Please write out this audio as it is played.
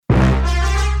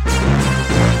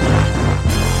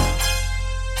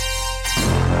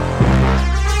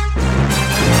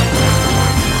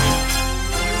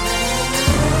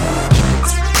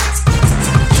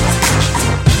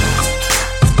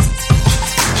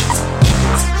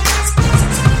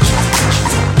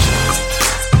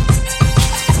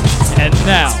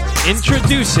Now,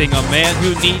 introducing a man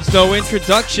who needs no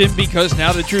introduction because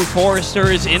now that Drew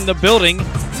Forrester is in the building,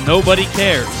 nobody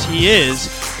cares. He is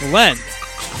Glenn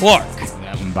Clark.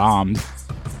 That one bombed.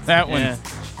 That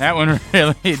one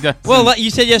really does. Well, you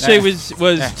said yesterday was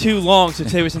too long, so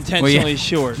today was intentionally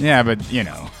short. Yeah, but you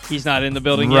know. He's not in the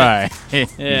building yet. Right.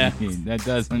 Yeah. That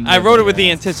doesn't. I wrote it with the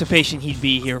anticipation he'd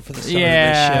be here for the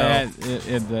start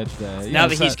of this show. Now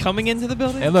that he's coming into the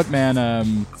building? Hey, look,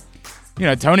 man,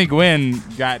 Tony Gwynn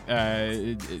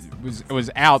was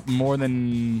out more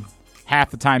than half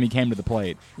the time he came to the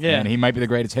plate. Yeah. And he might be the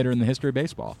greatest hitter in the history of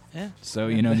baseball. Yeah. So,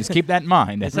 just keep that in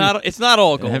mind. It's not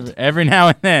all gold. Every now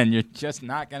and then, you're just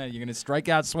not you're gonna strike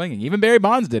out swinging. Even Barry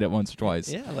Bonds did it once or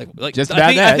twice. Yeah, like just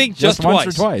about that. I think just twice. Once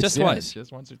or twice. Just twice.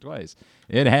 Just once or twice.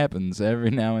 It happens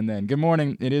every now and then. Good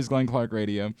morning. It is Glenn Clark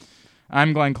Radio.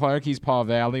 I'm Glenn Clark. He's Paul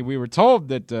Valley. We were told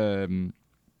that Drew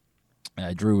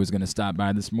was going to stop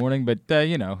by this morning, but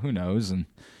who knows? And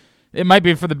it might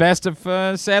be for the best if,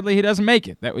 sadly, he doesn't make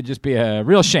it. That would just be a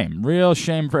real shame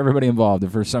for everybody involved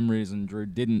if for some reason Drew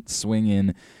didn't swing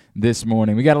in this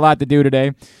morning. We got a lot to do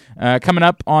today. Coming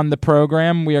up on the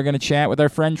program, we are going to chat with our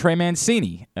friend Trey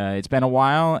Mancini. It's been a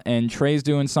while, and Trey's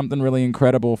doing something really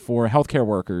incredible for healthcare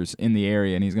workers in the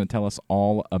area, and he's going to tell us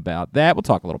all about that. We'll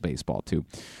talk a little baseball, too.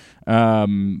 I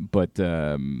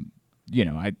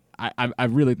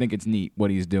really think it's neat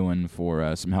what he's doing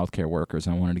for some healthcare workers.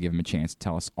 I wanted to give him a chance to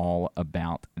tell us all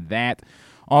about that.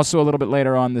 Also, a little bit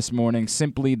later on this morning,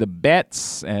 Simply the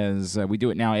Bets, as we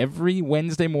do it now every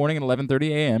Wednesday morning at 11:30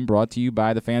 a.m., brought to you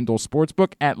by the FanDuel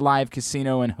Sportsbook at Live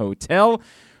Casino and Hotel.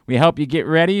 We help you get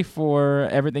ready for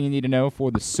everything you need to know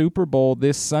for the Super Bowl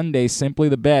this Sunday. Simply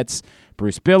the Bets.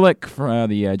 Bruce Billick,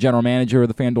 the general manager of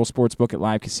the FanDuel Sportsbook at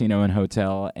Live Casino and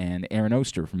Hotel, and Aaron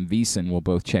Oster from VSiN will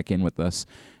both check in with us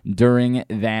during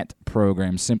that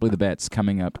program. Simply the Bets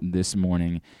coming up this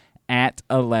morning at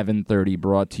 11:30,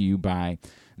 brought to you by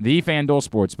the FanDuel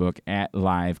Sportsbook at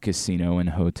Live Casino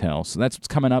and Hotel. So that's what's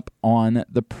coming up on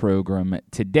the program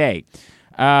today.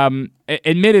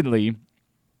 Admittedly,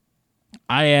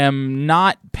 I am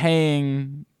not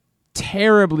paying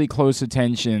terribly close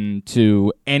attention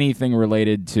to anything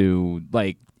related to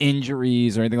like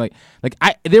injuries or anything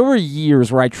there were years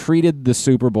where I treated the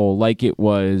Super Bowl like it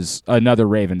was another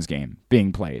Ravens game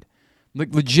being played.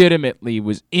 Like legitimately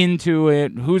was into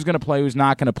it. Who's going to play, who's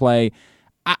not going to play.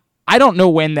 I don't know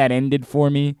when that ended for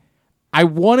me. I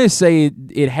want to say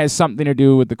it has something to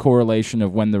do with the correlation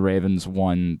of when the Ravens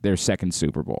won their second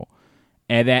Super Bowl.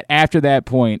 And that after that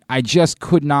point, I just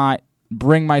could not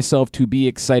bring myself to be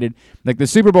excited. Like the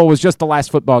Super Bowl was just the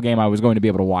last football game I was going to be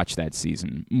able to watch that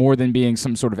season, more than being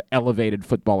some sort of elevated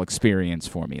football experience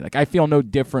for me. Like I feel no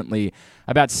differently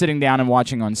about sitting down and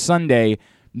watching on Sunday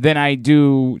than I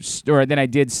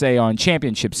did say on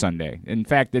Championship Sunday. In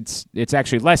fact, it's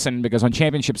actually lessened because on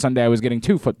Championship Sunday I was getting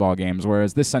 2 football games,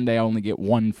 whereas this Sunday I only get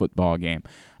 1 football game.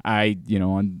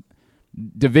 On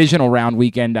divisional round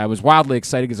weekend, I was wildly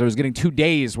excited because I was getting 2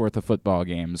 days worth of football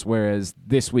games, whereas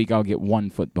this week I'll get 1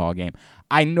 football game.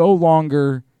 I no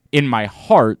longer, in my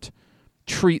heart,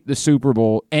 treat the Super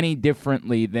Bowl any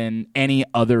differently than any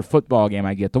other football game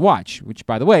I get to watch, which,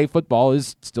 by the way, football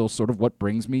is still sort of what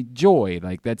brings me joy.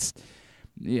 It's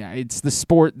the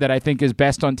sport that I think is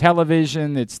best on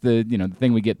television. It's the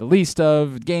thing we get the least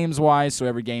of games-wise, so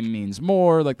every game means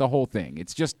more, like the whole thing.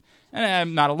 It's just, and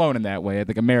I'm not alone in that way. I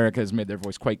think America has made their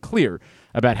voice quite clear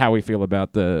about how we feel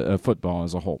about the football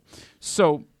as a whole.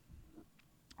 So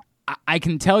I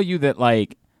can tell you that,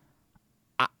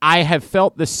 I have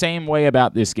felt the same way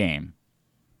about this game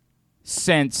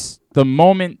since the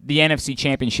moment the NFC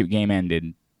Championship game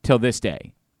ended till this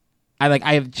day.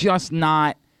 I have just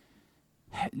not,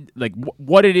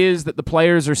 what it is that the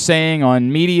players are saying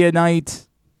on media night,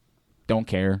 don't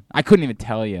care. I couldn't even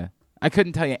tell you. I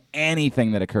couldn't tell you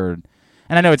anything that occurred.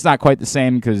 And I know it's not quite the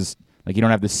same because you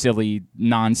don't have the silly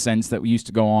nonsense that we used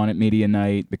to go on at media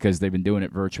night because they've been doing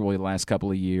it virtually the last couple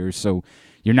of years. So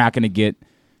you're not going to get,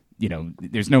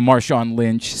 there's no Marshawn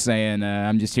Lynch saying,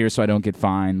 I'm just here so I don't get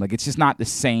fined. It's just not the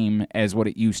same as what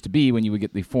it used to be when you would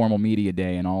get the formal media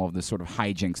day and all of the sort of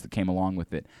hijinks that came along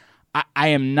with it. I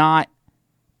am not,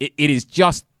 it is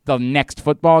just the next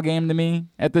football game to me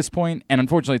at this point, and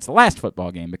unfortunately it's the last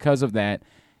football game because of that,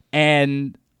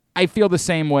 and I feel the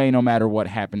same way no matter what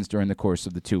happens during the course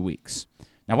of the 2 weeks.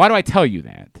 Now, why do I tell you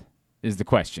that is the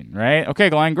question, right? Okay,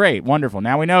 Glenn, great, wonderful.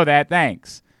 Now we know that,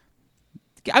 thanks.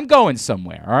 I'm going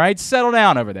somewhere, all right? Settle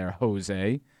down over there,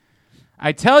 Jose.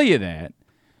 I tell you that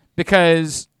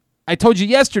because I told you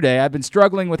yesterday I've been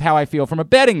struggling with how I feel from a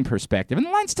betting perspective, and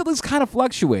the line still is kind of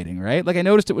fluctuating, right? I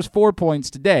noticed it was 4 points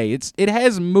today. It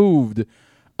has moved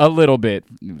a little bit.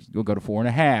 We'll go to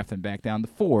 4.5 and back down to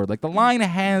 4. Like, the line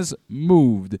has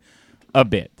moved a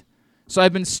bit. So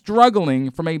I've been struggling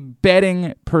from a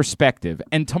betting perspective.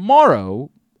 And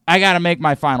tomorrow, I got to make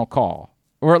my final call,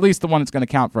 or at least the one that's going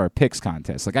to count for our picks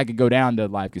contest. Like, I could go down to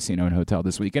Live Casino and Hotel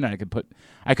this weekend, and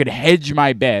I could hedge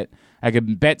my bet. I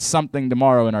could bet something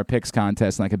tomorrow in our picks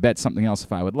contest, and I could bet something else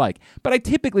if I would like. But I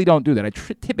typically don't do that. I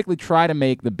typically try to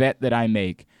make the bet that I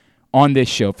make on this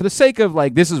show, for the sake of,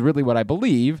 like, this is really what I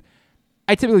believe,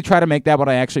 I typically try to make that what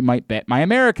I actually might bet my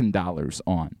American dollars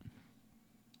on.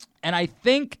 And I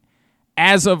think,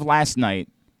 as of last night,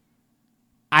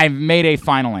 I've made a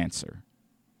final answer.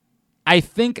 I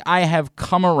think I have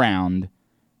come around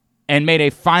and made a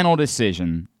final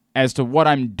decision as to what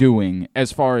I'm doing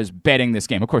as far as betting this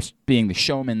game. Of course, being the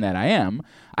showman that I am,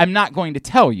 I'm not going to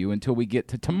tell you until we get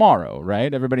to tomorrow,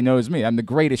 right? Everybody knows me. I'm the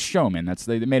greatest showman.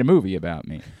 They made a movie about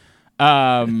me.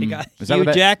 You got Hugh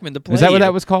Jackman to play. Is that what you.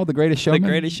 that was called? The Greatest Showman? The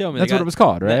Greatest Showman. That's what it was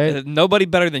called, right? Nobody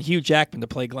better than Hugh Jackman to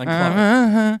play Glenn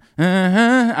Close.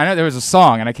 I know there was a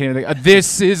song, and I can't even think.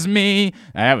 This is me.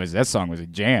 That song was a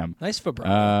jam. Nice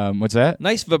vibrato. What's that?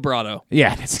 Nice vibrato.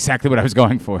 Yeah, that's exactly what I was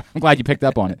going for. I'm glad you picked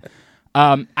up on it.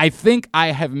 I think I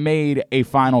have made a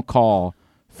final call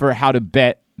for how to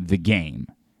bet the game.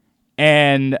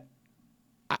 And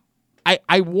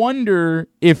I wonder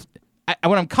if...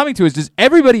 what I'm coming to is, does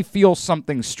everybody feel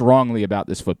something strongly about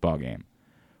this football game?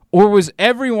 Or was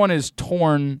everyone as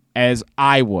torn as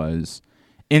I was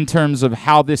in terms of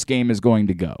how this game is going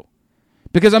to go?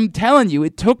 Because I'm telling you,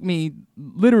 it took me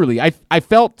literally, I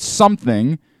felt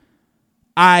something.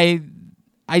 I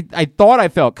thought I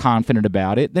felt confident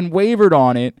about it, then wavered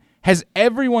on it. Has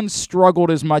everyone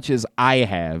struggled as much as I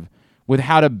have with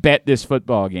how to bet this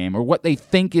football game, or what they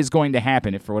think is going to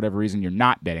happen if for whatever reason you're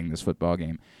not betting this football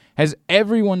game? Has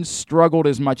everyone struggled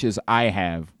as much as I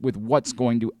have with what's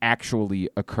going to actually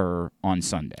occur on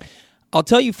Sunday? I'll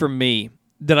tell you, for me,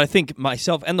 that I think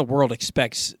myself and the world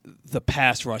expects the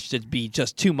pass rush to be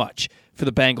just too much for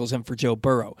the Bengals and for Joe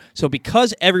Burrow. So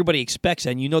because everybody expects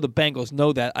that, and the Bengals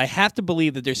know that, I have to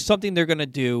believe that there's something they're going to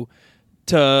do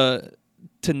to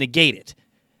negate it.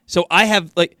 So I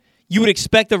have, like, you would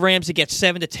expect the Rams to get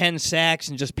 7 to 10 sacks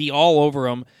and just be all over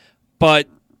them, but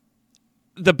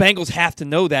the Bengals have to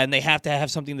know that, and they have to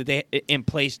have something that they in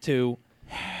place to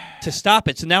stop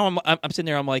it. So now I'm sitting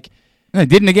there, I'm like, they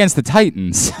didn't against the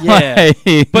Titans. Yeah,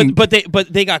 but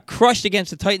they got crushed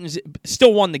against the Titans.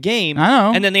 Still won the game. I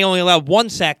know. And then they only allowed 1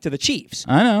 sack to the Chiefs.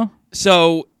 I know.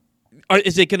 So,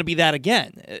 is it going to be that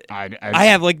again? I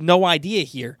have no idea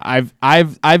here.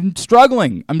 I'm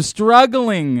struggling. I'm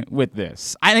struggling with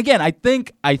this. And again, I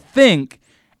think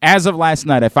as of last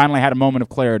night, I finally had a moment of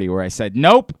clarity where I said,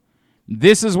 nope.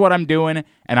 This is what I'm doing,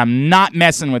 and I'm not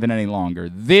messing with it any longer.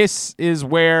 This is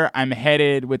where I'm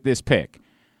headed with this pick.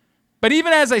 But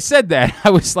even as I said that, I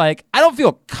was like, I don't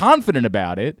feel confident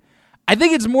about it. I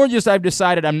think it's more just I've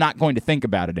decided I'm not going to think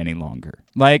about it any longer.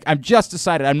 Like, I've just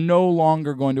decided I'm no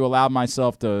longer going to allow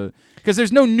myself to... Because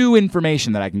there's no new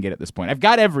information that I can get at this point. I've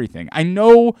got everything. I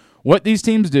know what these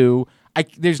teams do.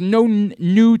 There's no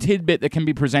new tidbit that can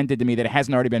be presented to me that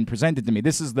hasn't already been presented to me.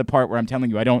 This is the part where I'm telling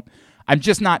you I'm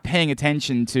just not paying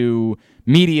attention to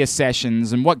media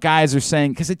sessions and what guys are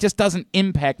saying, because it just doesn't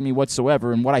impact me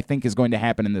whatsoever and what I think is going to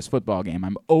happen in this football game.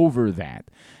 I'm over that.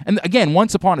 And again,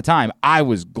 once upon a time, I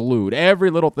was glued.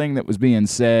 Every little thing that was being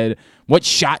said, what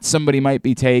shot somebody might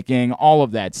be taking, all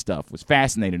of that stuff was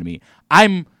fascinating to me.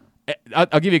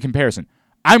 I'll give you a comparison.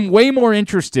 I'm way more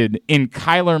interested in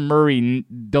Kyler Murray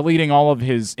deleting all of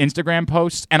his Instagram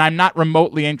posts, and I'm not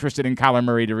remotely interested in Kyler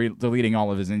Murray deleting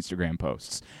all of his Instagram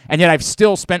posts. And yet I've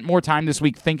still spent more time this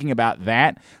week thinking about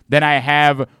that than I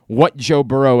have what Joe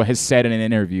Burrow has said in an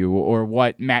interview or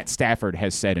what Matt Stafford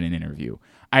has said in an interview.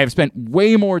 I have spent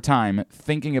way more time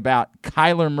thinking about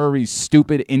Kyler Murray's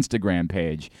stupid Instagram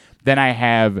page than I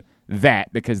have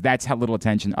that, because that's how little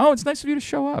attention. Oh, it's nice of you to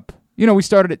show up. We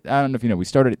started at, I don't know if you know, we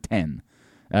started at 10.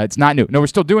 It's not new. No, we're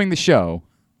still doing the show.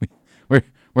 We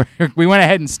went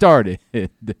ahead and started.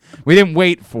 We didn't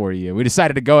wait for you. We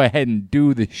decided to go ahead and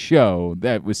do the show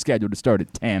that was scheduled to start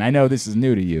at 10. I know this is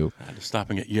new to you. I had to stop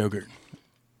and get yogurt.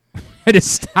 To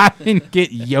stop and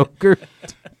get yogurt?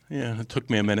 Yeah, it took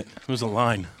me a minute. It was a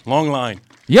line. Long line.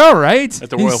 You all right?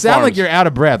 At the Royal You sound Farms. like you're out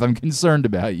of breath. I'm concerned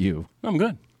about you. I'm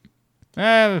good.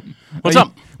 What's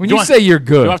up? When you say you're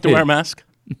good. Do I have to wear a mask?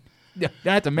 Yeah, I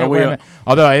have to wear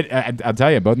although I'll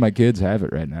tell you, both my kids have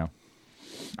it right now.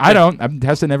 I don't. I'm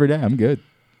testing every day. I'm good.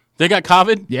 They got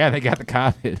COVID? Yeah, they got the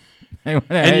COVID.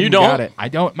 And you don't? Got it. I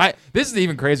don't. This is the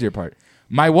even crazier part.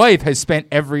 My wife has spent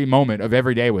every moment of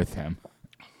every day with him,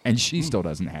 and she still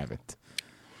doesn't have it.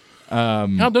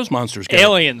 How'd those monsters get?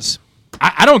 Aliens.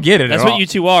 I don't get it. That's at what all. you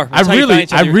two are. I That's how you find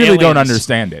each other. You're really don't aliens.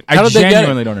 understand it. How I did they get it?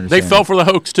 genuinely don't understand. They fell for the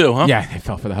hoax too, huh? Yeah, they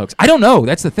fell for the hoax. I don't know.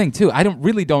 That's the thing too. I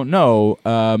really don't know.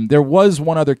 There was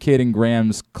one other kid in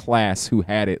Graham's class who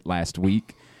had it last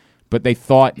week, but they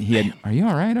thought he had. Are you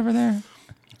all right over there?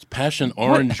 It's passion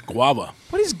orange guava.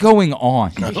 What is going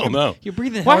on? I don't know. You're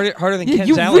breathing What? harder than Yeah, Ken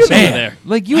you Zales really- over there.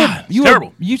 Like you, God, you, it's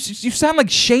terrible. you sound like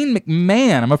Shane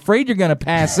McMahon. I'm afraid you're gonna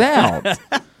pass out.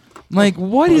 Like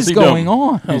what is he going doing?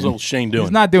 on? How's old Shane doing?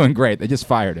 He's not doing great. They just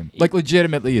fired him. Like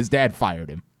legitimately, his dad fired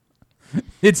him.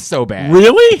 It's so bad.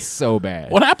 Really? It's so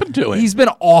bad. What happened to him? He's been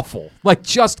awful, like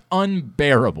just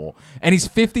unbearable. And he's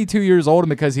 52 years old, and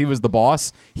because he was the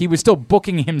boss, he was still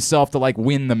booking himself to like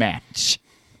win the match.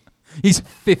 He's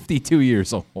 52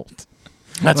 years old.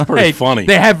 That's pretty Like, funny.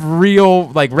 They have real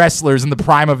like wrestlers in the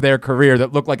prime of their career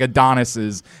that look like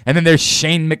Adonises, and then there's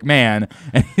Shane McMahon,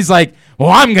 and he's like, "Well,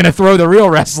 I'm gonna throw the real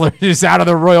wrestlers out of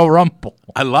the Royal Rumble."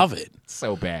 I love it.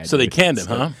 So bad. So they dude. canned him,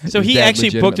 huh? So His he dad actually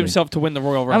booked legitimately- himself to win the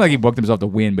Royal I don't Rumble. think he booked himself to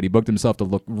win, but he booked himself to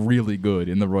look really good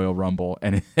in the Royal Rumble,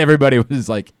 and everybody was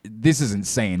like, "This is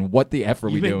insane! What the f are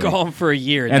we You've been doing?" gone for a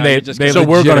year, And now they- you're just they gonna- So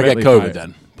we're going to get legitimately COVID fired.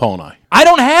 then, Paul and I. I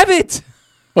don't have it.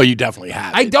 Well, you definitely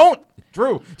have. I it. don't.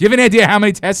 Drew, do you have any idea how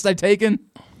many tests I've taken?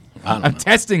 I don't I'm know.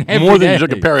 testing every More than day. you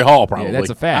took at Perry Hall, probably. Yeah, that's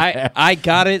a fact. I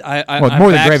got it. Well, I'm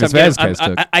more than vaxxed. Gravis I'm getting- Vasquez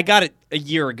took. I got it a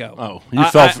year ago. Oh,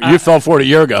 you fell for it a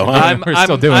year ago, huh? I'm We're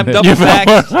still doing I'm this. double You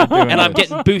vaxxed, and I'm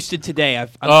getting boosted today.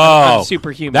 I'm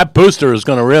superhuman. That booster is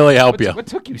going to really help you. What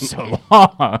took you so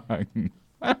long? I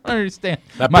don't understand.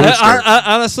 That My- booster.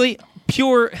 Honestly,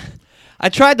 pure. I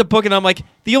tried to book it. And I'm like,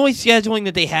 the only scheduling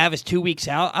that they have is 2 weeks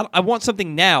out. I want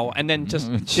something now, and then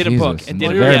just did a book Jesus. and Well,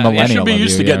 did you're it. very Yeah, millennial. You should be of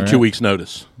used you, to getting yeah, 2 right? weeks'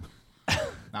 notice.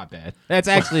 Not bad. That's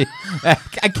actually.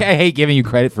 I hate giving you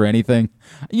credit for anything.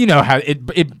 You know how it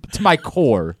to my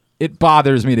core, it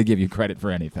bothers me to give you credit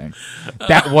for anything.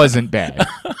 That wasn't bad.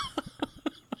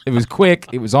 It was quick.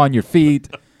 It was on your feet.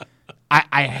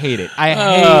 I hate it. I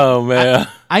hate. Oh, man.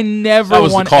 I never That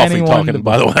was the want coffee anyone talking, to,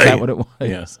 by the Is way. that what it was?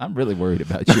 Yeah. I'm really worried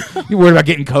about you. You're worried about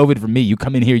getting COVID from me. You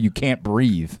come in here, you can't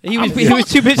breathe. he was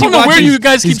too busy I don't know where watching. you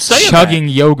guys keep He's saying chugging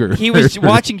yogurt. He was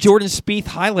watching Jordan Spieth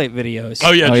highlight videos.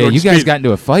 Oh, yeah, Oh yeah, George you guys Speed. got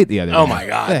into a fight the other day. Oh, my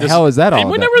God. What the hell is that all Hey,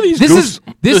 about? whenever these this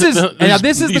goofs- is now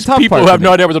this is the tough people part. who for have me.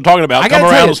 no idea what they're talking about I come gotta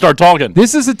tell around you, and start talking.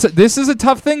 This is a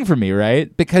tough thing for me,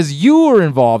 right? Because you were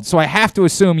involved, so I have to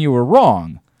assume you were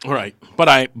wrong. Right.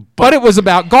 But But it was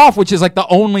about golf, which is like the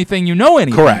only thing you know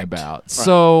anything Correct. about.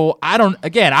 So I don't.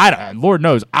 Again, Lord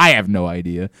knows I have no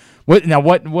idea. What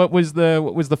was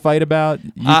the fight about?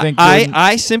 You think Jordan-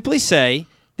 I simply say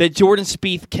that Jordan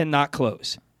Spieth cannot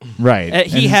close. right?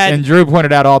 he had- and Drew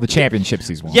pointed out all the championships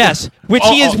he's won. Yes, which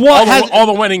all, he has all- won. all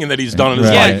the winning that he's done in his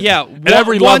Right. life. Yeah. At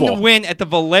every one level. win at the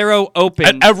Valero Open.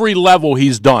 At every level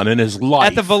he's done in his life.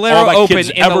 At the Valero all that Open kid's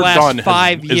in the ever last done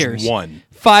 5 has years. won.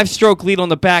 5-stroke lead on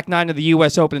the back nine of the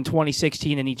U.S. Open in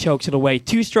 2016, and he chokes it away.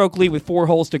 2-stroke lead with 4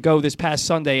 holes to go this past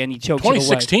Sunday, and he chokes it away.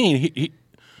 2016, he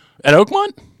at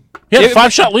Oakmont? He had a It-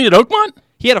 5-shot lead at Oakmont?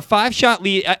 He had a 5-shot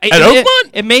lead. At Oakmont?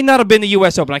 It may not have been the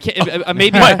U.S. Open. I can't.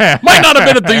 Maybe. Might not have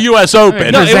been at the U.S.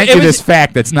 Open. No, Present it you was- this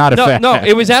fact that's not a No, fact. no,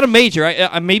 it was at a major.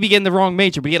 I may be getting the wrong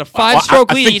major, but he had a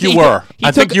 5-stroke I lead. think He- you were. he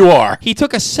I think took- you are. He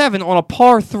took a 7 on a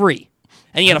par 3,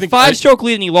 and he had a think 5-stroke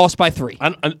lead, and he lost by 3.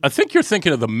 I think you're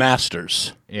thinking of the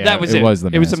Masters. Yeah, That was it. It was the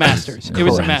It was the Masters. Masters. It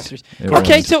was the Correct. Masters. It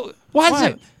Okay, was. so why is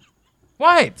it?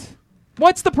 What?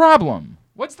 What's the problem?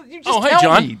 What's the? You just Oh, hey, tell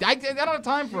John. me. I don't have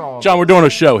time for all. John, we're doing a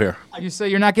show here. You say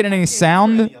you're not getting any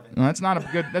sound? No, that's not a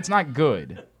good. That's not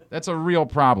good. That's a real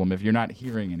problem if you're not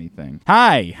hearing anything.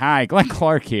 Hi, Glenn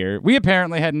Clark here. We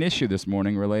apparently had an issue this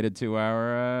morning related to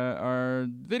our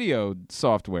video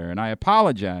software, and I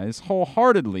apologize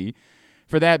wholeheartedly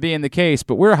for that being the case.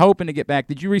 But we're hoping to get back.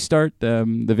 Did you restart the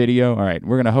video? All right,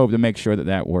 we're gonna hope to make sure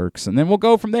that works, and then we'll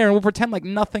go from there, and we'll pretend like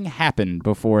nothing happened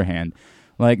beforehand.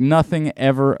 Like nothing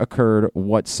ever occurred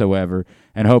whatsoever.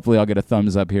 And hopefully I'll get a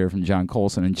thumbs up here from John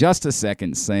Colson in just a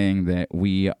second saying that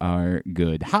we are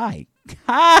good. Hi,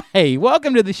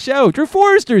 welcome to the show. Drew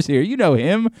Forrester's here. You know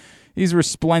him. He's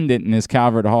resplendent in his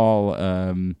Calvert Hall.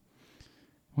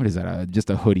 What is that? Just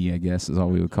a hoodie, I guess, is all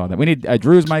we would call that. We need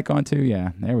Drew's mic on too.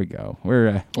 Yeah, there we go.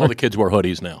 All the kids wear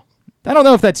hoodies now. I don't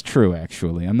know if that's true,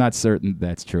 actually. I'm not certain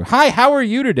that's true. Hi, how are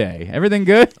you today? Everything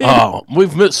good? Oh,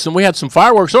 we had some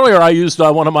fireworks earlier. I used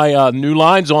one of my new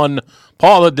lines on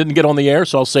Paul that didn't get on the air,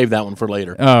 so I'll save that one for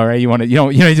later. All right, you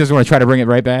just want to try to bring it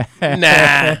right back.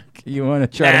 Nah. You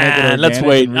want to try to make it organic? Let's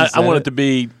wait. and I reset want it to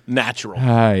be natural.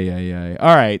 Aye.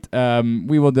 All right.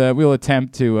 We'll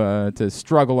attempt to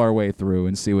struggle our way through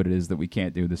and see what it is that we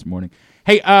can't do this morning.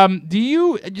 Hey, do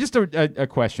you just a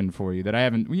question for you that I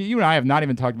haven't? You and I have not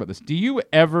even talked about this. Do you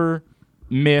ever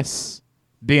miss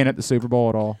being at the Super Bowl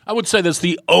at all? I would say that's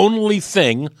the only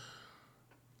thing,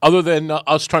 other than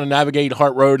us trying to navigate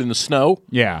Hart Road in the snow.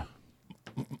 Yeah.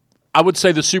 I would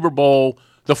say the Super Bowl,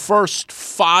 the first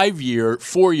 4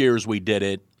 years we did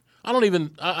it.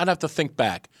 I'd have to think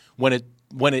back when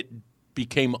it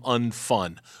became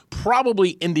unfun.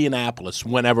 Probably Indianapolis,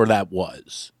 whenever that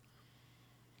was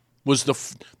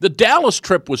the Dallas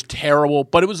trip was terrible,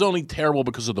 but it was only terrible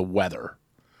because of the weather.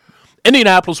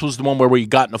 Indianapolis was the one where we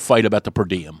got in a fight about the per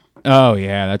diem. Oh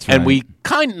yeah, that's right. And we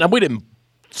didn't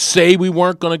say we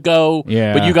weren't going to go,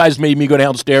 Yeah. but you guys made me go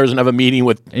downstairs and have a meeting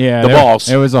with Yeah, the boss.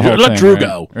 It was a whole Let thing, Drew right?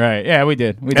 go. Right. Yeah, we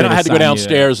did. And I had to go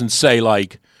downstairs and say,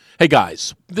 like, hey,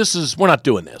 guys, we're not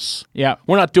doing this. Yeah.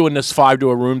 We're not doing this 5 to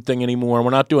a room thing anymore. We're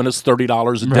not doing this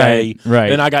 $30 a day. Right.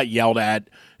 Then I got yelled at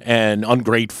and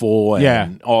ungrateful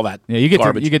and all that Yeah, you get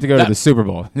garbage. to go to the Super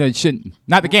Bowl. It shouldn't,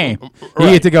 not the game. You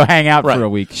get to go hang out for a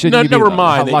week. Shouldn't you be never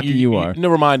mind how that lucky you are?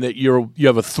 Never mind that you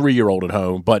have a 3-year-old at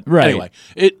home. But Right. anyway,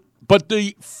 But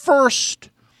the first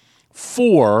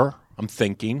 4, I'm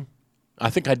thinking, I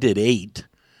think I did 8.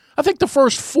 I think the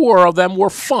first 4 of them were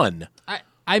fun.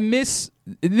 I miss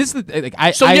this. Is the, like,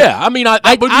 I mean, that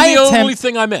would be the only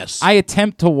thing I miss. I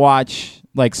attempt to watch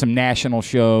like some national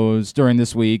shows during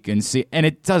this week and see, and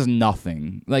it does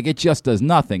nothing. Like it just does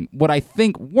nothing. What I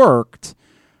think worked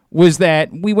was that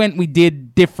we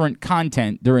did different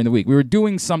content during the week. We were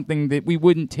doing something that we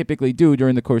wouldn't typically do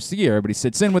during the course of the year. Everybody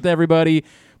sits in with everybody.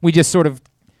 We just sort of,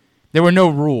 there were no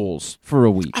rules for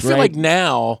a week. I feel like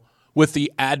now with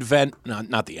the advent,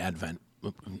 not the advent,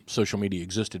 social media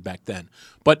existed back then,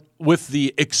 but with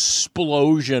the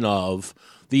explosion of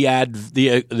the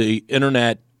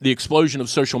internet, the explosion of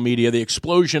social media, the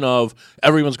explosion of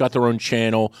everyone's got their own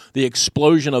channel, the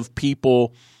explosion of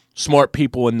smart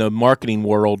people in the marketing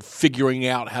world figuring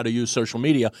out how to use social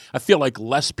media, I feel like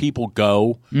less people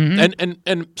go,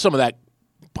 and some of that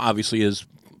obviously is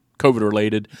COVID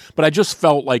related, but I just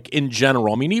felt like in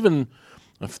general, I mean, even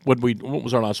what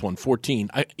was our last one?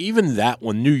 14. Even that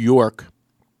one, New York,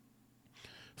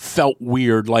 felt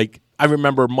weird. Like I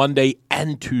remember Monday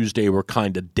and Tuesday were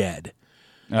kind of dead.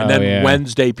 And then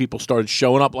Wednesday, people started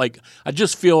showing up. Like I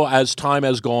just feel as time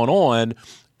has gone on,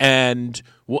 and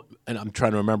I'm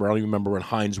trying to remember. I don't even remember when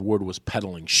Hines Ward was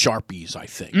peddling Sharpies. I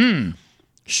think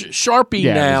Sharpie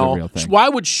now. Why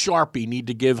would Sharpie need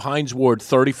to give Hines Ward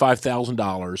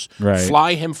 $35,000,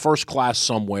 fly him first class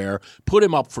somewhere, put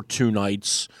him up for 2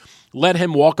 nights, let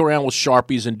him walk around with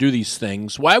Sharpies and do these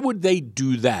things? Why would they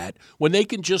do that when they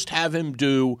can just have him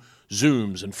do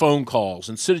Zooms and phone calls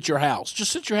and sit at your house?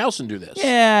 Just sit at your house and do this.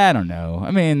 Yeah, I don't know.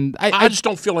 I mean, I just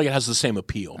don't feel like it has the same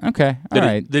appeal. Okay, all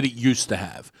right. That it used to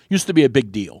have. Used to be a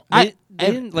big deal. They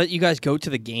didn't let you guys go to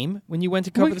the game when you went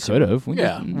to cover the Super Bowl? We could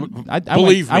have. Yeah.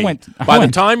 Believe me. By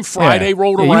the time Friday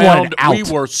rolled around, we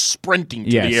were sprinting to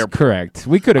the airport. Correct.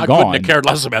 We could have gone. I couldn't have cared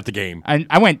less about the game. And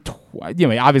I went,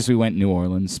 obviously we went to New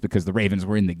Orleans because the Ravens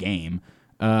were in the game.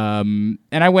 And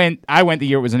I went the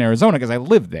year it was in Arizona because I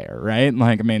lived there, right?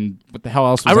 Like, I mean, what the hell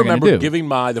else was I remember gonna do? giving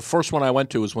the first one I went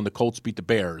to was when the Colts beat the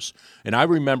Bears. And I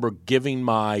remember giving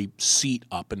my seat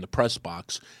up in the press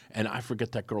box, and I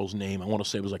forget that girl's name. I want to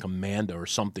say it was like Amanda or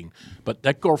something. But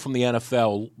that girl from the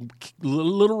NFL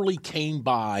literally came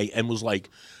by and was like,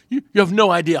 you have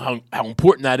no idea how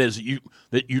important that is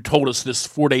that you told us this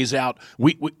 4 days out.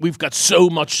 We've got so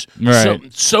much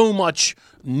so much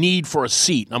need for a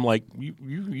seat. And I'm like,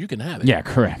 you can have it. Yeah,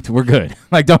 correct. We're good.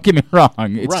 Like, don't get me wrong.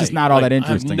 It's just not all that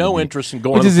interesting. I have no interest in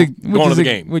going to the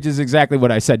game. Which is exactly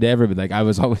what I said to everybody. Like, I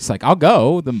was always like, I'll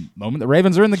go the moment the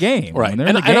Ravens are in the game. Right. When they're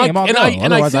in the game, I'll go.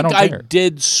 Otherwise, I don't care. I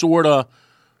did sort of.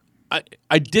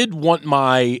 I did want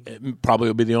probably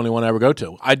will be the only one I ever go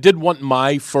to. I did want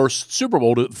my first Super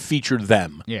Bowl to feature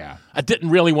them. Yeah. I didn't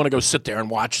really want to go sit there and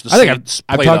watch the Saints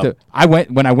play up. I went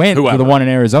for the one in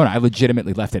Arizona. I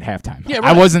legitimately left at halftime. Yeah,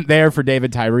 right. I wasn't there for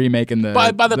David Tyree making the.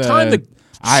 By the time the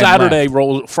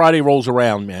Friday rolls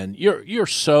around, man, you're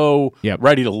so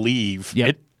ready to leave.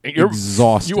 Yep. You're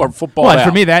exhausted. You are football. Well, and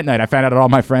for me that night, I found out that all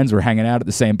my friends were hanging out at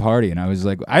the same party, and I was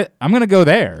like, I'm going to go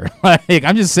there. Like,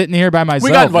 I'm just sitting here by myself.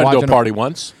 We got invited to a party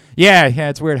once. Yeah,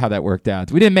 it's weird how that worked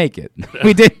out. We didn't make it.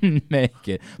 We didn't make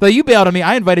it. But you bailed on me.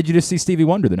 I invited you to see Stevie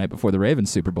Wonder the night before the Ravens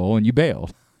Super Bowl, and you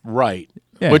bailed. Right.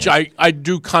 Yeah. Which I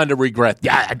do kind of regret that.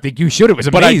 Yeah, I think you should. It was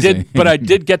amazing. But I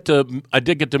did get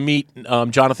to meet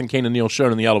Jonathan Cain and Neil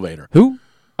Schoen in the elevator. Who?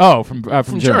 Oh,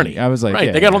 from Journey. I was like,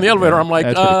 right. They got on the elevator. I'm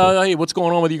like, cool. Hey, what's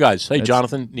going on with you guys? Hey,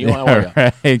 Jonathan, Neil, how are you?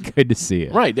 Right. Good to see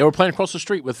you. Right. They were playing across the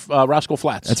street with Rascal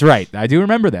Flatts. That's right. I do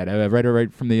remember that.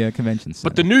 Right from the convention center.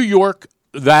 But the New York,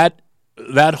 that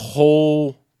that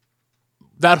whole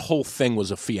thing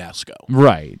was a fiasco.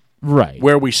 Right.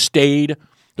 Where we stayed,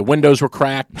 the windows were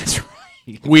cracked. That's right.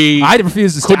 I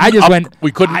refused to stay. I just went.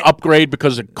 We couldn't upgrade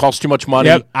because it cost too much money.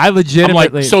 Yep, I legitimately.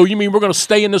 I'm like, so you mean we're going to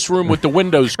stay in this room with the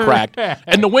windows cracked?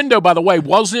 And the window, by the way,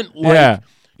 wasn't like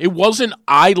it wasn't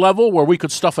eye level where we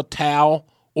could stuff a towel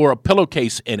or a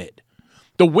pillowcase in it.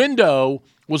 The window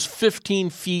was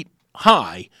 15 feet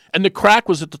high, and the crack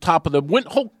was at the top of the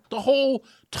window. The whole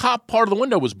top part of the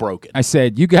window was broken. I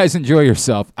said, "You guys enjoy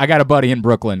yourself. I got a buddy in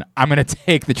Brooklyn. I'm going to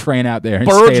take the train out there." And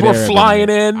Birds stay were there flying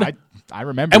in. I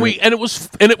remember, and it was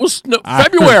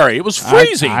February. It was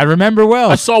freezing. I remember well.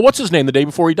 I saw what's his name the day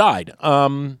before he died.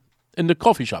 In the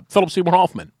coffee shop, Philip Seymour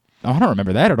Hoffman. Oh, I don't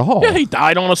remember that at all. Yeah, he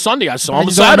died on a Sunday. I saw him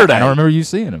Saturday. I don't remember you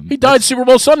seeing him. He died Super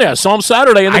Bowl Sunday. I saw him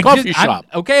Saturday in the coffee shop.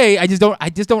 Okay, I just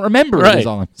don't remember. Right. Is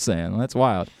all I'm saying. That's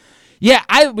wild. Yeah,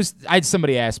 I had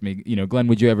somebody ask me, Glenn,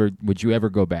 would you ever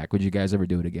go back? Would you guys ever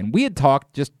do it again? We had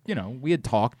talked.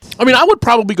 I mean, I would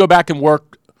probably go back and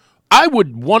work. I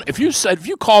would want if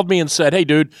you called me and said, "Hey,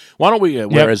 dude, why don't we?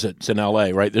 Where is it? It's in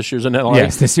L.A., right? This year's in L.A.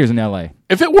 Yes, this year's in L.A.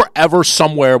 If it were ever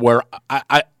somewhere where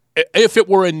if it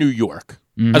were in New York,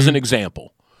 as an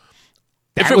example,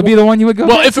 that would be the one you would go.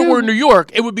 Well, if it were in New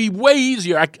York, it would be way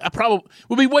easier. I probably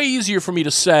would be way easier for me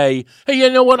to say, "Hey, you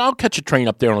know what? I'll catch a train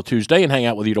up there on a Tuesday and hang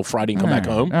out with you till Friday and come back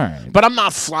home." All right. But I'm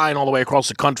not flying all the way across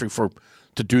the country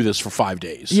to do this for 5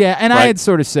 days. Yeah, and right? I had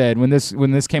sort of said when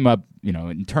this came up,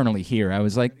 internally here, I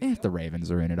was like, if the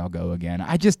Ravens are in it, I'll go again.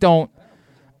 I just don't.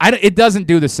 It doesn't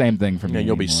do the same thing for me. And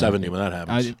you'll be anymore. 70 when that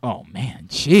happens. Oh man,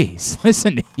 jeez!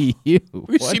 Listen to you.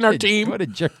 We've seen our team. What a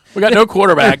jerk. We got no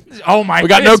quarterback. Oh my! We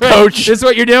got no coach. This is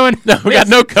what you're doing. No, we got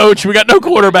no coach. We got no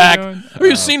quarterback.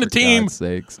 We've seen the team. God's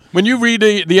sakes. When you read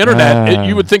the internet,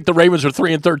 you would think the Ravens are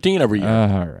 3-13 every year.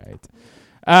 All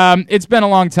right. It's been a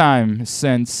long time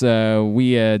since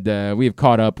we have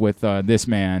caught up with this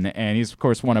man, and he's of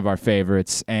course one of our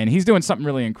favorites, and he's doing something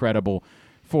really incredible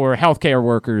for healthcare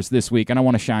workers this week, and I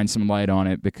want to shine some light on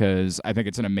it because I think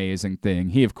it's an amazing thing.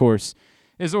 He, of course,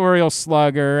 is Oriole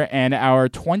Slugger and our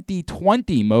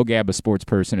 2020 Mogabba Sports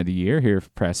Person of the Year here for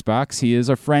Press Box. He is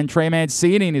our friend Trey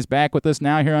Mancini, and he's back with us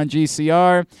now here on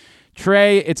GCR.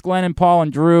 Trey, it's Glenn and Paul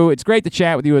and Drew. It's great to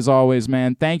chat with you as always,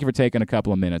 man. Thank you for taking a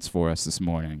couple of minutes for us this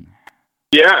morning.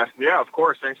 Yeah, of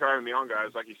course. Thanks for having me on, guys.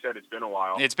 Like you said, it's been a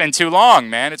while. It's been too long,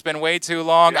 man. It's been way too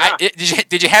long. Yeah.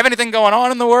 Did you have anything going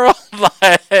on in the world?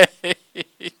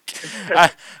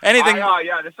 Anything?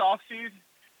 This off season.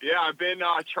 Yeah, I've been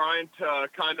trying to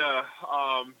kind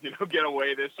of get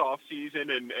away this off season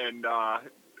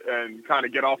and kind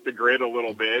of get off the grid a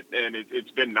little bit, and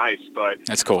it's been nice. But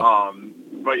that's cool.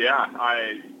 But yeah,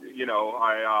 I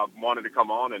wanted to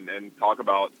come on and talk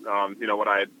about what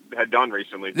I had done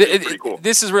recently. It's pretty cool.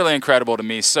 This is really incredible to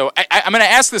me. So I'm going to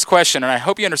ask this question, and I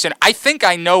hope you understand. I think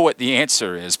I know what the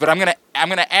answer is, but I'm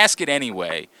going to ask it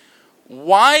anyway.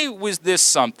 Why was this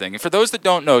something? And for those that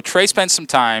don't know, Trey spent some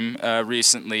time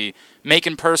recently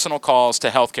making personal calls to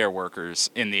healthcare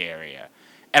workers in the area.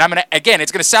 And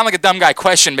it's going to sound like a dumb guy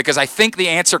question because I think the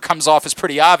answer comes off as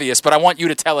pretty obvious, but I want you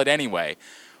to tell it anyway.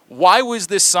 Why was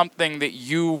this something that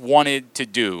you wanted to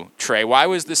do, Trey? Why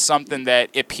was this something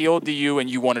that appealed to you and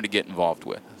you wanted to get involved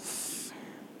with?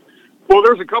 Well,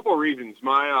 there's a couple of reasons.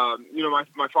 My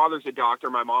father's a doctor.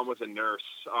 My mom was a nurse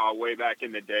way back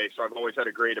in the day, so I've always had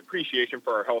a great appreciation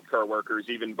for our healthcare workers,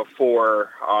 even before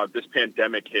this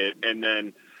pandemic hit. And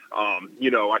then,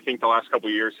 I think the last couple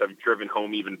of years have driven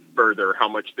home even further how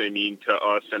much they mean to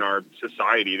us and our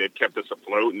society. They've kept us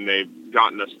afloat, and they've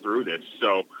gotten us through this.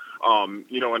 So, and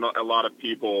a lot of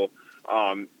people,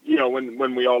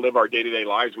 when we all live our day-to-day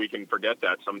lives, we can forget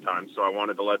that sometimes. So I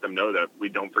wanted to let them know that we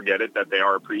don't forget it, that they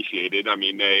are appreciated. I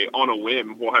mean, they, on a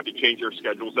whim, will have to change their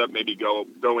schedules up, maybe go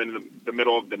in the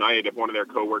middle of the night if one of their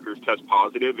coworkers tests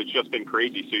positive. It's just been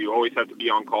crazy. So you always have to be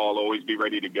on call, always be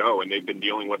ready to go. And they've been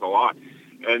dealing with a lot.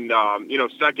 And,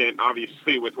 second,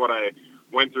 obviously, with what I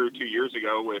went through 2 years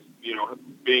ago with,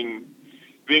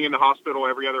 being in the hospital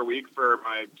every other week for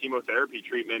my chemotherapy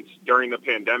treatments during the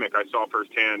pandemic, I saw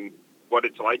firsthand what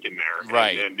it's like in there.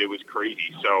 Right. And it was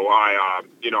crazy. So I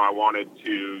wanted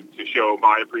to show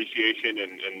my appreciation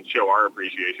and show our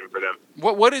appreciation for them.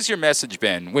 What has your message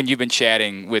been when you've been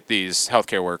chatting with these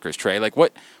healthcare workers, Trey? Like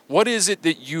what is it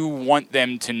that you want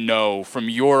them to know from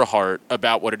your heart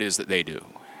about what it is that they do?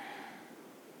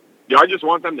 Yeah, I just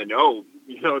want them to know,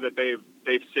 that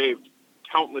they've saved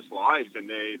countless lives, and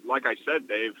they, like I said,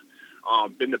 they've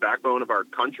been the backbone of our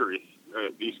country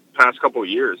these past couple of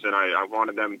years, and I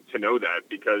wanted them to know that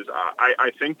because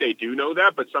I think they do know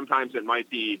that, but sometimes it might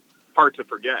be hard to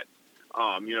forget.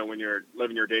 When you're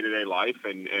living your day-to-day life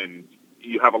and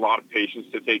you have a lot of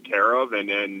patients to take care of, and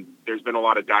then there's been a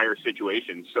lot of dire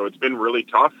situations. So it's been really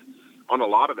tough on a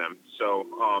lot of them. So,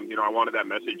 I wanted that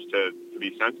message to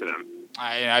be sent to them.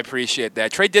 I appreciate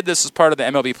that. Trey did this as part of the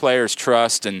MLB Players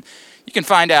Trust, and you can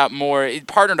find out more. It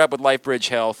partnered up with LifeBridge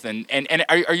Health, and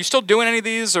are you still doing any of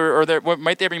these, or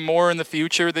might there be more in the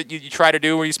future that you try to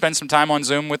do where you spend some time on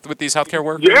Zoom with these healthcare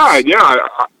workers? Yeah,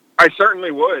 I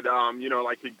certainly would.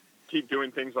 Like to keep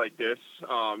doing things like this, in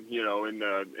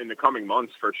the coming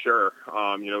months for sure.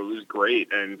 It was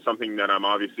great and something that I'm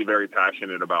obviously very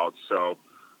passionate about. So,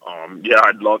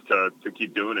 I'd love to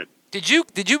keep doing it. Did you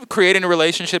create any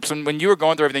relationships when you were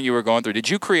going through everything you were going through? Did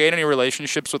you create any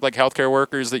relationships with like healthcare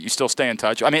workers that you still stay in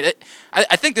touch? I mean,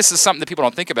 I think this is something that people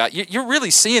don't think about. You're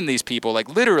really seeing these people like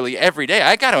literally every day.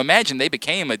 I got to imagine they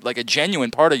became a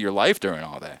genuine part of your life during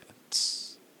all that.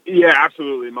 Yeah,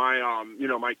 absolutely. My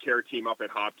my care team up at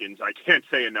Hopkins, I can't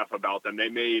say enough about them. They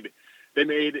made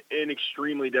an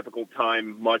extremely difficult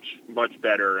time much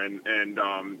better, and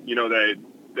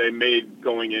they made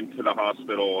going into the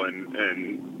hospital and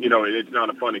it's not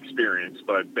a fun experience,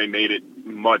 but they made it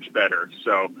much better.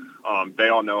 So they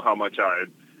all know how much I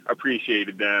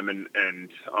appreciated them, and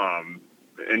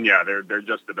they're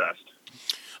just the best.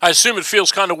 I assume it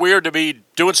feels kind of weird to be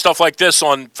doing stuff like this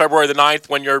on February the 9th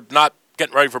when you're not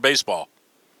getting ready for baseball.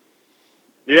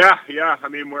 Yeah. I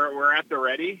mean, we're at the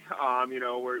ready.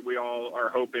 We all are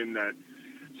hoping that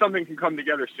something can come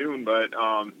together soon, but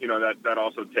that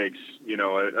also takes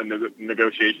a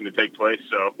negotiation to take place.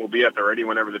 So we'll be at the ready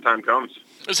whenever the time comes.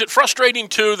 Is it frustrating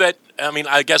too that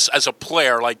I guess as a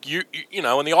player, like you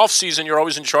in the off season, you're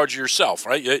always in charge of yourself,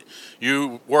 right?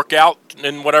 You work out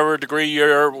in whatever degree you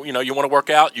want to work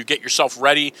out. You get yourself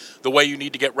ready the way you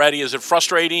need to get ready. Is it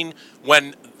frustrating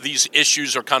when these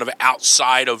issues are kind of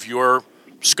outside of your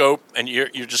scope and you're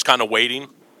just kind of waiting?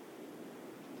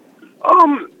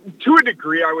 To a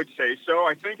degree, I would say so.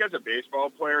 I think as a baseball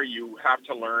player, you have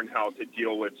to learn how to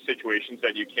deal with situations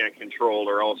that you can't control,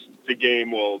 or else the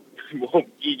game will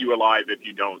eat you alive if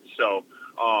you don't. So,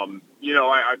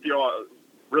 I feel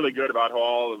really good about how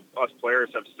all of us players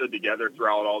have stood together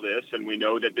throughout all this, and we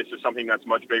know that this is something that's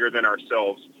much bigger than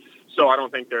ourselves. So I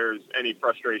don't think there's any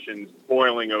frustrations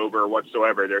boiling over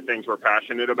whatsoever. They're things we're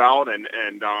passionate about, and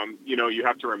you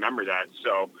have to remember that.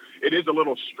 So it is a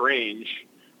little strange,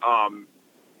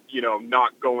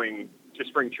 not going to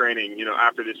spring training,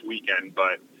 after this weekend.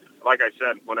 But like I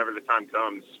said, whenever the time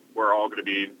comes, we're all going to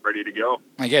be ready to go.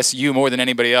 I guess you, more than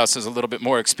anybody else, has a little bit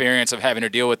more experience of having to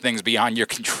deal with things beyond your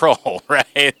control,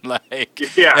 right?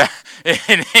 Yeah.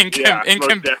 In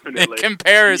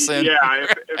comparison. Yeah.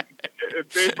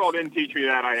 If baseball didn't teach me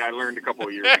that, I learned a couple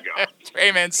of years ago.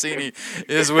 Trey Mancini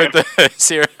is with us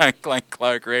here on Glenn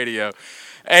Clark Radio.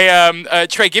 Hey,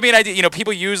 Trey, give me an idea.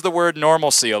 People use the word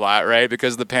normalcy a lot, right,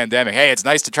 because of the pandemic. Hey, it's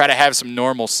nice to try to have some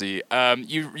normalcy.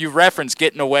 You referenced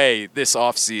getting away this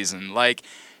off season. Like,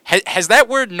 has that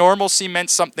word normalcy meant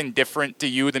something different to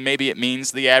you than maybe it means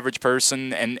to the average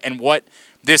person? And what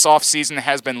this off season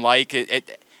has been like?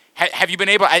 Have you been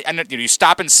able? You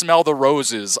stop and smell the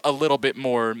roses a little bit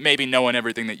more, maybe knowing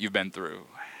everything that you've been through.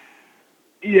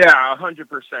 Yeah,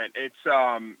 100%. It's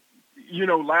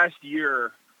last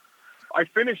year I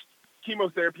finished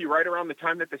chemotherapy right around the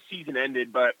time that the season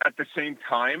ended, but at the same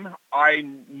time, I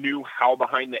knew how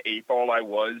behind the eight ball I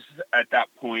was at that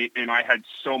point, and I had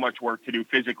so much work to do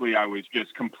physically. I was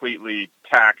just completely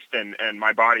taxed, and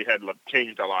my body had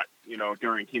changed a lot,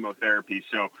 during chemotherapy.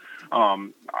 So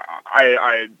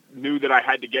I knew that I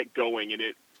had to get going, and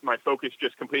my focus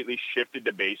just completely shifted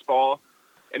to baseball,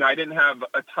 and I didn't have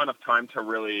a ton of time to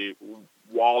really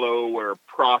wallow or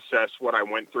process what I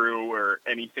went through or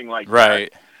anything like that.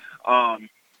 Right.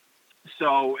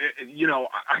 So,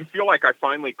 I feel like I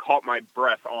finally caught my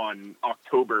breath on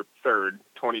October 3rd,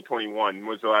 2021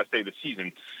 was the last day of the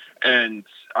season. And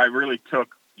I really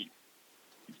took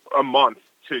a month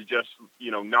to just,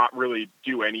 not really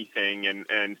do anything. And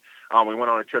we went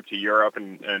on a trip to Europe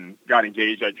and got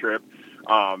engaged that trip.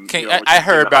 I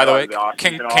heard, by the way,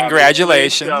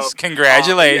 congratulations. So,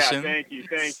 congratulations. Yeah,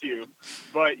 thank you.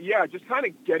 But, just kind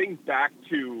of getting back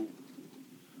to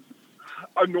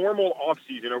a normal off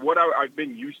season, or what I've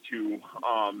been used to,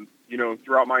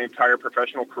 throughout my entire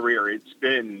professional career. It's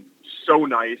been so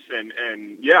nice, and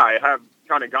I have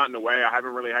kind of gotten away. I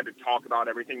haven't really had to talk about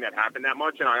everything that happened that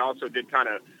much, and I also did kind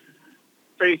of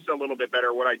face a little bit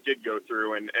better what I did go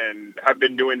through, and have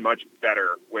been doing much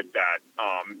better with that.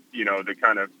 The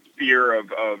kind of fear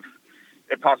of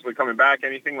it possibly coming back,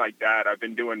 anything like that. I've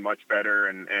been doing much better,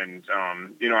 and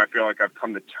I feel like I've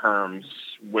come to terms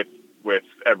with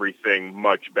everything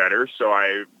much better. So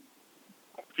I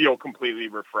feel completely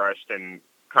refreshed and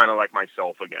kind of like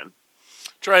myself again.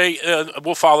 Trey,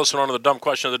 we'll follow this one on to the dumb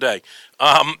question of the day.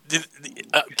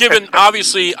 Given,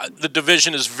 obviously, the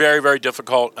division is very, very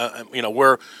difficult.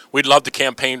 We'd love to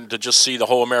campaign to just see the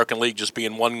whole American League just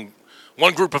being one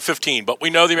group of 15, but we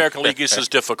know the American League is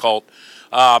difficult.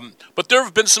 But there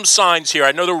have been some signs here.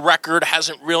 I know the record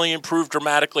hasn't really improved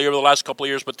dramatically over the last couple of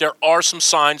years, but there are some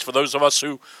signs for those of us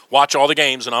who watch all the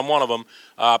games, and I'm one of them.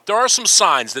 There are some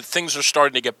signs that things are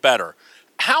starting to get better.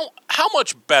 How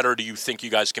much better do you think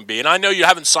you guys can be? And I know you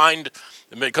haven't signed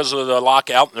because of the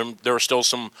lockout, and there are still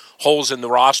some holes in the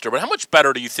roster, but how much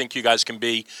better do you think you guys can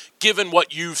be given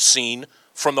what you've seen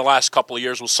from the last couple of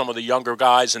years with some of the younger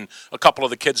guys and a couple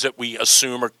of the kids that we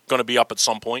assume are going to be up at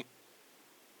some point?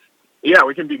 Yeah,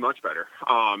 we can be much better.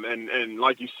 And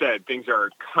like you said, things are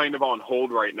kind of on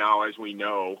hold right now, as we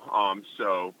know.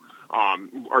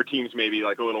 Our team's maybe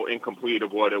like a little incomplete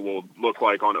of what it will look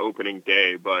like on opening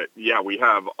day. But, yeah, we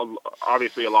have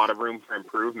obviously a lot of room for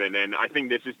improvement. And I think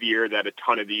this is the year that a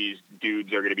ton of these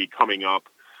dudes are going to be coming up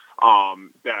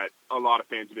that a lot of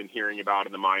fans have been hearing about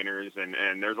in the minors.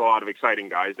 And there's a lot of exciting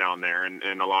guys down there.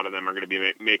 And a lot of them are going to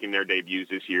be making their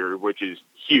debuts this year, which is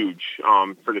huge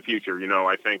for the future.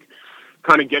 I think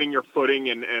kind of getting your footing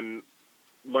and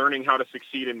learning how to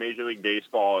succeed in Major League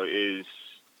Baseball is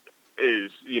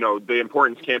the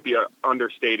importance can't be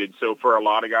understated. So for a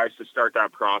lot of guys to start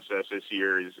that process this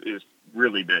year is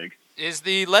really big. Is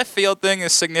the left field thing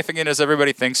as significant as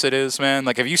everybody thinks it is, man?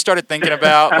 Like, have you started thinking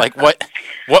about like what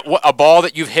a ball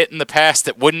that you've hit in the past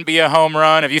that wouldn't be a home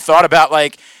run? Have you thought about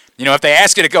if they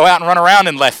ask you to go out and run around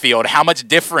in left field, how much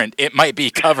different it might be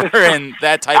covering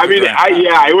that type of thing?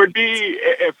 It would be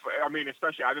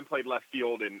especially I haven't played left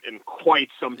field in quite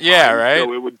some time. Yeah, right.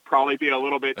 So it would probably be a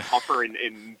little bit tougher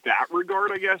in that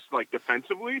regard, I guess, like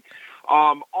defensively.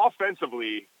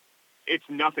 Offensively, it's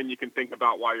nothing you can think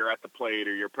about while you're at the plate,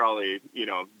 or you're probably,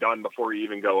 done before you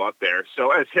even go up there.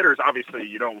 So as hitters, obviously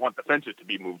you don't want the fences to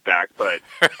be moved back, but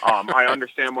I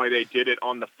understand why they did it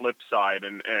on the flip side.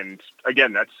 And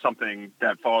again, that's something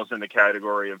that falls in the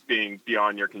category of being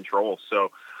beyond your control.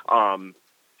 So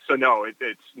no,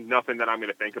 it's nothing that I'm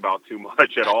going to think about too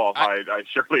much at all. I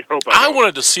surely hope I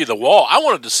wanted to see the wall. I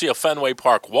wanted to see a Fenway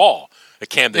Park wall at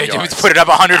Camden Yards. Put it up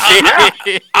 100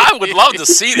 feet. I would love to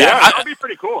see that. Yeah, that'd be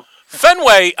pretty cool.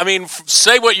 Fenway,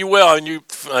 say what you will, and you,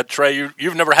 Trey,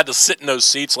 you've never had to sit in those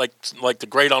seats like the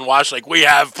great unwashed like we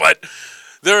have, but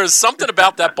there is something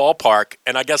about that ballpark,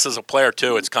 and I guess as a player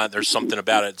too, there's something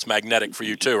about it. It's magnetic for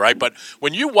you too, right? But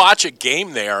when you watch a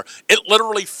game there, it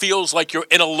literally feels like you're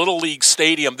in a little league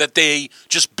stadium that they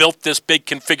just built this big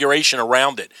configuration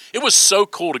around it. It was so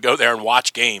cool to go there and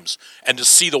watch games and to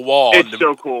see the wall. It's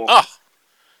so cool. Oh.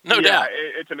 No doubt.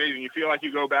 It's amazing. You feel like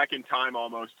you go back in time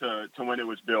almost to when it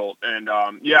was built. And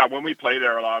when we play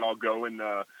there a lot, I'll go in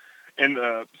the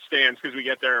stands because we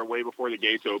get there way before the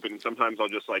gates open. And sometimes I'll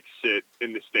just sit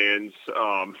in the stands,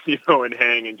 and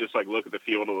hang and just look at the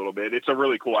field a little bit. It's a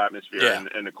really cool atmosphere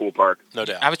and a cool park. No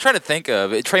doubt. I was trying to think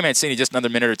of Trey Mancini. Just another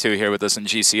minute or two here with us in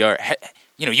GCR.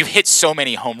 You've hit so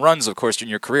many home runs, of course, in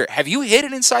your career. Have you hit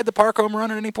an inside the park home run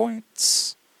at any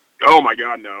points? Oh my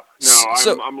God, no!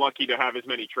 I'm lucky to have as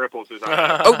many triples as I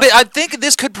have. But I think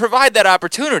this could provide that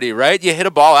opportunity, right? You hit a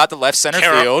ball out the left center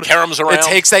field. Karem's around. It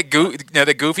takes that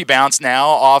the goofy bounce now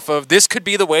off of. This could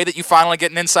be the way that you finally get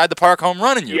an inside the park home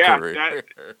run in your career.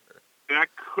 That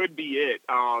could be it.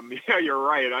 You're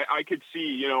right. I could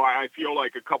see. I feel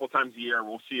like a couple times a year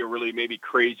we'll see a really maybe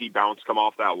crazy bounce come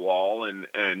off that wall,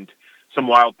 and some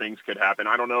wild things could happen.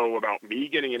 I don't know about me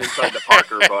getting it inside the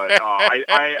Parker, but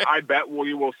I bet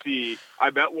we will see.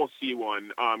 I bet we'll see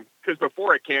one. Because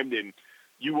before at Camden,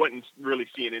 you wouldn't really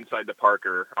see an inside the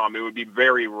Parker. It would be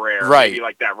very rare. Right. Maybe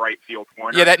like that right field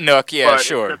corner. Yeah, that nook. Yeah, but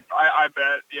sure. I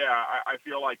bet. Yeah, I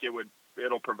feel like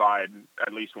it'll provide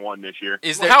at least one this year.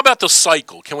 How about the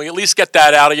cycle? Can we at least get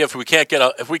that out of you if we can't get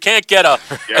an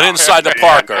inside the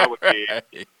Parker?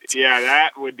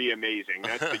 That would be amazing.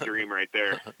 That's the dream right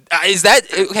there. Is that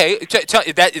okay?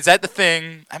 Is that the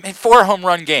thing? I mean, for a home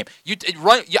run game,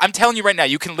 I'm telling you right now,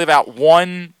 you can live out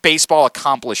one baseball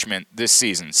accomplishment this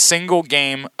season, single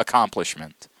game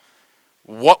accomplishment.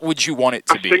 What would you want it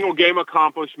to be? A single game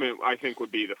accomplishment, I think,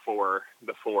 would be the Homer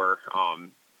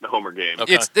game.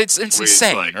 Okay. It's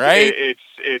insane, right?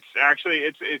 It's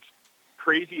actually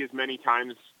crazy as many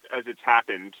times as it's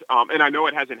happened. And I know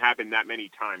it hasn't happened that many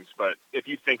times, but if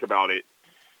you think about it,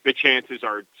 the chances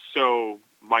are so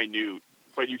minute.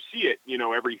 But you see it,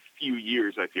 every few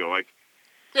years, I feel like.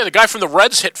 Yeah, the guy from the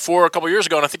Reds hit 4 a couple years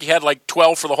ago, and I think he had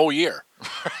 12 for the whole year.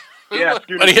 Yeah,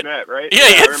 Scooter Gennett, right? Yeah,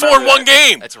 he hit 4 in one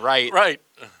game. That's right. Right.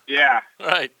 Yeah.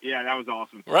 Right. Yeah, that was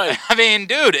awesome. Right. I mean,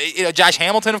 dude, Josh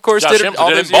Hamilton, of course, Josh did it Hamilton all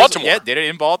did it those in years. Baltimore. Yeah, did it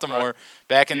in Baltimore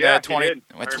back in Yeah, he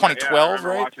 2012, I remember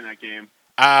right? watching that game.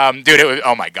 Dude, it was,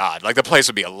 oh my God, like the place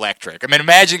would be electric. I mean,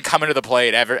 imagine coming to the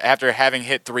plate after having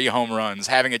hit 3 home runs,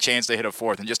 having a chance to hit a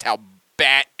 4th, and just how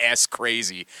bat-ass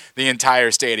crazy the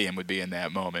entire stadium would be in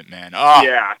that moment, man. Oh,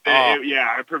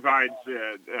 It provides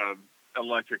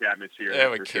electric atmosphere. That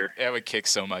would for kick. sure. That would kick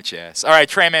so much ass. All right,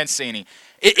 Trey Mancini.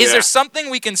 Is there something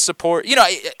we can support? You know,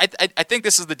 I think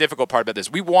this is the difficult part about this.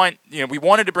 We wanted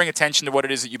to bring attention to what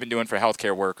it is that you've been doing for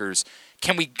healthcare workers.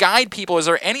 Can we guide people? Is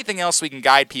there anything else we can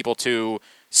guide people to?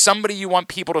 Somebody you want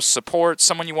people to support?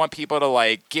 Someone you want people to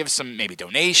like give some maybe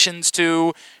donations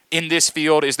to in this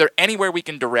field? Is there anywhere we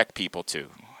can direct people to?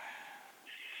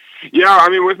 Yeah, I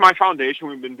mean, with my foundation,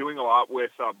 we've been doing a lot with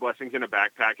Blessings in a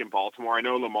Backpack in Baltimore. I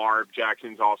know Lamar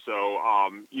Jackson's also,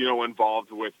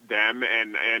 involved with them,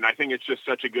 and I think it's just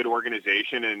such a good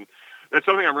organization, and that's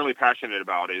something I'm really passionate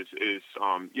about is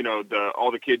all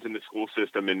the kids in the school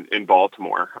system in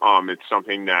Baltimore. It's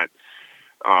something that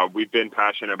we've been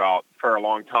passionate about for a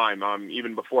long time.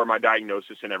 Even before my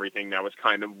diagnosis and everything, that was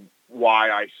kind of why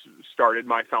I started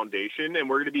my foundation, and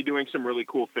we're going to be doing some really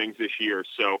cool things this year.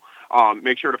 So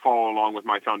make sure to follow along with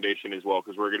my foundation as well,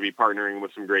 because we're going to be partnering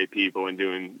with some great people and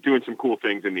doing some cool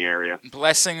things in the area.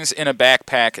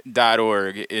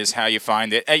 BlessingsinAbackpack.org is how you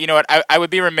find it. You know what? I would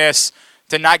be remiss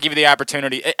to not give you the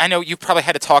opportunity. I know you probably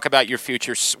had to talk about your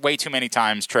future way too many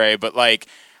times, Trey, but like,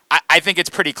 I think it's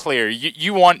pretty clear.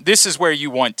 This is where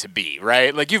you want to be,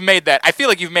 right? Like you've made that. I feel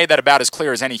like you've made that about as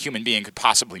clear as any human being could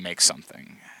possibly make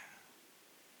something.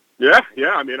 Yeah.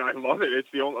 I mean, I love it. It's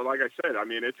the only, like I said, I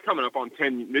mean, it's coming up on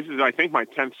 10. This is, I think, my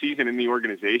 10th season in the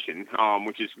organization,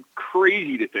 which is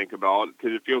crazy to think about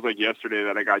because it feels like yesterday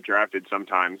that I got drafted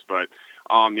sometimes. But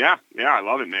I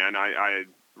love it, man. I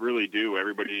really do.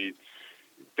 Everybody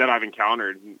that I've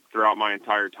encountered throughout my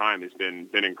entire time has been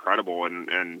incredible, and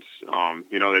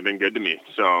they've been good to me.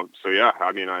 So yeah,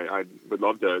 I mean, I would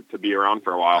love to be around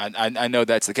for a while. I know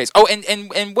that's the case. Oh,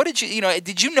 and what did you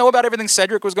know about everything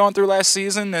Cedric was going through last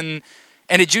season, and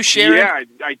did you share it? Yeah,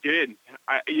 I did.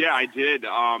 I did.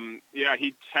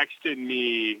 He texted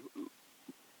me.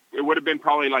 It would have been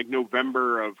probably like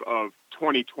November of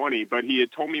 2020, but he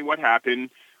had told me what happened,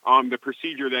 the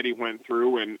procedure that he went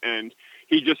through, and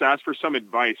he just asked for some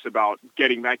advice about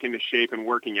getting back into shape and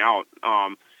working out.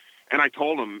 And I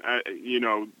told him,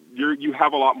 you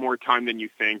have a lot more time than you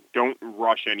think. Don't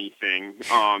rush anything.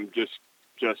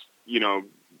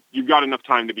 You've got enough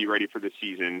time to be ready for the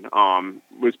season,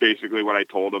 was basically what I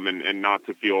told him, and not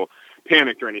to feel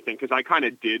panicked or anything. Cause I kind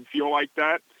of did feel like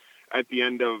that at the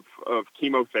end of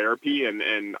chemotherapy.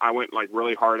 And I went like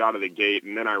really hard out of the gate.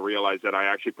 And then I realized that I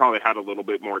actually probably had a little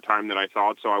bit more time than I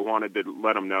thought. So I wanted to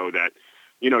let him know that,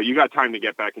 you got time to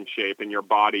get back in shape, and your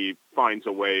body finds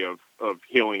a way of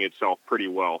healing itself pretty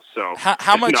well. So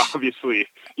how much? Obviously,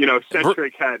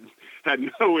 Cedric had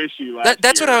no issue last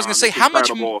That's year. what I was going to say. How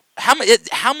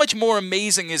much more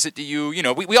amazing is it to you?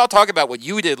 We all talk about what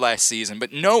you did last season,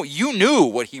 but no, you knew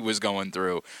what he was going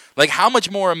through. Like, how much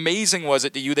more amazing was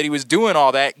it to you that he was doing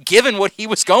all that, given what he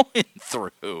was going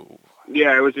through?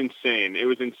 Yeah, it was insane. I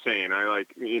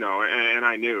and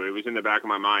I knew it was in the back of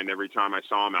my mind every time I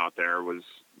saw him out there was,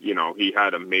 he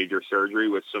had a major surgery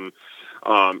with some,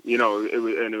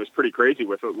 it was pretty crazy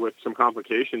with some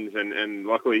complications, and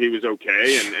luckily he was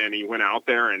okay, and he went out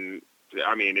there, and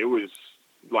I mean, it was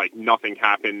like nothing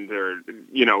happened, or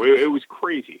it was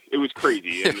crazy. It was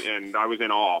crazy, and I was in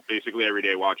awe basically every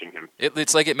day watching him.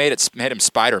 It's like it made him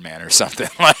Spider-Man or something.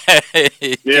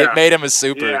 It made him a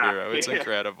superhero. It's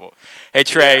incredible. Hey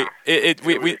Trey,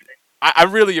 I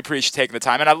really appreciate taking the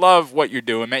time, and I love what you're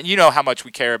doing, man. You know how much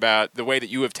we care about the way that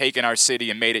you have taken our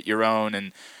city and made it your own,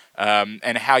 and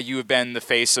how you have been the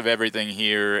face of everything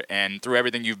here, and through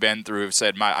everything you've been through, have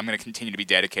said, I'm going to continue to be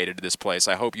dedicated to this place.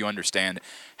 I hope you understand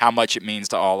how much it means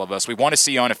to all of us. We want to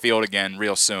see you on a field again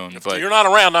real soon. But if you're not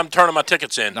around, I'm turning my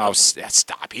tickets in. No,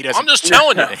 stop. He doesn't. I'm just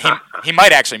telling you. He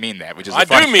might actually mean that, which is the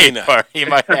funny do mean that. part. He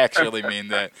might actually mean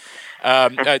that.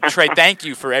 Trey, thank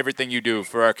you for everything you do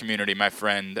for our community, my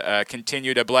friend.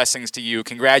 Continued blessings to you.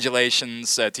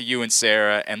 Congratulations to you and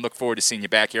Sarah, and look forward to seeing you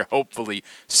back here, hopefully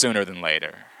sooner than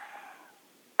later.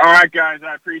 All right, guys,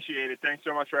 I appreciate it. Thanks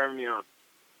so much for having me on.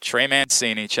 Trey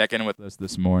Mancini checking in with us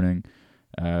this morning.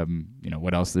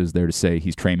 What else is there to say?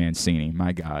 He's Trey Mancini.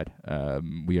 My God.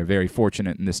 We are very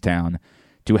fortunate in this town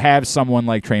to have someone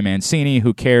like Trey Mancini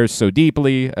who cares so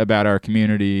deeply about our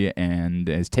community and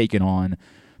has taken on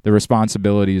the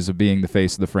responsibilities of being the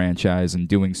face of the franchise and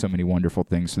doing so many wonderful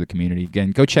things for the community.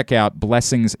 Again, go check out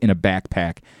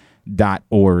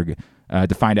blessingsinAbackpack.org.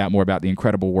 to find out more about the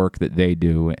incredible work that they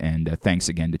do. And thanks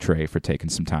again to Trey for taking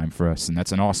some time for us. And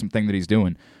that's an awesome thing that he's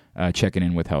doing, checking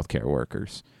in with healthcare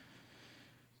workers.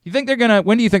 When do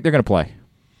you think they're gonna play?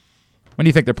 When do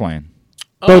you think they're playing?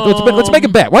 Let's make a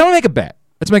bet. Why don't we make a bet?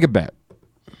 Let's make a bet.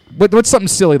 What's something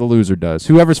silly the loser does?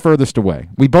 Whoever's furthest away.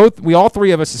 We all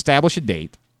three of us establish a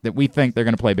date that we think they're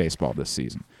going to play baseball this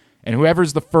season, and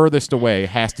whoever's the furthest away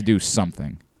has to do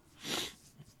something.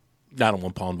 I don't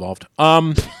want Paul involved.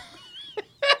 Unless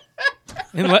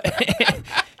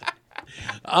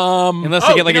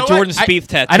they get like a Jordan Spieth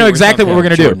tattoo. I know exactly what we're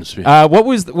going to Jordan do.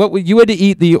 Spieth. What you had to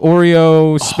eat the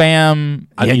Oreo spam?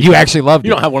 Yeah, you actually loved it.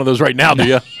 You don't have one of those right now, do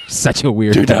you? Such a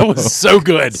weird. Dude, that was so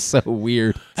good. So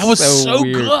weird. That was so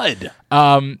weird.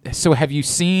 good. So have you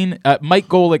seen Mike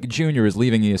Golick Jr. is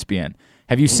leaving ESPN?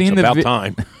 Have you seen It's about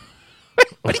time.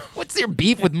 What's your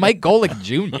beef with Mike Golick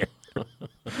Jr.?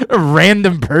 A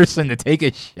random person to take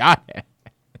a shot at.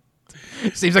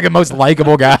 Seems like the most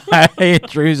likable guy.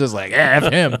 Drew's just like,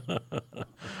 F him.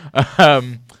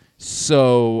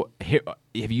 So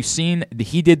have you seen?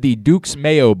 He did the Duke's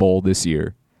Mayo Bowl this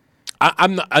year.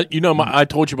 I'm not. I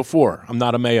told you before. I'm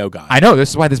not a mayo guy. I know. This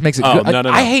is why this makes it good. No.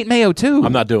 I hate mayo too.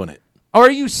 I'm not doing it.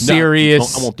 Are you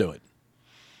serious? No, I won't do it.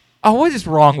 Oh, what is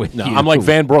wrong with you? I'm like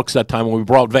Van Brooks that time when we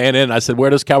brought Van in. I said,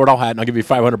 "Wear this Coward hat, and I'll give you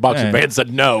 $500." And Van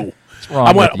said, "No."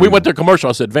 We went to a commercial.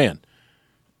 I said, "Van,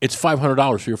 it's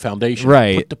 $500 for your foundation.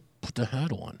 Right. Put the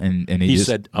hat on." And he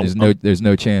said, "There's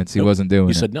no chance he wasn't doing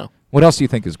it." He said, "No." What else do you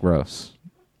think is gross?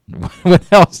 What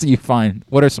else do you find?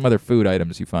 What are some other food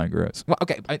items you find gross? Well,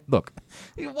 okay, look.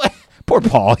 Poor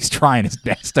Paul. He's trying his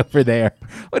best over there.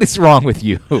 What is wrong with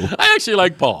you? I actually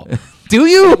like Paul. Do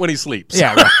you? When he sleeps.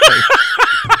 Yeah, right.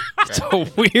 It's a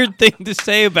weird thing to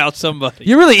say about somebody.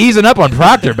 You're really easing up on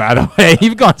Proctor, by the way.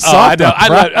 You've gone soft.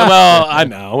 I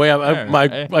know.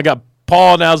 I got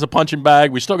Paul now as a punching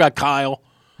bag. We still got Kyle.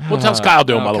 How's Kyle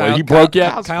doing, by the way? He broke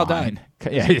yet? Kyle died.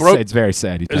 Yeah, broke? it's very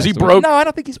sad. Is he broke? No, I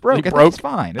don't think he's broke. I think he's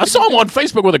fine. I saw him on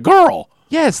Facebook with a girl.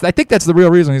 Yes, I think that's the real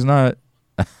reason he's not.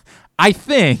 I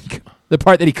think the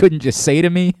part that he couldn't just say to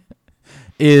me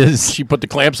is she put the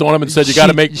clamps on him and said, "You got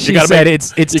to make. She said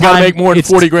it's you got to make more than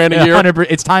 $40,000 a year.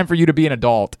 It's time for you to be an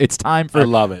adult. It's time for. I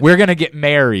love it. We're gonna get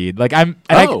married. Like I'm.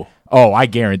 I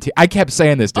guarantee. I kept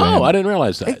saying this to him. Oh, I didn't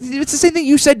realize that. It's the same thing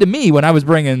you said to me when I was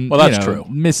bringing. Well, that's true.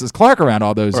 Mrs. Clark around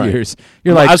all those years.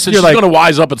 You're like, I said she's going to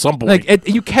wise up at some point. Like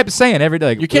you kept saying every day.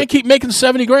 Like, you can't keep making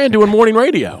 $70,000 doing morning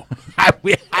radio. I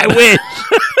wish.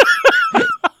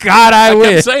 God, I wish.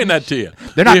 I kept saying that to you.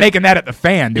 They're not making that at the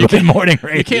Fan doing morning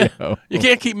radio. You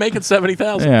can't keep making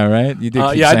 $70,000. Yeah, right. You did.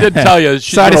 I did tell you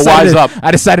she's going to wise up.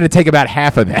 I decided to take about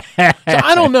half of that. So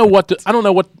I don't know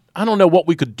what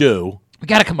we could do. We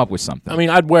got to come up with something. I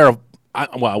mean, I'd wear I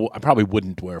probably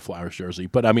wouldn't wear a Flyers jersey,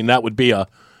 but I mean that would be a.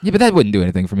 Yeah, but that wouldn't do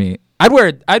anything for me.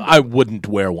 I wouldn't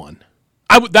wear one.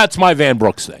 That's my Van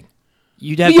Brooks thing.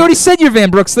 You already said your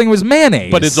Van Brooks thing was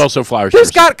mayonnaise. But it's also Flyers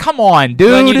jersey. Come on,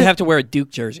 dude. Then you'd have to wear a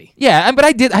Duke jersey. Yeah, but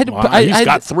I did. He's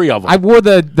got 3 of them. I wore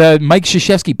the Mike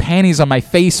Krzyzewski panties on my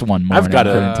face one morning.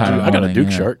 I got a Duke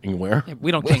shirt you can wear. Yeah,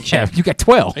 we don't think chef. You got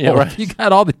 12. Yeah, right. You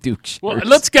got all the Duke shirts. Well,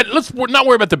 let's not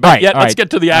worry about the bet yet. Let's get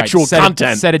to the actual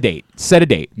content. Set a date.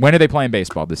 When are they playing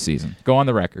baseball this season? Go on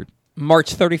the record.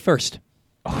 March 31st.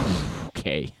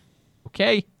 Okay.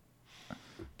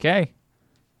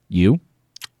 You?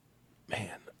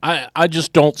 I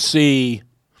just don't see.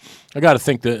 I got to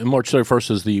think that March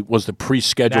 31st was the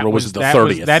pre-schedule, or was it the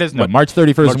 30th? March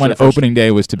 31st is when opening day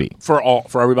was to be for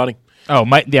everybody. Oh,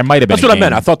 there might have been. That's what I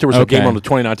meant. I thought there was a game on the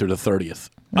 29th or the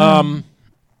 30th.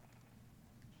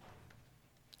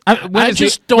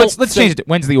 Let's change it.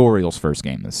 When's the Orioles' first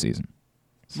game this season?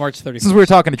 March 31st. Since we were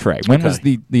talking to Trey, when's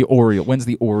the Orioles? When's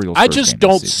the Orioles? I just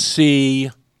don't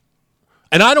see.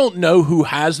 And I don't know who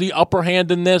has the upper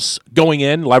hand in this going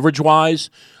in, leverage-wise.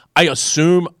 I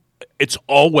assume it's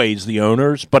always the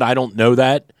owners, but I don't know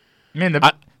that. I mean,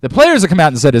 the players have come out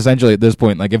and said essentially at this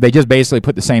point, like if they just basically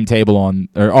put the same table on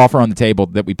or offer on the table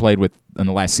that we played with in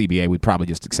the last CBA, we'd probably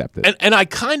just accept it. And I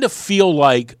kind of feel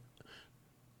like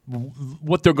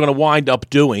what they're going to wind up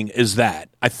doing is that.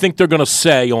 I think they're going to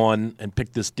say and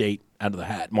pick this date out of the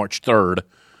hat, March 3rd.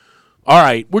 All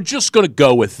right, we're just going to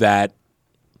go with that.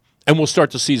 And we'll start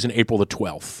the season April the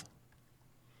 12th.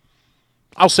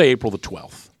 I'll say April the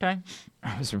 12th. Okay.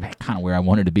 That was kind of where I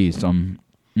wanted to be. So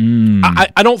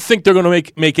I don't think they're going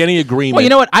to make any agreement. Well, you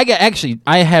know what?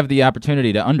 I have the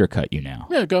opportunity to undercut you now.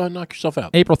 Yeah, go ahead and knock yourself out.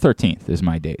 April 13th is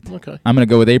my date. Okay. I'm going to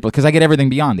go with April because I get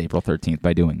everything beyond April 13th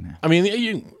by doing that. I mean,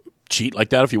 you can cheat like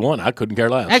that if you want. I couldn't care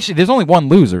less. Actually, there's only one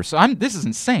loser, so this is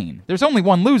insane. There's only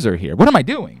one loser here. What am I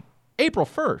doing? April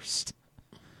 1st.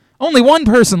 Only one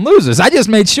person loses. I just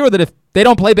made sure that if They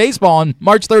don't play baseball on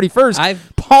March 31st.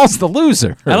 Paul's the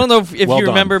loser. I don't know if Well you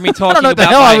done. remember me talking I don't know what the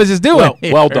about hell my, I was just doing.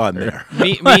 Well done there.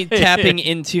 me tapping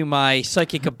into my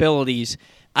psychic abilities.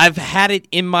 I've had it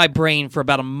in my brain for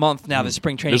about a month now. The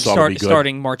spring training This ought to be good.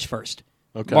 starting March 1st.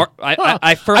 Okay.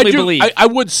 I firmly believe. I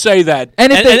would say that.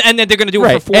 And And then they're going to do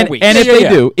it for 4 weeks. And if Yeah, they yeah.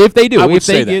 do, if they I would get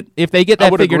say that. if they get I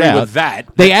that would figured agree out, with that.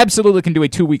 they absolutely can do a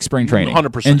 2-week spring training,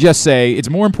 100%. and just say it's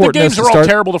more The important to us games to are all start.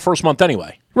 terrible the first month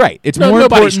anyway. Right, it's No, more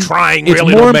nobody's important. trying it's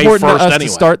really more till May important to 1st us anyway.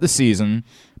 to start the season.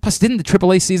 Plus, didn't the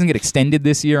AAA season get extended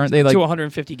this year? Aren't they like to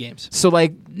 150 games. So?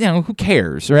 Like, who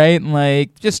cares, right?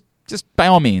 Like, just by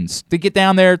all means, to get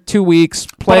down there 2 weeks,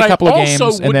 play But a couple I of also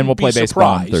games, and then wouldn't we'll play be baseball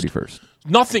on surprised. 31st.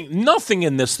 Nothing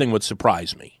in this thing would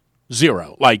surprise me.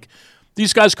 Zero. Like,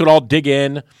 these guys could all dig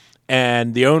in,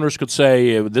 and the owners could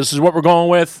say, this is what we're going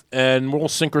with, and we'll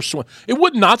sink or swim. It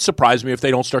would not surprise me if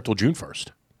they don't start till June 1st.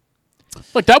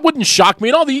 Like, that wouldn't shock me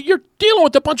at all. You're dealing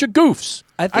with a bunch of goofs.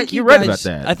 I think you're you right guys,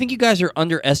 about that. I think you guys are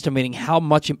underestimating how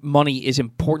much money is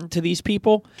important to these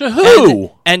people. To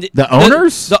who? And The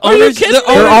owners? the Are you owners, kidding the me?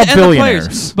 owners They're all and the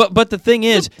billionaires. players. But the thing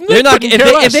is, They they're not. couldn't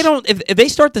care less. If they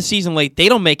start the season late, they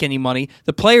don't make any money.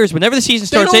 The players, whenever the season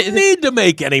They starts, don't need to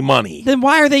make any money. then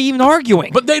why are they even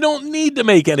arguing? But they don't need to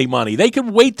make any money. They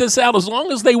can wait this out as long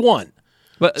as they want.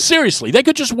 But Seriously, they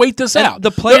could just wait this And out.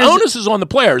 the players- onus is on the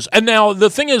players. And now the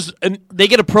thing is, and they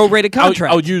get a prorated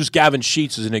contract. I would use Gavin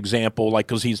Sheets as an example, like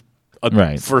because he's a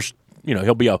Right. first.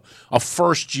 He'll be a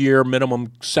first year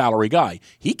minimum salary guy.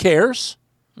 He cares.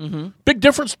 Mm-hmm. Big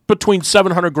difference between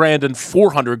 $700,000 and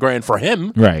 $400,000 for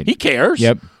him. Right. He cares.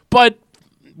 Yep. But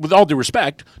with all due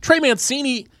respect, Trey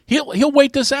Mancini, he'll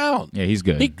wait this out. Yeah, he's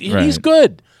good. He's Right.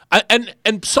 good.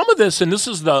 And some of this, and this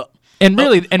is the. And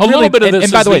really, a little really, bit of this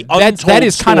and by is the way, that untold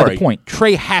is kind of the story. point.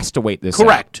 Trey has to wait this out.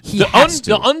 Correct. He has to.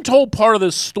 The untold part of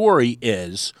this story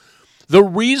is the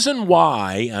reason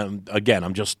why, again,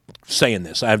 I'm just saying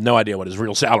this. I have no idea what his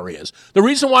real salary is. The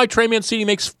reason why Trey Mancini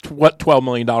makes, $12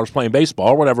 million playing baseball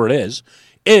or whatever it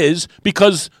is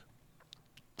because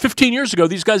 15 years ago,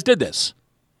 these guys did this.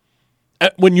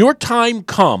 When your time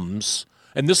comes,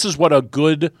 and this is what a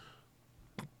good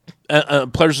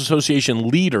Players Association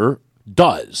leader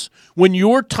does. When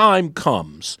your time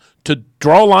comes to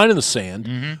draw a line in the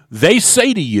sand, they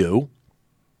say to you,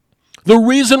 the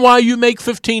reason why you make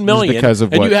 $15 million because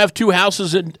of and what? you have 2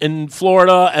 houses in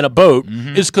Florida and a boat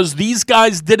is because these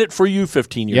guys did it for you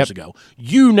 15 years Yep. ago.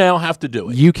 You now have to do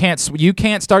it. You can't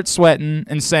start sweating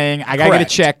and saying I gotta get a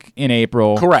Correct. check in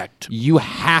April. Correct. You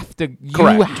have to.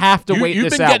 Correct. You have to wait You've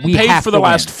this been out. getting We paid have for the to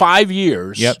last win. 5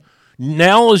 years. Yep.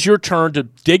 Now is your turn to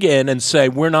dig in and say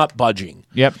we're not budging.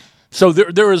 Yep. So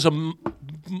there is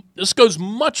this goes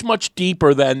much, much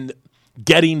deeper than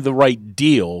getting the right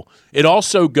deal. It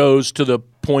also goes to the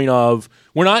point of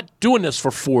we're not doing this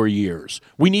for 4 years.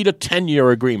 We need a 10-year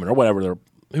agreement or whatever.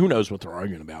 Who knows what they're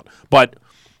arguing about. But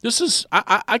this is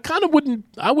I kind of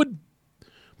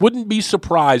wouldn't be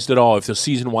surprised at all if the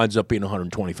season winds up being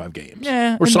 125 games.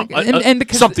 Yeah, or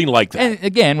because, something like that. And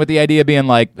again, with the idea being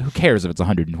like, who cares if it's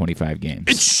 125 games?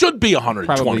 It should be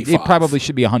 125. It probably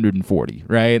should be 140,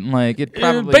 right? Like it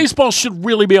probably. Baseball should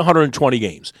really be 120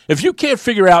 games. If you can't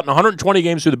figure out in 120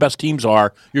 games who the best teams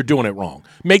are, you're doing it wrong.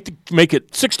 Make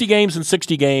it 60 games and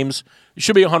 60 games. It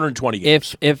should be 120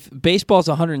 games. If baseball's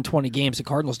 120 games, the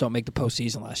Cardinals don't make the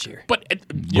postseason last year. But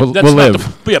We'll that's not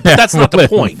live. but that's not the We'll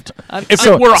point. live. If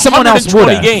So it were someone else 120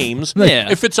 would have. games, Yeah.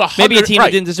 if it's 100, Maybe a team right.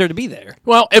 that didn't deserve to be there.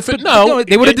 Well, if it no,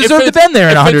 they would have if deserved to it- been there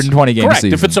in if it's- 120 game correct.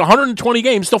 season. If it's 120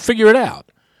 games, they'll figure it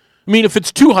out. I mean, if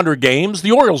it's 200 games,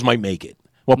 the Orioles might make it.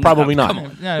 Well, probably not. come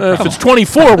on. No, If come it's on.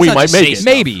 24, we not might just make say it.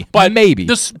 stuff. Maybe. But Maybe.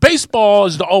 this baseball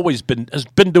has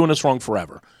been doing this wrong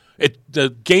forever.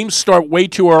 The games start way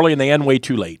too early and they end way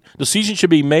too late. The season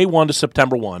should be May 1 to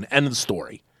September 1. End of the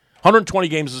story. 120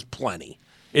 games is plenty.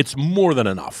 It's more than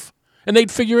enough, and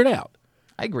they'd figure it out.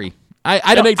 I agree. I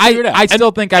And they'd don't. figure it out. I still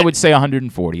And- think I would say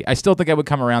 140. I still think I would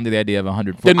come around to the idea of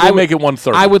 140. Then we'll I would, make it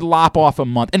 130. I would lop off a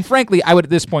month, and frankly, I would at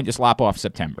this point just lop off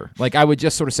September. Like I would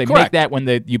just sort of say, Correct. make that when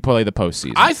you play the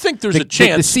postseason. I think there's the, a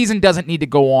chance. the season doesn't need to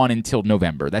go on until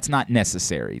November. That's not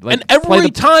necessary. Like, and play every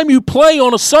the- time you play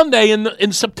on a Sunday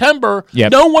in September,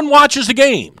 Yep. no one watches the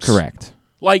games. correct.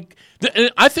 Like,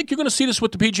 and I think you're going to see this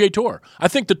with the PGA Tour. I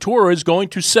think the Tour is going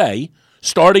to say,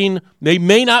 starting, they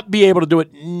may not be able to do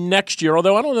it next year,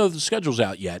 although I don't know if the schedule's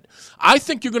out yet. I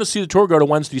think you're going to see the Tour go to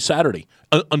Wednesday, Saturday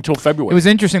until February. It was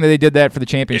interesting that they did that for the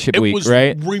championship It week, was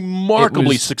right?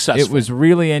 remarkably successful. It was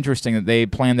really interesting that they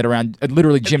planned it around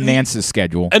literally Jim Nance's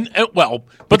schedule. and but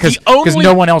because the only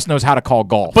no one else knows how to call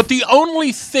golf. But the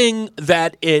only thing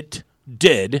that it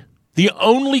did, the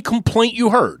only complaint you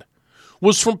heard,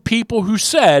 was from people who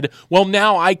said, well,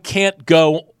 now I can't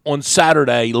go on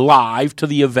Saturday live to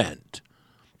the event.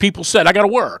 People said, I got to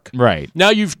work. Right. Now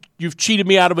you've cheated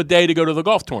me out of a day to go to the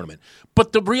golf tournament.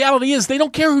 But the reality is they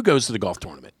don't care who goes to the golf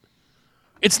tournament.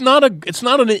 It's not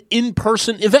an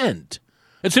in-person event.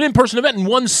 It's an in-person event in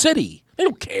one city. They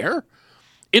don't care.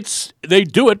 They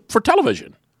do it for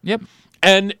television. Yep.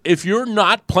 And if you're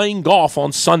not playing golf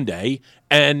on Sunday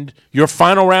and your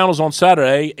final round is on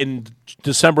Saturday in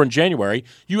December and January,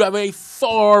 you have a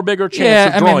far bigger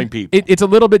chance of drawing people. It's a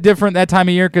little bit different that time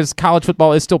of year because college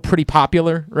football is still pretty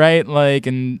popular, right? Like,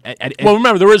 well,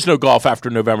 remember, there is no golf after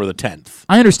November the 10th.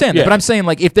 I understand Yeah. that, but I'm saying,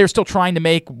 like, if they're still trying to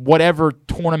make whatever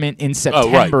tournament in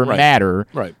September matter,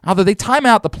 right. Although they time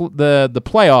out the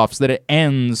playoffs that it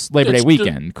ends Labor Day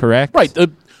weekend, correct? Right.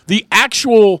 The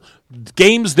actual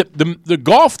games that the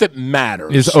golf that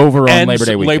matters is over on ends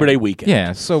Labor Day weekend. Yeah.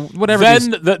 Yeah, so whatever.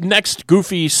 Then the next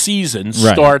goofy season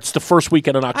starts the first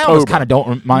weekend in October. I almost kind of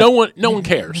don't mind. No one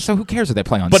cares. So who cares if they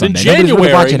play on But Sunday? in Nobody's January,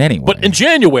 really watching anyway. But in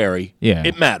January, Yeah.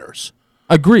 it matters.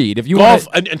 Agreed. If you Golf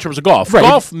wanna, in terms of golf, Right.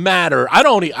 golf matter.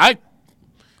 I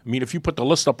mean, if you put the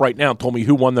list up right now and told me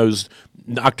who won those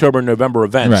October and November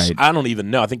events, Right. I don't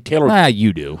even know. I think Taylor.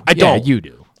 you do. I don't. Yeah, you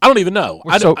do. I don't even know.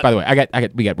 By the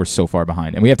way, we're so far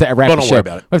behind, and we have to wrap Don't the worry show.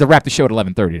 about it. We have to wrap the show at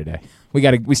 11:30 today.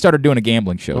 We started doing a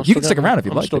gambling show. You can stick around if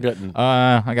you'd I'm like. still getting-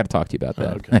 I got to talk to you about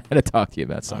that. okay. I got to talk to you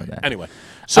about some of that. Anyway,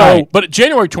 so All right. but at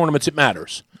January tournaments it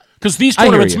matters because these I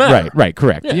hear tournaments you. matter. Right,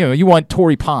 correct. Yeah. You want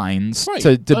Torrey Pines Right.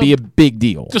 to be a big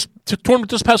deal. Just the tournament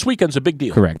this past weekend's a big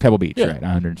deal. Correct. Pebble Beach. Yeah.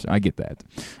 Right. I get that.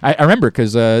 I remember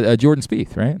because Jordan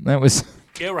Spieth. Right. That was.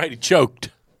 Yeah, right. He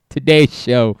choked. Today's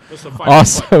show That's the final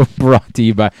also brought to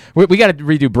you by. We got to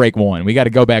redo break one. We got to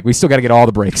go back. We still got to get all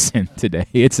the breaks in today.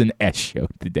 It's an S show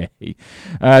today.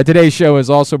 Today's show is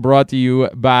also brought to you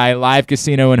by Live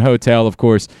Casino and Hotel, of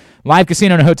course. Live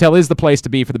Casino and Hotel is the place to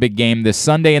be for the big game this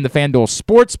Sunday in the FanDuel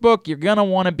Sportsbook. You're going to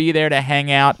want to be there to hang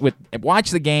out,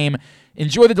 watch the game,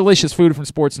 enjoy the delicious food from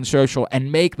Sports and Social,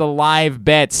 and make the live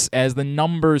bets as the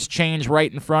numbers change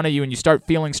right in front of you and you start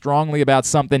feeling strongly about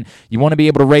something. You want to be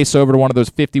able to race over to one of those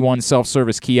 51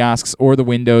 self-service kiosks or the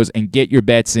windows and get your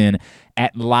bets in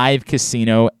at Live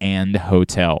Casino and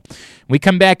Hotel. We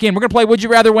come back in. We're going to play Would You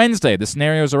Rather Wednesday. The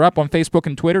scenarios are up on Facebook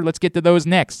and Twitter. Let's get to those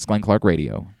next. It's Glenn Clark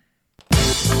Radio.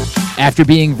 After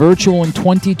being virtual in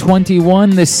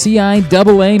 2021, the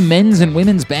CIAA men's and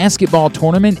women's basketball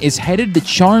tournament is headed to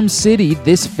Charm City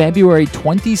this February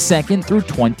 22nd through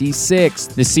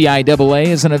 26th. The CIAA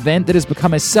is an event that has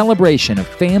become a celebration of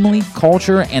family,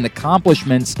 culture, and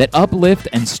accomplishments that uplift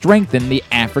and strengthen the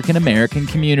African American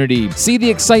community. See the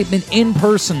excitement in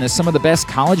person as some of the best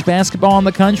college basketball in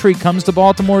the country comes to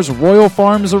Baltimore's Royal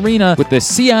Farms Arena with the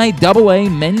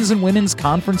CIAA Men's and Women's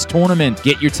Conference Tournament.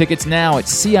 Get your tickets now at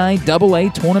CIAAtournament.org.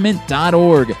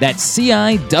 That's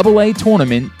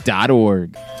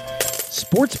CIAAtournament.org.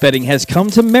 Sports betting has come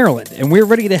to Maryland, and we're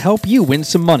ready to help you win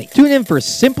some money. Tune in for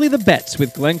Simply the Bets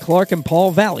with Glenn Clark and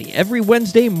Paul Valley every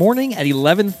Wednesday morning at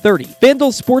 11:30.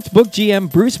 FanDuel Sportsbook GM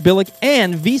Bruce Billick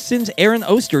and VSiN's Aaron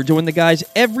Oster join the guys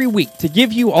every week to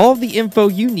give you all of the info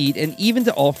you need and even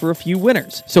to offer a few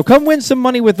winners. So come win some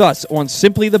money with us on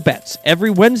Simply the Bets every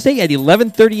Wednesday at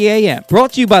 11:30 a.m.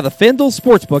 Brought to you by the FanDuel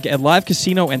Sportsbook at Live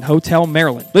Casino and Hotel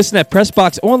Maryland. Listen at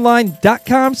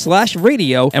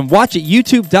PressBoxOnline.com/radio and watch at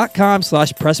YouTube.com/PressBoxOnline.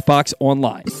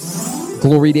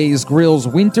 Glory Days Grill's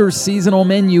winter seasonal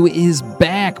menu is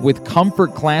back with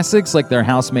comfort classics like their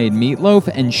house-made meatloaf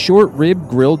and short rib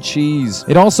grilled cheese.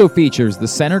 It also features the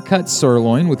center-cut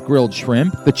sirloin with grilled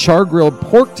shrimp, the char-grilled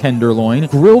pork tenderloin,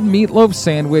 grilled meatloaf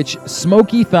sandwich,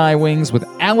 smoky thigh wings with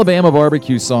Alabama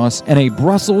barbecue sauce, and a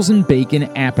Brussels and bacon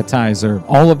appetizer.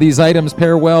 All of these items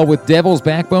pair well with Devil's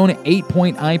Backbone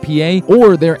 8-Point IPA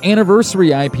or their anniversary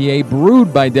IPA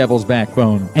brewed by Devil's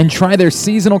Backbone. And try their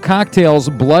seasonal cocktails,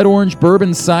 Blood Orange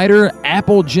Bourbon Cider,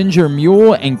 Apple Ginger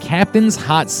Mule, and Captain's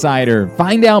Hot Cider.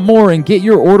 Find out more and get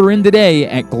your order in today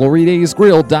at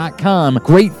GloryDaysGrill.com.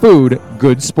 Great food,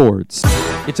 good sports.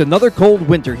 It's another cold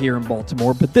winter here in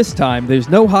Baltimore, but this time there's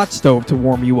no hot stove to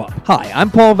warm you up. Hi, I'm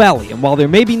Paul Valley, and while there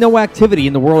may be no activity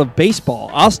in the world of baseball,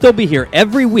 I'll still be here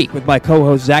every week with my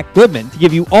co-host Zach Goodman to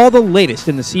give you all the latest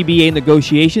in the CBA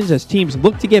negotiations as teams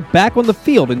look to get back on the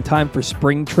field in time for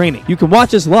spring training. You can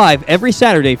watch us live every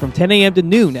Saturday from 10 a.m. to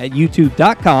noon at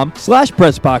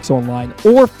youtube.com/PressBoxOnline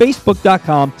or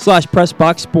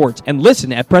facebook.com/PressBoxSports and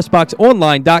listen at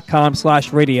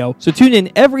PressBoxOnline.com/radio. So tune in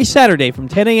every Saturday from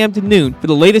 10 a.m. to noon for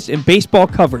the latest in baseball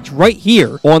coverage right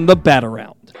here on the Bat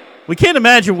Around. We can't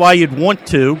imagine why you'd want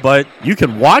to, but you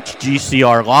can watch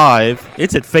GCR live.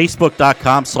 It's at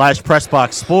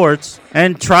facebook.com/PressBoxSports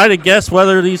and try to guess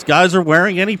whether these guys are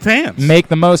wearing any pants. Make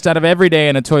the most out of every day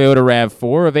in a Toyota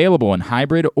RAV4, available in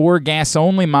hybrid or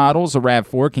gas-only models. A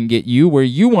RAV4 can get you where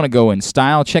you want to go in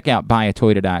style. Check out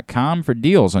buyatoyota.com for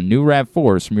deals on new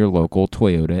RAV4s from your local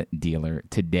Toyota dealer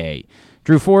today.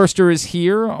 Drew Forrester is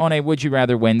here on a Would You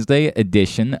Rather Wednesday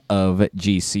edition of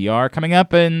GCR. Coming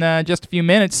up in just a few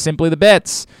minutes, Simply the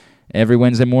Bets. Every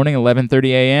Wednesday morning, 11:30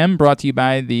 a.m., brought to you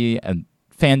by the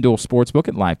FanDuel Sportsbook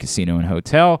at Live Casino and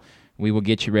Hotel. We will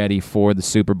get you ready for the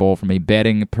Super Bowl from a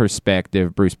betting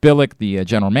perspective. Bruce Billick, the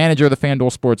general manager of the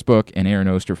FanDuel Sportsbook, and Aaron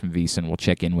Oster from VSiN will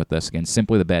check in with us again.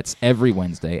 Simply the Bets every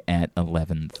Wednesday at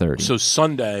 11:30. So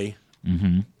Sunday,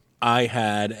 I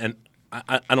had, and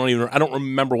I don't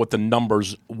remember what the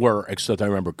numbers were, except I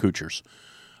remember Kuchar's.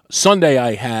 Sunday,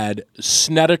 I had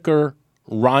Snedeker,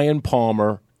 Ryan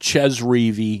Palmer, Ches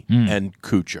Reavie, and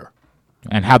Kuchar.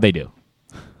 And how'd they do?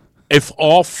 If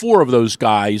all four of those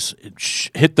guys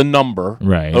hit the number,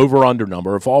 Right. over-under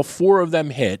number, if all four of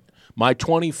them hit, my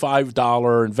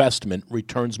 $25 investment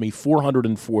returns me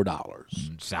 $404.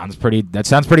 That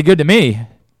sounds pretty good to me.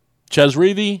 Ches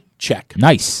Reavie, check.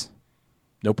 Nice.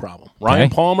 No problem. Ryan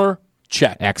Okay. Palmer,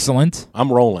 check. Excellent.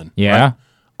 I'm rolling. Yeah. Right?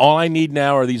 All I need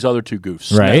now are these other two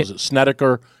goofs. Right.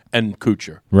 Snedeker and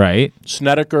Kuchar. Right.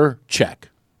 Snedeker, check.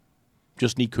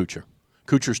 Just need Kuchar.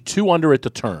 Kuchar's 2 under at the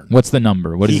turn. What's the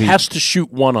number? What is He has to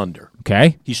shoot 1 under.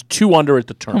 Okay. He's 2 under at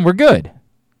the turn. We're good.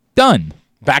 Done.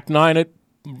 Back 9 at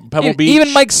Pebble Beach.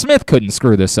 Even Mike Smith couldn't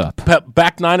screw this up.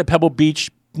 Back 9 at Pebble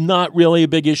Beach. Not really a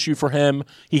big issue for him.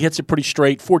 He hits it pretty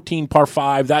straight. 14 par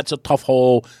 5. That's a tough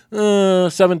hole.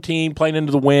 17 playing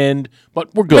into the wind.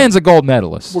 But we're good. Man's a gold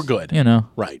medalist. We're good. You know.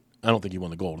 Right. I don't think he won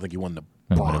the gold. I think he won the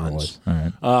Whatever it was.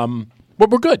 bronze. All right. But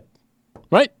we're good.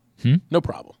 Right? No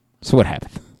problem. So what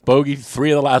happened? Bogey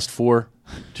 3 of the last 4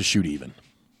 to shoot even.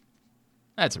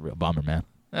 That's a real bummer, man.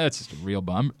 That's just a real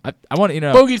bummer. I want to,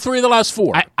 Bogey 3 of the last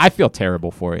 4. I feel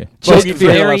terrible for you. Just Bogey 3 of the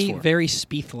last very, 4. very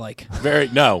Spieth-like.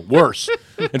 No, worse.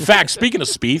 In fact, speaking of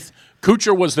Spieth,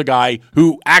 Kuchar was the guy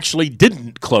who actually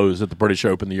didn't close at the British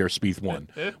Open the year Spieth won.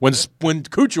 When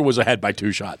Kuchar was ahead by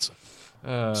 2 shots.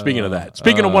 Speaking of that.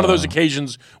 Speaking of one of those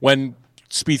occasions when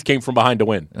Spieth came from behind to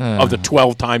win. Of the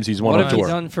 12 times he's won What a have you tour.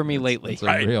 done for me lately?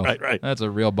 Right. That's a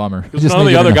real bummer. Because none of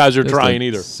the other guys are Just trying a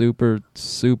either. Super,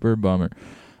 super bummer.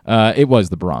 It was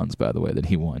the bronze, by the way, that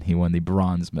he won. He won the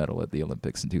bronze medal at the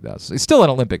Olympics in 2000. He's still an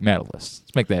Olympic medalist.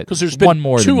 Let's make that Because there's been one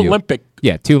more 2 than you. Olympic.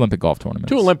 Yeah, 2 Olympic golf tournaments.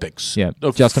 2 Olympics. Yeah,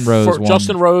 Justin Rose won.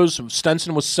 Justin Rose,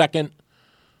 Stenson was second,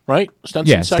 right? Stenson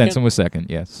Yeah, second. Stenson was second,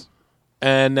 yes.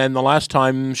 And then the last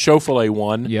time, Schauffele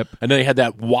won. Yep. And then they had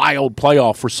that wild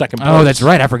playoff for second place. Oh, that's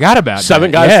right. I forgot about that. 7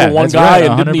 guys yeah, for one that's guy.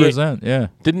 Right, And 100%. Yeah.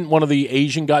 didn't one of the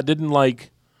Asian guys,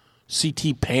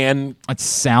 CT Pan? It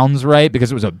sounds right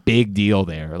because it was a big deal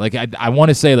there. Like I want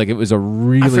to say, like it was a I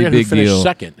really forget big who finished deal.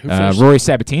 second. Who finished Rory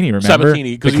Sabatini, remember?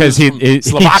 Sabatini, because he was from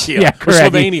Slovakia yeah, or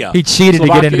correct. Slovenia. He cheated to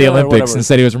get into the Slovakia or Olympics whatever. and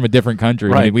said he was from a different country.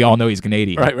 Right. I mean, we all know he's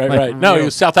Canadian. Right. No, he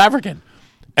was South African.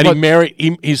 And But- he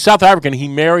married. He's South African. He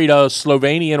married a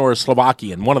Slovenian or a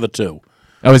Slovakian, one of the two.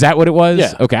 Oh, is that what it was?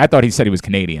 Yeah. Okay, I thought he said he was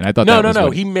Canadian. I thought No. that was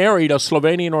what- He married a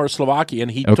Slovenian or a Slovakian.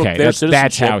 He took Okay, their that's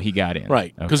citizenship. how he got in.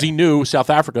 Right, because Okay. he knew South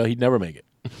Africa, he'd never make it.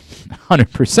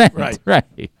 100%. Right.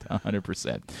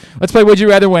 100%. Let's play Would You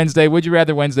Rather Wednesday. Would You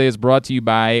Rather Wednesday is brought to you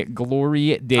by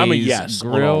Glory Days I'm a yes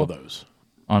Grill. on all of those.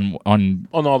 On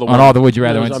all the Would You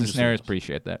Rather I'm Wednesday just scenarios. saying.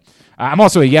 Appreciate that. I'm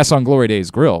also a yes on Glory Days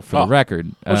Grill for the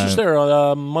record. I was just there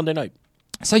on Monday night.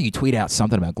 I saw you tweet out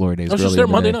something about Glory Days I was Grill. just the there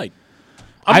other Monday day. night.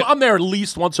 I'm there at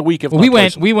least once a week. If We not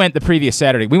went. twice. We went the previous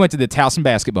Saturday. We went to the Towson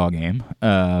basketball game,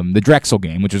 the Drexel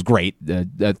game, which was great.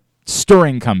 The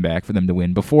stirring comeback for them to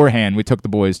win. Beforehand, we took the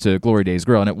boys to Glory Days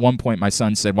Grill, and at one point, my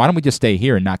son said, "Why don't we just stay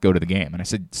here and not go to the game?" And I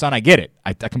said, "Son, I get it.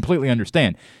 I completely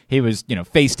understand." He was,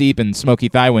 face deep in smoky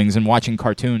thigh wings and watching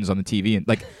cartoons on the TV, and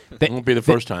like It won't be the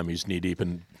first time he's knee deep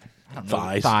in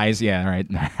thighs, thighs. Yeah, all right,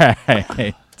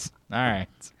 all right.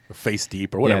 or face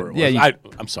deep, or whatever Yeah, it was.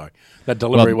 yeah, I'm sorry, that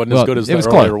delivery wasn't as good as it the was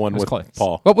earlier close. one It was with close.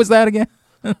 Paul. What was that again?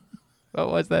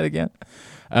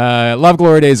 Love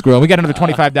Glory Days Grill. We got another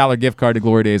 $25 gift card to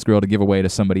Glory Days Grill to give away to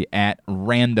somebody at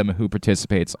random who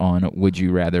participates on Would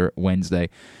You Rather Wednesday.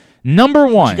 Number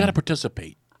one. You got to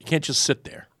participate. You can't just sit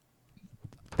there.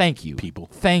 Thank you. People.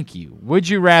 Thank you. Would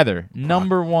you rather?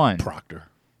 Number one. Proctor.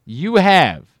 You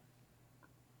have,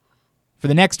 for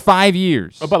the next 5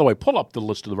 years. Oh, by the way, pull up the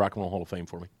list of the Rock and Roll Hall of Fame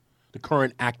for me. The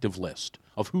current active list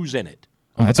of who's in it.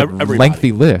 Oh, that's a Everybody.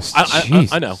 lengthy list.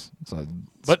 I know. It's a-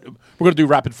 But we're going to do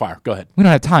rapid fire. Go ahead. we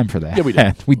don't have time for that. Yeah, we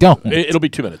do. We don't. It'll be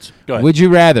 2 minutes. Go ahead. Would you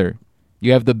rather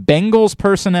You have the Bengals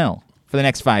personnel for the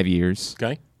next 5 years,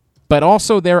 Okay. but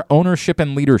also their ownership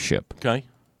and leadership, Okay.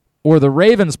 or the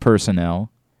Ravens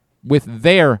personnel with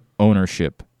their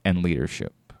ownership and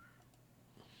leadership.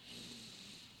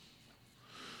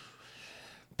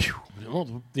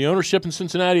 Well, the ownership in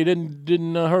Cincinnati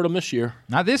didn't hurt them this year.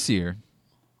 Not this year,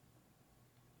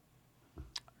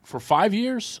 For 5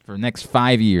 years, for the next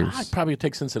 5 years. I'd probably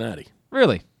take Cincinnati.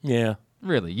 Really? Yeah.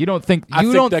 Really? You don't think I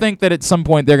think think that at some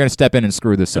point they're going to step in and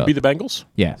screw this up? Be the Bengals?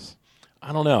 Yes.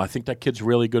 I don't know. I think that kid's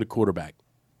really good at quarterback.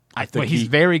 I think He's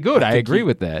very good. I think agree he-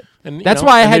 with that. and, That's you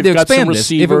know, why I and had to they've got some expand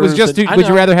this. If it was receivers just, and- I would you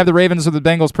know. rather have the Ravens or the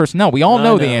Bengals personnel? We all I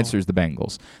know the know. answer is the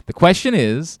Bengals. The question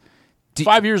is,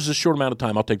 5 years is a short amount of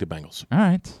time. I'll take the Bengals. all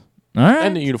right.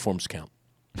 And the uniforms count.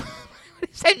 What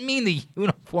does that mean, the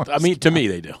uniforms? I mean, to me,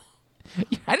 they do.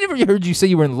 I never heard you say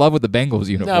you were in love with the Bengals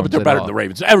uniforms. No, but they're at better all. than the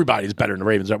Ravens. Everybody's better than the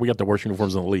Ravens. We got the worst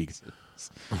uniforms in the league.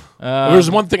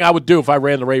 There's one thing I would do if I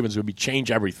ran the Ravens, it would be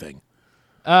change everything.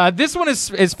 This one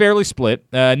is fairly split.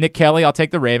 Nick Kelly, I'll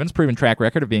take the Ravens. Proven track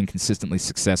record of being consistently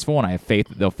successful, and I have faith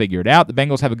that they'll figure it out. The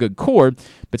Bengals have a good core,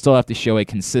 but still have to show a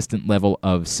consistent level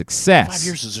of success. 5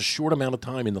 years is a short amount of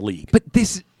time in the league. But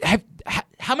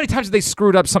how many times have they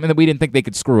screwed up something that we didn't think they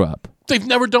could screw up? They've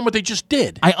never done what they just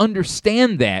did. I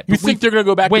understand that. You but think they're going to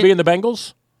go back to when- being the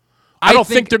Bengals? I don't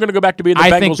think they're going to go back to being the I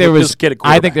Bengals think with there was, this kid at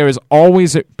I think quarterback. there is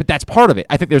always, but that's part of it.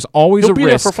 I think there's always He'll a be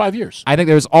there risk for 5 years. I think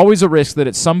there's always a risk that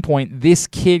at some point this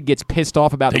kid gets pissed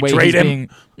off about They the way trade he's him. being.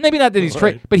 Maybe not that he's Right.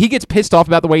 traded, but he gets pissed off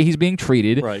about the way he's being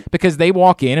treated Right. because they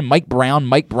walk in and Mike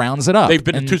Brown's it up. They've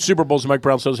been And- to 2 Super Bowls, and Mike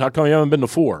Brown says, how come you haven't been to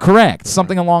 4? correct,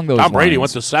 something along those Tom Brady lines.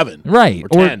 went to 7. Right.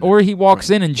 Or 10. Or he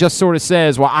walks in and just sort of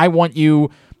says, well, I want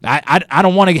you. I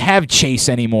don't want to have Chase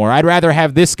anymore. I'd rather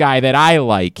have this guy that I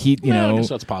like. He, you Yeah, I know, guess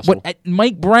that's possible.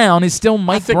 Mike Brown is still I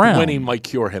Mike think Brown. winning might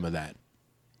cure him of that.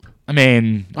 I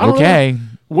mean, I don't okay,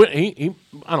 know.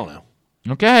 I don't know.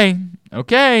 okay.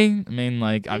 I mean,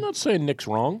 like, I'm not saying Nick's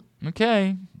wrong.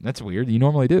 okay. That's weird. You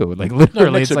normally do. Like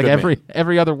literally, Nick's it's a like good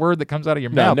every other word that comes out of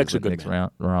your No, mouth. Nick's is a good Nick's man.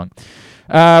 wrong.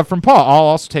 From Paul, I'll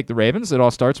also take the Ravens. It all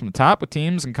starts from the top with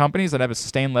teams and companies that have a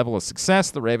sustained level of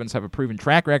success. The Ravens have a proven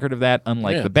track record of that,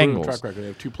 unlike Yeah, the proven Bengals. Track record. They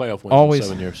have 2 playoff wins Always in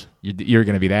 7 years. You're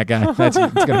going to be that guy. It's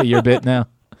going to be your bit now.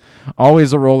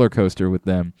 Always a roller coaster with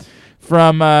them.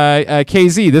 From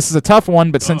KZ, this is a tough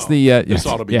one, but since this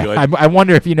ought to be good. I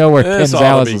wonder if you know where This Tim ought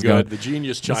Zales to be is good. going. The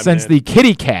genius chimed Since in. the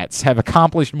Kitty Cats have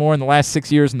accomplished more in the last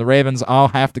 6 years than the Ravens, I'll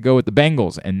have to go with the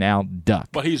Bengals and now duck.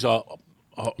 But he's a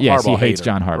Yes, he Harbaugh hates hater.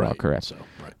 John Harbaugh, Right, correct. so,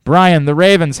 right. Brian, the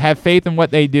Ravens have faith in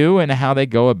what they do and how they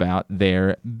go about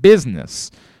their business.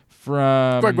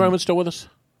 From Greg Roman's still with us?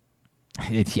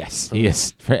 yes, he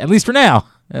is. At least for now.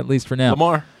 At least for now.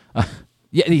 Lamar?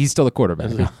 Yeah, he's still the quarterback,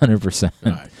 100%.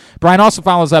 right. Brian also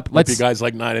follows up. Let's you guys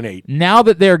like 9 and 8. Now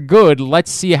that they're good,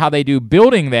 let's see how they do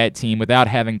building that team without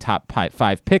having top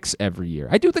 5 picks every year.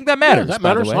 I do think that matters. that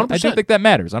by the matters, way. I do 100%. think that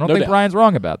matters. I don't No think doubt. Brian's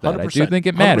wrong about that. I do 100%. think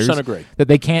it matters 100% agree. that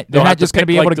they can't. They're They'll not have to just going to pick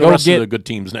be able like to the go rest get of the good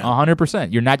teams now.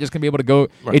 100%. You're not just going to be able to go.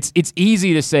 Right. It's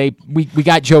easy to say we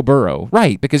got Joe Burrow,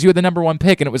 right? Because you had the number 1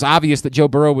 pick, and it was obvious that Joe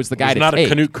Burrow was the guy There's to not take. a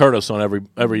Canute Curtis on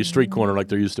every street corner like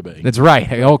there used to be. That's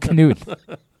right. Oh, Canute.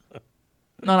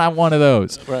 No, not one of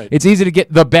those. Right. It's easy to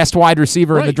get the best wide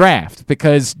receiver in the Right. draft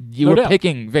because you No were doubt.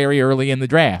 picking very early in the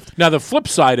draft. Now, the flip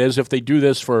side is if they do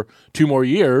this for 2 more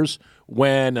years,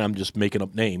 when, I'm just making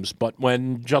up names, but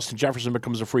when Justin Jefferson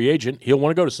becomes a free agent, he'll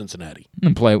want to go to Cincinnati.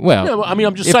 And play well. Yeah, well, I mean,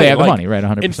 I'm just if saying. they have like, the money, right?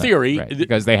 100%. In theory, right,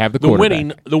 because they have the the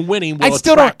quarterback. winning will I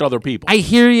still attract don't- other people. I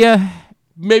hear you.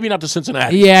 Maybe not to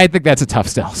Cincinnati. Yeah, I think that's a tough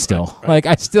sell still. Like,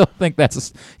 I still think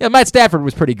that's Matt Stafford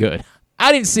was pretty good.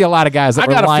 I didn't see a lot of guys that I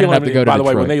were got a lining feeling, up to go to by the way,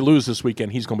 Detroit. when they lose this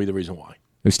weekend, he's going to be the reason why.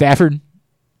 Who, Stafford?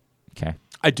 Okay.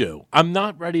 I do. I'm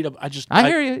not ready to. I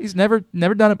hear you. He's never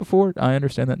done it before. I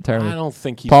understand that entirely. I don't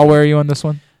think he's. Paul, where are you on this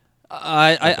one?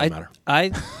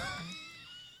 I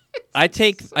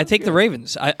take the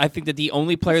Ravens. I think that the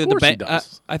only player Of that the course he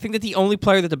does. I think that the only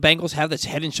player that the Bengals have that's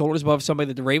head and shoulders above somebody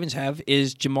that the Ravens have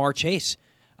is Jamar Chase.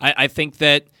 I think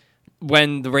that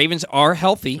when the Ravens are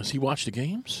healthy, Does he watch the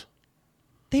games?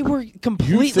 they were You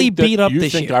completely think that- beat up you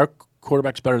this think year. our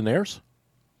quarterback's better than theirs?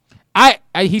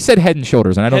 He said head and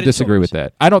shoulders, and I don't Head and disagree with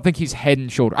shoulders. that. I don't think he's head and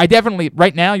shoulder. I definitely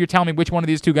right now. You're telling me which one of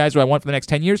these 2 guys do I want for the next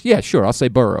 10 years? Yeah, sure, I'll say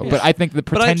Burrow. But I think the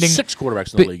pretending. 6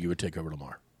 quarterbacks in the but- league you would take over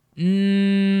Lamar.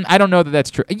 I don't know that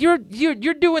that's true. You're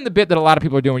doing the bit that a lot of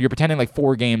people are doing. You're pretending like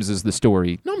 4 games is the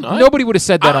story. No, I'm not. Nobody would have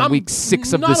said that on I'm- week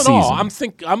 6 of not the at season. all.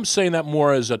 I'm saying that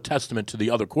more as a testament to the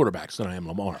other quarterbacks than I am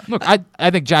Lamar. Look, I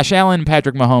think Josh Allen and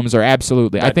Patrick Mahomes are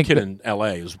absolutely. That I think kid that- in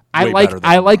L.A. is way I better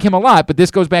than like Lamar. him a lot, but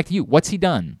this goes back to you. What's he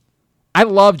done? I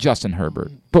love Justin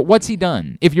Herbert, but what's he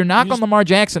done? If your knock on Lamar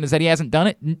Jackson is that he hasn't done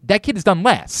it, that kid has done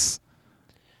less.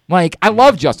 Like, I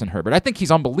love Justin Herbert. I think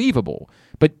he's unbelievable.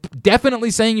 But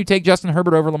definitely saying you take Justin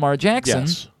Herbert over Lamar Jackson,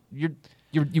 Yes.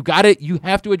 you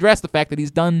have to address the fact that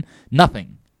he's done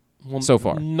nothing so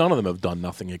far. None of them have done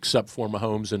nothing except for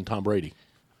Mahomes and Tom Brady.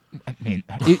 I mean,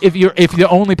 if the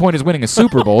only point is winning a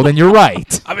Super Bowl, then you're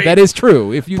right. I mean, that is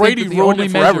true. If you Brady think that the ruined only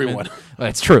it for measurement- everyone.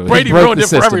 That's true. Brady He broke ruined the it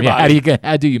for system. Yeah, everybody.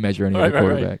 how do you measure any other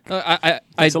Right, quarterback?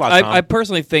 Thanks a lot, Tom. I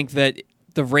personally think that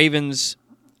the Ravens'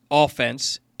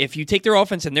 offense, if you take their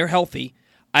offense and they're healthy,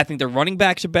 I think their running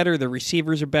backs are better, their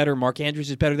receivers are better. Mark Andrews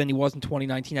is better than he was in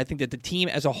 2019. I think that the team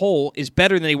as a whole is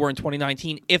better than they were in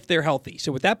 2019 if they're healthy.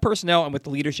 So with that personnel and with the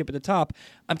leadership at the top,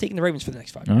 I'm taking the Ravens for the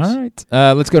next 5 years. All right.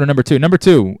 Let's go to number two. Number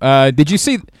two, did you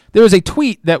see there was a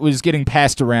tweet that was getting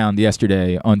passed around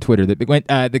yesterday on Twitter that went,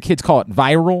 the kids call it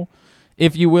viral,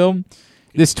 if you will.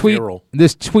 This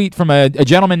tweet from a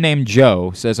gentleman named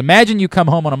Joe says, imagine you come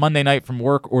home on a Monday night from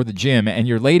work or the gym and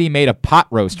your lady made a pot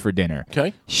roast for dinner.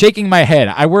 Okay. Shaking my head.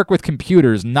 I work with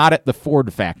computers, not at the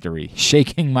Ford factory.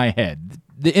 Shaking my head.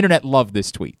 The internet loved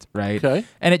this tweet, right? Okay.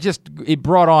 And it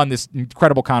brought on this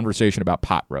incredible conversation about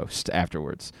pot roast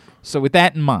afterwards. So with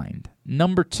that in mind,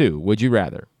 number two, would you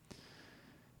rather?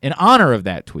 In honor of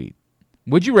that tweet,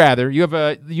 would you rather, you and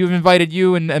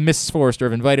Mrs. Forrester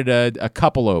have invited a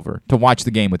couple over to watch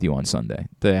the game with you on Sunday,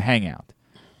 to hang out.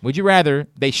 Would you rather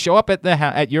they show up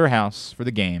at your house for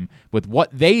the game with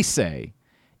what they say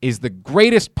is the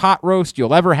greatest pot roast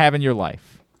you'll ever have in your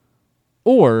life,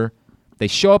 or they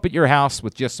show up at your house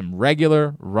with just some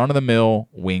regular, run-of-the-mill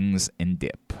wings and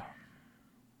dip?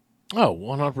 Oh,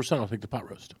 100% I'll take the pot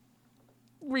roast.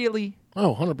 Really?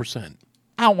 Oh, 100%.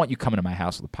 I don't want you coming to my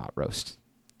house with a pot roast.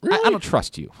 Really? I don't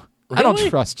trust you. I don't Really?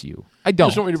 trust you. I don't.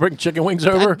 Just want me to bring chicken wings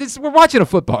over? We're watching a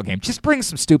football game. Just bring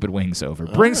some stupid wings over.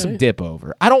 Bring some right. dip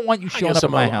over. I don't want you I showing guess up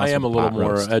at my house. I am a with little pot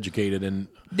more roast. educated and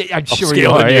I'm sure upscale you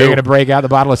are. than You're you. going to break out the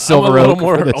bottle of Silver little Oak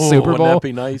more- for the oh, Super wouldn't Bowl. that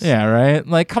be nice? Yeah, right.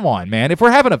 Like, come on, man. If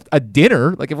we're having a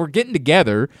dinner, like if we're getting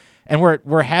together and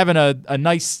we're having a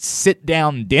nice sit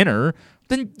down dinner,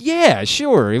 then yeah,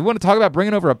 sure. If you want to talk about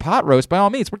bringing over a pot roast, by all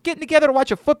means. We're getting together to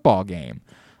watch a football game.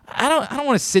 I don't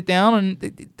want to sit down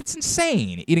and it's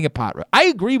insane eating a pot roast. I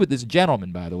agree with this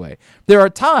gentleman, by the way. There are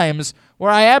times where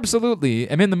I absolutely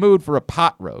am in the mood for a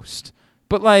pot roast,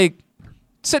 but like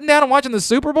sitting down and watching the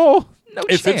Super Bowl, no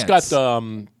if chance. it's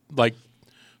got like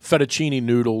fettuccine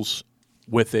noodles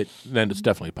with it, then it's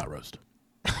definitely a pot roast.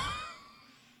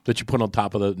 That you put on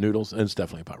top of the noodles, and it's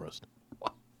definitely a pot roast.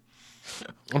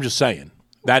 I'm just saying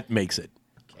that makes it.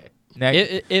 Now,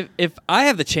 If I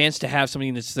have the chance to have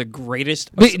something that's the greatest,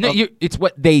 but no, it's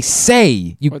what they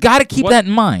say. You got to keep what- that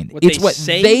in mind. what It's they what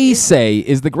say they is- say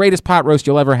is the greatest pot roast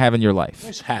you'll ever have in your life.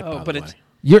 Nice hat, by but the way. it's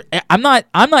I'm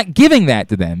not giving that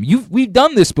to them. We've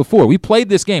done this before. We played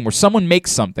this game where someone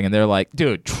makes something and they're like,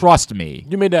 "Dude, trust me."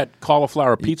 You made that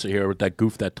cauliflower pizza here with that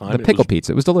goof that time. The It pickle was-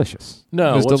 pizza. It was delicious.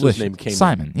 No, it was what's his delicious. name came in?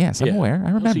 Simon. Yes, I'm Yeah. aware. I What's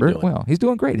he remember it doing? well. He's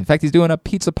doing great. In fact, he's doing a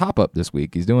pizza pop-up this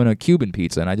week. He's doing a Cuban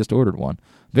pizza, and I just ordered one.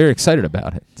 Very excited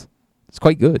about it. It's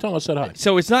quite good. Tell us that hi.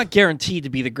 so it's not guaranteed to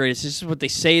be the greatest. This is what they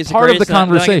say is Part the of the greatest. and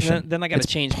conversation. Then I got to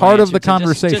It's change. part my of the answer to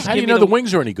conversation. Just How do give you me know the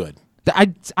wings are any good?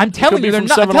 I'm telling be you, they're from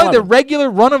not. I'm telling you, they're 7-Eleven. regular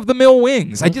run-of-the-mill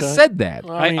wings. I just Okay. said that.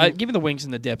 I mean, give me the wings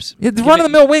and the dips. Yeah, the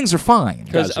run-of-the-mill wings are fine. you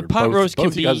because guys a are pot both- roast can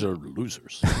both you guys be- are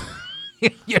losers.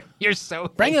 You're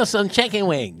so. Bring us some chicken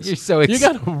wings. You're so You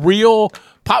got a real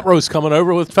pot roast coming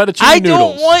over with fettuccine I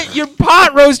noodles. don't want your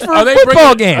pot roast for Are a they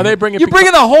football bringing- game. are they bringing You're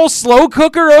bringing the whole slow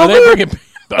cooker over? Are they bringing?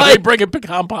 Are they bringing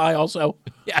pecan pie also?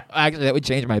 Yeah, actually, that would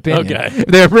change my opinion. Okay. If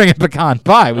they're bringing pecan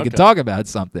pie, we could Okay. talk about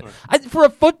something. For a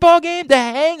football game, to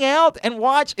hang out and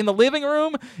watch in the living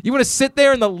room, you want to sit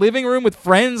there in the living room with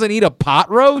friends and eat a pot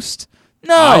roast?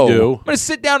 No. I do. I'm going to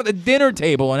sit down at the dinner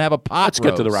table and have a pot Let's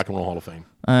roast. get to the Rock and Roll Hall of Fame.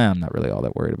 I'm not really all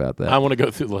that worried about that. I want to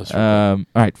go through the list. All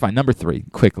right, fine. Number 3,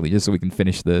 quickly, just so we can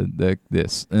finish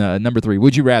this. Number 3,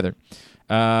 would you rather?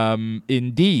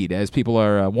 Indeed, as people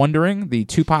are wondering, the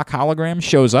Tupac hologram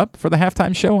shows up for the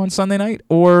halftime show on Sunday night,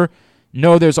 or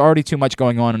no, there's already too much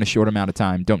going on in a short amount of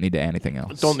time. Don't need to add anything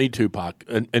else. Don't need Tupac,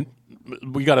 and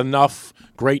we got enough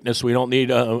greatness. We don't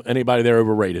need anybody there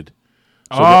overrated.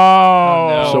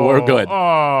 So we're good.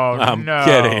 I'm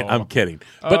kidding. I'm kidding.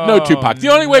 But no Tupac. The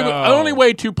only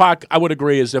way Tupac I would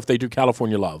agree is if they do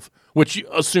California Love, which you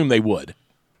assume they would.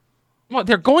 Well,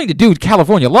 they're going to do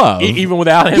California Love. Even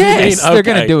without him. Yes, you mean? they're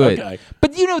going to Okay, do it. okay.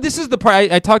 But this is the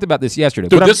part. I talked about this yesterday.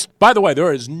 Dude, But by the way,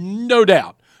 there is no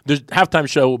doubt the halftime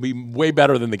show will be way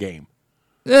better than the game.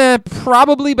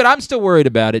 Probably, but I'm still worried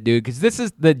about it, dude, because this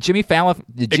is the Jimmy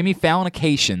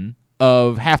Fallonication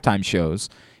of halftime shows.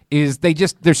 is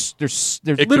there's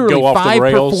could literally go off the 5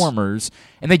 rails. performers,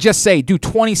 and they just say do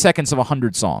 20 seconds of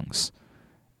 100 songs.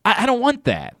 I don't want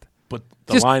that. But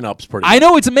the Just- lineup's pretty. I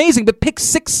know it's amazing, but pick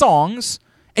 6 songs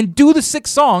and do the 6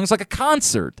 songs like a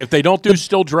concert. If they don't do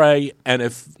Still Dre, and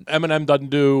if Eminem doesn't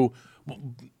do,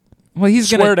 Well, he's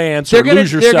Swear gonna Dance they're or gonna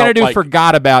Lose they're gonna Yourself, do like-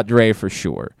 Forgot About Dre for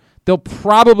sure. They'll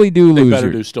probably do They Lose better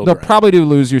Your- do Still They'll Dre. probably do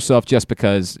Lose Yourself just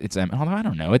because it's Eminem. Although I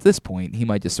don't know. At this point, he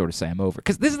might just sort of say I'm over.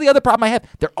 Because this is the other problem I have.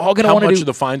 They're all gonna how want to much do. of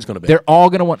the fine's going to be? They're all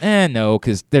gonna want. No,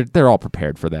 because they're all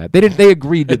prepared for that. They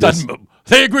agreed to It this. doesn't.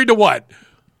 They agreed to what?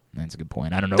 That's a good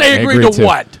point. I don't know. They what agreed to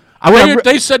what? What I'm re-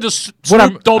 They said to What I'm-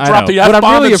 Snoop, don't I drop know. the What F-bomb.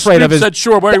 I'm really and afraid Snoop of is. said,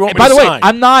 sure, where do you want me By to the way, sign?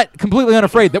 I'm not completely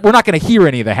unafraid that we're not going to hear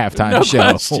any of the halftime No show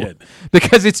question.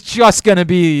 because it's just going to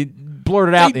be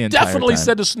blurted out the They entire definitely time.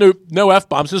 said to Snoop, no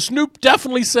F-bombs. And Snoop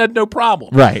definitely said, no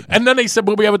problem. Right. And then they said,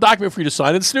 well, we have a document for you to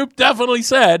sign. And Snoop definitely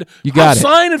said, You got I'll it.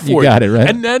 sign it for you. You got it, right.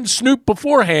 And then Snoop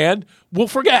beforehand will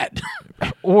forget.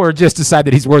 or just decide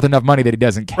that he's worth enough money that he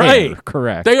doesn't care. Right.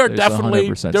 Correct. They are There's definitely,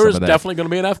 100% some there is of that. definitely going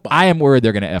to be an F-bomb. I am worried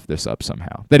they're going to F this up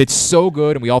somehow. That it's so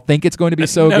good and we all think it's going to be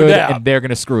so No good doubt. and they're going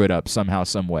to screw it up somehow,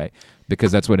 some way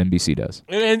because that's what NBC does.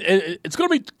 And it's going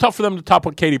to be tough for them to top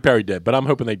what Katy Perry did, but I'm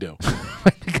hoping they do.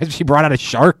 because she brought out a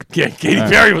shark. Yeah, Katy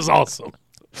Perry was awesome.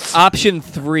 Option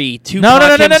 3, Tupac No, no,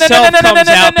 no, no, no, no, himself no, no, comes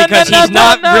no, no, out no, because no, he's no,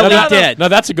 not no, really no, no. dead. No,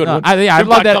 that's a good one. I love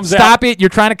Tupac that. comes Stop out. it. You're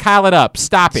trying to kyle it up.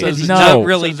 Stop it. Says he's No. not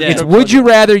really dead. It's would you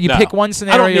rather you No. pick one I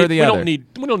scenario don't need, or the other. We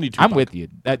don't need Tupac. I'm with you.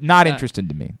 Not interested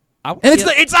to me. I- And it's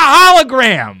yeah. it's a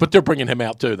hologram. But they're bringing him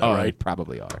out too, though, oh, right? they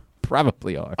probably are.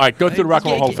 Probably are. All right, go through the Rock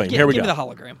and Roll Hall of Fame. Here we Give go. me the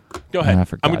hologram. Go ahead.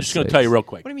 for I'm God's just going to sakes. tell you real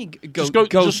quick. What do you mean? Just Go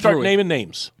start through it. naming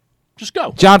names. Just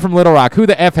go. John from Little Rock. Who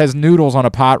the F has noodles on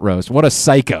a pot roast? What a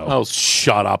psycho. Oh,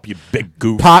 shut up, you big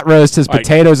goof. Pot roast has All right.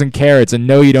 potatoes and carrots, and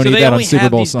no, you don't So eat they that on only Super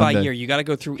have Bowl these by Sunday. year. You got to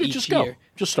go through each just go. year.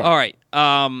 Just start. All right.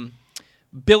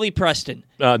 Billy Preston,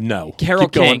 No. Carole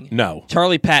Keep going. King, No.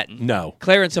 Charlie Patton, No.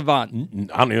 Clarence Avant,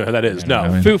 I don't even know who that is.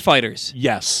 No. Foo Fighters,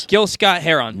 Yes. Gil Scott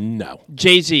Heron, No.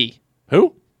 Jay Z,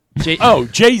 Who? Oh,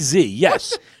 Jay-Z.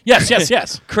 Yes. Yes.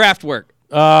 Kraftwerk,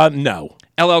 No.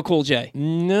 LL Cool J,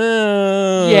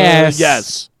 No. Yes.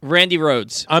 Yes. Randy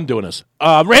Rhoads, I'm doing this.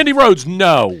 Randy Rhoads,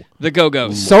 no. The Go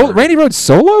Go's, So Randy Rhoads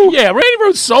solo? Yeah, Randy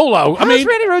Rhoads solo. How is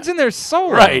Randy Rhoads in there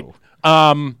solo? Right.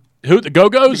 Who? The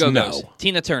Go-Go's? The Go No. Go's,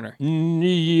 Tina Turner,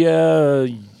 Yeah.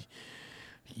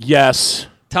 Yes.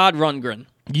 Todd Rundgren,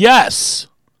 Yes.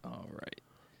 all right,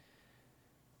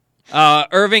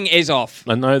 Irving Azoff,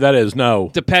 I know that is no.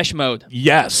 Depeche Mode,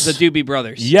 Yes. the Doobie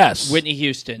Brothers, Yes. Whitney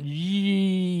Houston,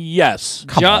 Yes.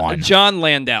 Come on. John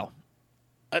Landau,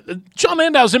 John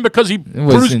Landau's in because he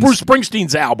was in- Bruce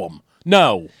Springsteen's album.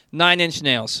 No. 9 Inch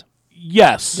Nails,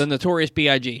 Yes. The Notorious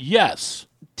B.I.G., Yes.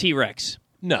 T-Rex,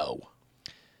 No.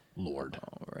 Lord.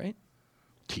 all right,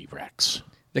 T-Rex.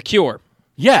 The Cure,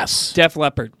 Yes. Def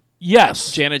Leppard,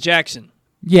 Yes. Janet Jackson,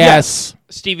 Yes.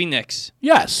 Stevie Nicks,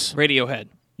 Yes. Radiohead,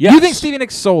 Yes. You think Stevie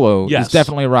Nicks solo Yes. is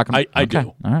definitely a rock and I okay.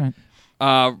 do. All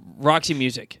right. Roxy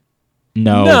Music,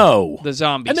 No. No. The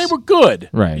Zombies, And they were good.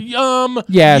 Right. Yes.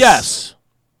 Yes.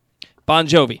 Bon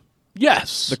Jovi,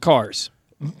 Yes. The Cars,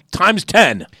 Times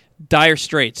 10. Dire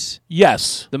Straits,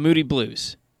 Yes. The Moody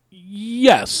Blues,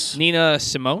 Yes. Nina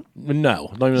Simone, No. Don't even know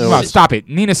Come who on, it is. stop it.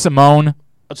 Nina Simone.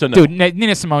 That's a no. Dude,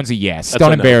 Nina Simone's a yes. That's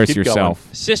Don't a no. embarrass Keep yourself.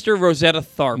 Sister Rosetta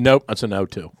Tharpe, Nope. That's a no,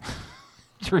 too.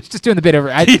 You're just doing the bit of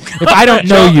if I don't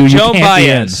know you Joan can't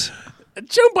Baez,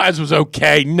 Joe Baez was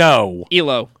okay. No.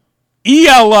 ELO,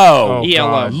 ELO.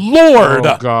 ELO, Lord.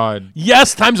 Oh, God.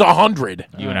 Yes, times 100.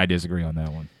 You and I disagree on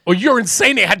that one. Well, you're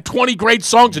insane. They had 20 great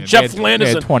songs, and Yeah, Jeff they Flynn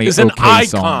had is, 20 is an okay icon.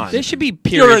 songs. There should be You're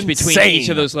periods between insane. each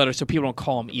of those letters so people don't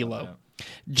call them ELO.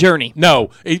 Journey,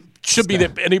 No, it should be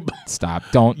that any. Stop.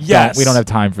 Don't. Yes. We don't have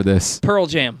time for this. Pearl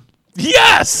Jam,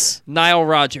 Yes. Nile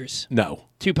Rodgers, No.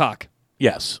 Tupac.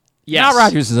 Yes. Yes. Now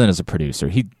Rogers is in as a producer.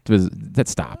 He was.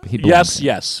 Stop. He Yes. belongs in.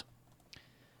 Yes.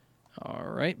 All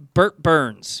right. Burt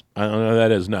Burns, I don't know who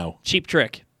that is. No. Cheap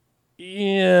Trick,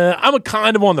 Yeah, I'm a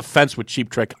kind of on the fence with Cheap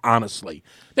Trick. Honestly,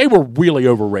 they were really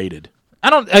overrated. I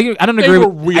don't They agree. were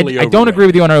With, really I don't overrated. agree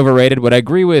with you on overrated. What I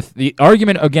agree with the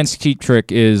argument against Cheap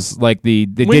Trick is like they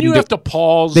When didn't. you do- have to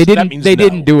pause, they that didn't. means They no.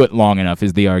 didn't do it long enough.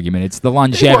 Is the argument? It's the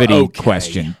longevity okay.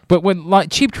 question. But when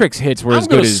Cheap Trick's hits were I'm as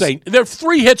going good to as say their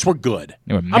 3 hits were good.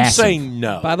 They were I'm massive. saying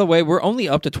no. By the way, we're only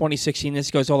up to 2016. This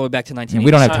goes all the way back to 1980.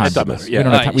 we don't have It time for doesn't this. matter. We Yeah.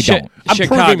 don't have time. We don't. I'm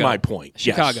Chicago. proving my point.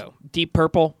 Yes. Chicago, Deep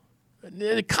Purple,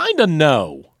 Kind of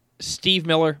no. Steve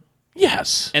Miller,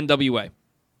 Yes. NWA.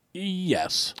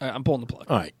 Yes. All right, I'm pulling the plug.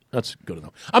 All right. That's good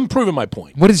enough. I'm proving my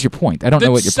point. What is your point? I don't know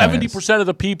what your point is. 70% of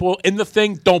the people in the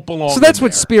thing don't belong. So that's in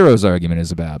what there. Spiro's argument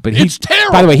is about. But It's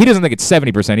terrible. By the way, he doesn't think it's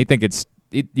 70%. He think it's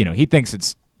he thinks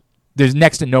it's there's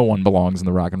next to no one belongs in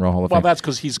the Rock and Roll Hall of Well, Fame. that's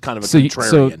because he's kind of a So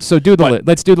contrarian. so do the But- list.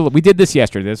 Let's do the. We did this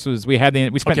yesterday. We spent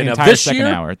Okay, the now entire this second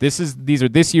year? hour. These are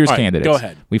this year's All right, candidates. go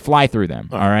ahead. We fly through them.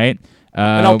 All right.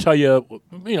 And I'll tell you,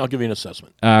 I'll give you an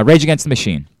assessment. Rage Against the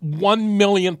Machine.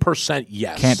 1,000,000%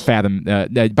 yes. Can't fathom. By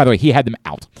the way, he had them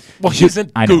out. Well, he's a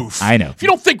I know, goof. I know. If you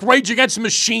don't think Rage Against the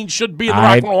Machine should be in the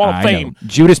Rock and Roll Hall of I Fame, know.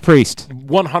 Judas Priest.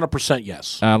 100%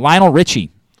 yes. Lionel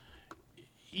Richie.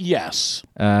 Yes.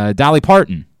 Dolly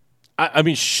Parton. I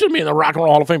mean, she should be in the Rock and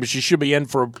Roll Hall of Fame, but she should be in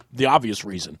for the obvious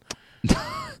reason.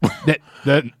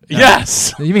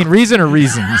 Yes. You mean reason or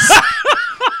reasons?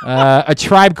 A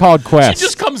Tribe Called Quest. She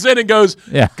just comes in and goes,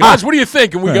 Yeah. guys, what do you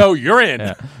think? And we go, you're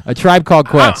in. A Tribe Called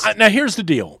Quest. Now, here's the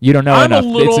deal. You don't know I'm enough. A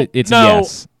little, it's no, a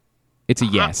yes. It's a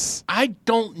yes. I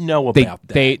don't know about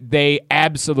that. They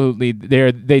absolutely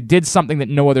they did something that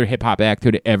no other hip hop act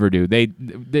could ever do.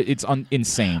 It's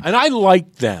insane. And I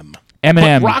like them.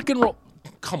 Eminem. But rock and roll.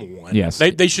 Come on. Yes.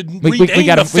 They should We rename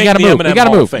gotta the move. Eminem We gotta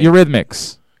Hall move. of Fame.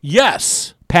 Eurythmics.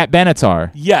 Yes. Pat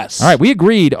Benatar. Yes. All right, we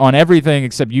agreed on everything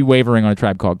except you wavering on A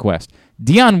Tribe Called Quest.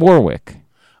 Dionne Warwick.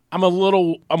 I'm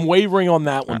wavering on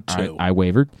that one too. I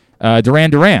wavered.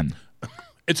 Duran Duran.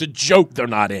 It's a joke they're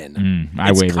not in.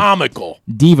 I it's wavered. comical.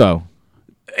 Devo.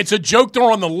 It's a joke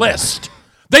they're on the list.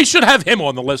 They should have him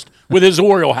on the list with his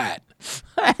Oriole hat.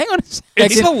 Hang on a second.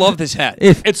 People love this hat.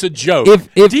 It's a joke.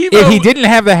 If Devo, he didn't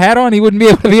have the hat on, he wouldn't be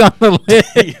able to be on the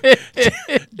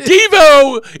list.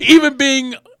 Devo even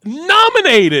being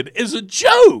nominated is a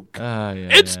joke.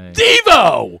 It's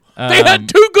Devo. They had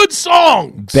two good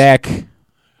songs. Beck.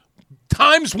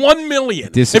 Times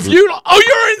 1,000,000. Disagree. If you,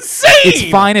 you're insane.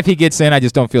 It's fine if he gets in. I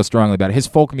just don't feel strongly about it. His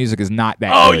folk music is not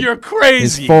that Oh, good. you're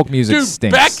crazy. His folk music Dude,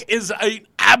 stinks. Beck is an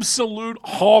absolute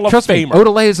Hall of Trust me, Famer.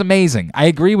 Odelay is amazing. I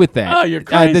agree with that. Oh, you're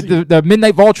crazy. The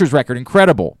Midnight Vultures record,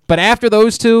 incredible. But after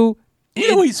those two,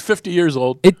 You know he's 50 years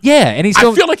old. and he's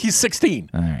still. I feel like he's 16.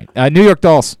 All right. New York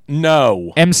Dolls,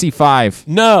 No. MC5,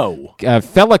 No.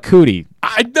 Fela Kuti.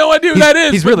 I have no idea who that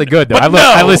is. He's but- really good though. but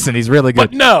I no. listen. He's really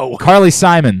good. But no. Carly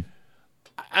Simon.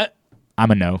 I-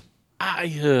 I'm a no.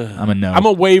 I'm a no. I'm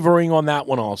a wavering on that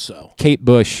one also. Kate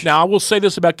Bush. Now, I will say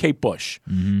this about Kate Bush.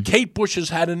 Mm-hmm. Kate Bush has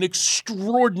had an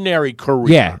extraordinary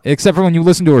career. Yeah, except for when you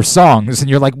listen to her songs and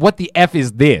you're like, what the F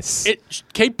is this?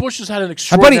 Kate Bush has had an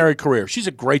extraordinary career. She's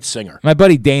a great singer. My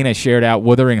buddy Dana shared out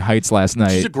Wuthering Heights last night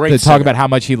She's a great to talk singer. about how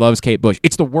much he loves Kate Bush.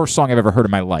 It's the worst song I've ever heard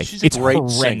in my life. She's a It's great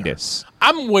horrendous. singer.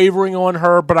 I'm wavering on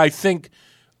her, but I think,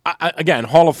 again,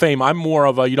 Hall of Fame, I'm more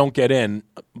of a you don't get in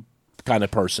kind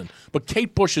of person. But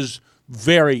Kate Bush is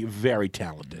very, very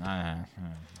talented.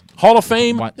 Hall of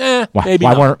Fame? Maybe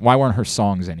not. Why weren't her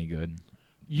songs any good?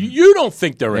 You don't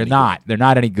think they're They're any not. good. They're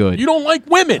not any good. You don't like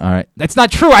women. All right. That's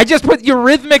not true. I just put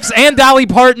Eurythmics and Dolly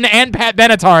Parton and Pat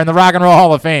Benatar in the Rock and Roll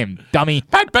Hall of Fame. Dummy.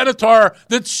 Pat Benatar,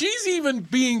 that she's even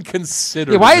being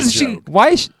considered. Yeah, why as a isn't she? joke. Why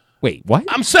is she? Wait, what?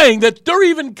 I'm saying that they're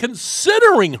even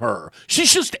considering her.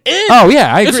 She's just in. Oh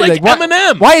yeah, I agree. It's like why,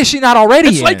 Eminem. Why is she not already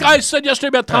It's in? like I said yesterday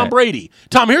about Tom Right. Brady.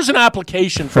 Tom, here's an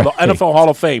application for the Right. NFL Hall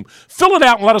of Fame. Fill it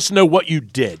out and let us know what you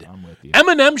did. I'm with you.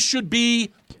 Eminem should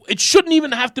be. It shouldn't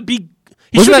even have to be.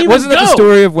 He Wasn't shouldn't that even the go.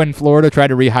 story of when Florida tried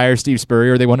to rehire Steve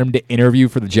Spurrier? They wanted him to interview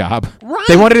for the job. Right.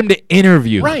 They wanted him to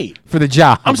interview Right. for the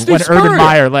job I'm Steve when Urban Spurrier.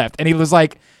 Meyer left, and he was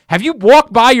like, "Have you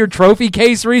walked by your trophy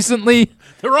case recently?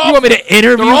 They're all you want me to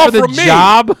interview they're all for the from me."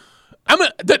 job?"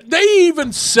 They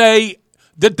even say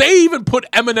that they even put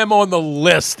Eminem on the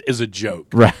list is a joke.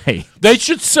 Right. They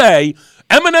should say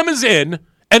Eminem is in,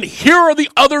 and here are the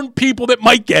other people that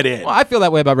might get in. Well, I feel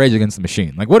that way about Rage Against the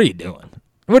Machine. Like, what are you doing?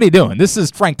 What are you doing? This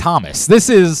is Frank Thomas. This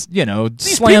is, These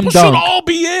slam people dunk. should all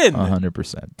be in.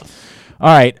 100%. All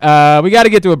right, we got to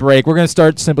get to a break. We're going to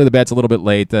start Simply the Bets a little bit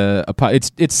late.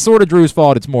 It's sort of Drew's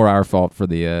fault. It's more our fault for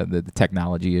the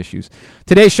technology issues.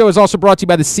 Today's show is also brought to you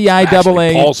by the CIAA.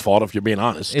 Actually, Paul's fault, if you're being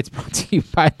honest. It's brought to you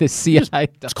by the CIAA.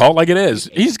 Let's call it like it is.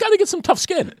 He's got to get some tough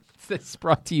skin. It's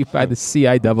brought to you by the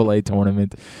CIAA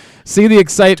tournament. See the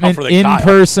excitement Tougher than in Kyle.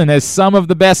 person as some of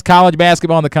the best college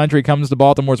basketball in the country comes to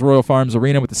Baltimore's Royal Farms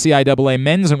Arena with the CIAA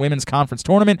Men's and Women's Conference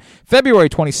Tournament, February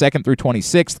 22nd through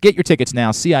 26th. Get your tickets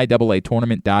now,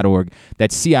 CIAAtournament.org.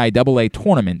 That's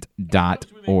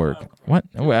CIAAtournament.org. What?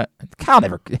 Kyle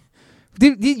never...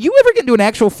 Did you ever get into an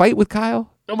actual fight with Kyle?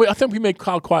 I think we made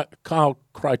Kyle cry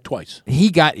twice.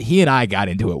 He and I got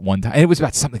into it one time. And it was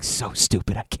about something so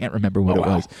stupid. I can't remember what it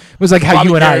wow. was. It was like how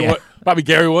Probably you and Gary I... Probably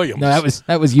Gary Williams. No,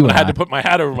 that was you and I had I. to put my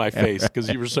hat over my face because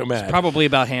you were so mad. Probably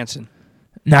about Hanson.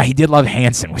 No, he did love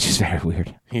Hanson, which is very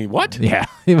weird. He what? Yeah,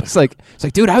 it was like,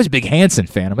 dude, I was a big Hanson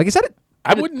fan. I'm like, is that it?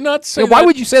 I would not say Why that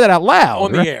would you say that out loud?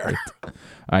 on the air. All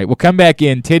right, we'll come back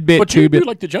in. Tidbit, But you two-bit. do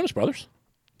like the Jonas Brothers.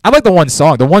 I like the one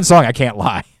song. The one song I can't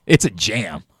lie. It's a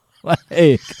jam.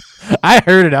 Like, I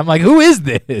heard it. I'm like, who is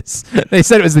this? They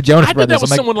said it was the Jonas I did Brothers. that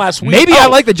with I'm like, someone last week. Maybe I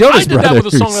like the Jonas Brothers. I did that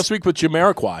with a song last week with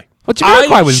Jamiroquai. Well,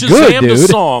 Jamiroquai was good, dude. The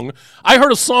song. I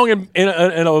heard a song in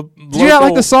a local... Did you not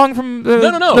like the song from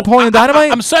No. Napoleon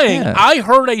Dynamite? I'm saying Yeah. I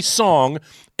heard a song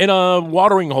in a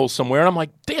watering hole somewhere, and I'm like,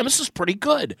 damn, this is pretty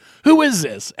good. Who is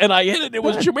this? And I hit it. It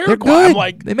was They're Jamiroquai. good. I'm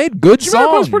like, they made good Jamiroquai's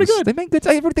songs. pretty good. They make good.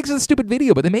 Everyone thinks it's a stupid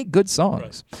video, but they make good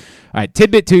songs. All right,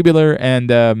 Tidbit Tubular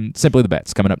and Simply the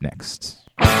Bets coming up next.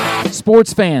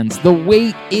 Sports fans, the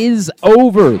wait is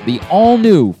over. The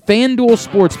all-new FanDuel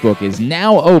Sportsbook is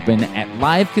now open at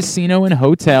Live Casino and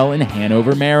Hotel in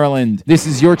Hanover, Maryland. This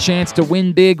is your chance to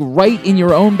win big right in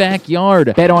your own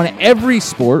backyard. Bet on every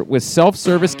sport with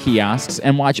self-service kiosks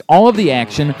and watch all of the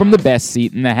action from the best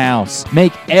seat in the house.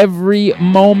 Make every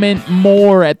moment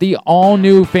more at the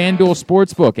all-new FanDuel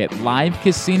Sportsbook at Live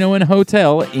Casino and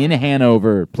Hotel in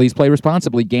Hanover. Please play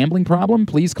responsibly. Gambling problem?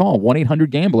 Please call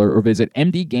 1-800-GAMBLER or visit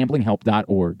mdgamblinghelp.org.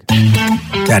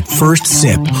 That first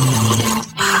sip.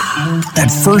 That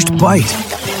first bite.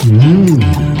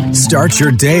 Start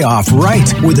your day off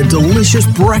right with a delicious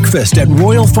breakfast at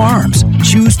Royal Farms.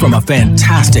 Choose from a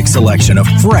fantastic selection of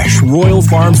fresh Royal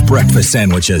Farms breakfast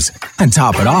sandwiches and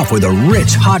top it off with a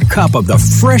rich hot cup of the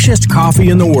freshest coffee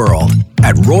in the world.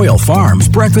 At Royal Farms,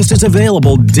 breakfast is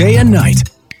available day and night.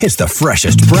 It's the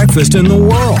freshest breakfast in the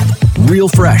world. Real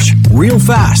fresh, real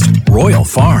fast. Royal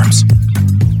Farms.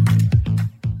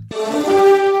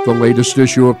 The latest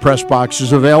issue of PressBox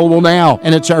is available now,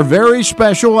 and it's our very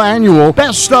special annual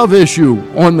Best of issue.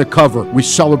 On the cover, we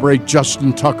celebrate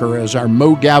Justin Tucker as our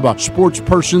Mo Gabba Sports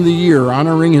Person of the Year,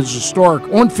 honoring his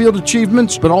historic on-field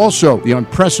achievements, but also the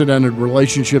unprecedented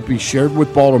relationship he shared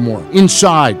with Baltimore.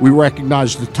 Inside, we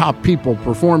recognize the top people,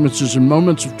 performances, and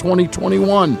moments of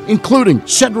 2021, including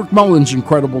Cedric Mullins'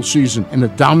 incredible season and the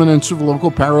dominance of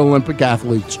local Paralympic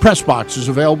athletes. PressBox is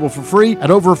available for free at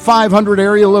over 500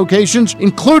 area locations,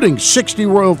 including 60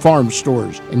 Royal Farms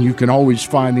stores. And you can always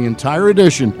find the entire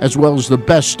edition, as well as the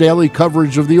best daily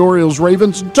coverage of the Orioles,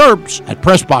 Ravens, and Terps at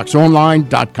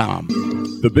PressBoxOnline.com.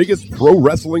 The biggest pro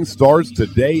wrestling stars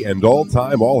today and all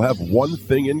time all have one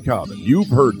thing in common. You've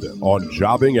heard them on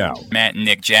Jobbing Out. Matt and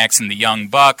Nick Jackson, the Young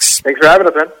Bucks. Thanks for having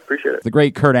us, man. Appreciate it. The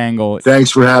great Kurt Angle.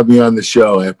 Thanks for having me on the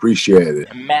show. I appreciate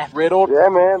it. Matt Riddle. Yeah,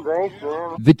 man. Thanks,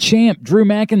 man. The champ, Drew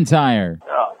McIntyre.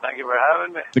 Oh, thank you for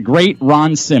having me. The great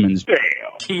Ron Simmons.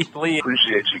 Keith Lee.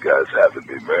 Appreciate you guys having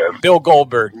me, man. Bill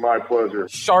Goldberg. My pleasure.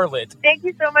 Charlotte. Thank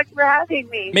you so much for having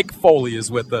me. Mick Foley is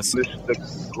with us. This is the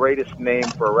greatest name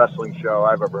for a wrestling show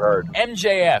I've ever heard.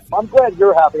 MJF. I'm glad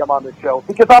you're happy I'm on this show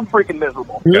because I'm freaking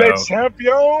miserable. Le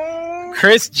champion!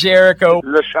 Chris Jericho.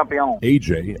 Le champion.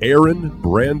 AJ, Aaron,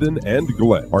 Brandon, and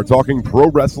Glenn are talking pro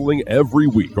wrestling every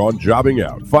week on Jobbing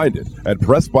Out. Find it at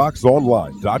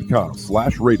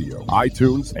PressBoxOnline.com/radio,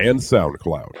 iTunes, and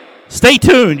SoundCloud. Stay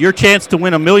tuned. Your chance to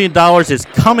win $1 million is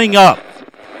coming up.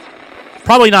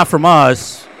 Probably not from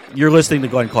us. You're listening to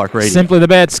Glenn Clark Radio. Simply the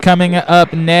Bets coming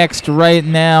up next right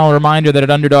now. A reminder that at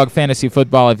Underdog Fantasy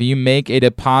Football, if you make a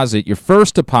deposit, your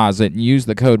first deposit, and use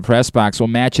the code PressBox, we'll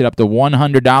match it up to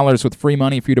 $100 with free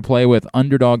money for you to play with.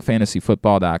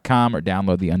 UnderdogFantasyFootball.com or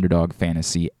download the Underdog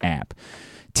Fantasy app.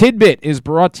 Tidbit is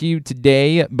brought to you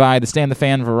today by the Stan the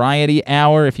Fan Variety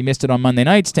Hour. If you missed it on Monday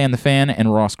night, Stan the Fan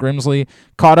and Ross Grimsley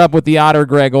caught up with the Otter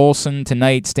Greg Olson.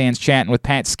 Tonight, Stan's chatting with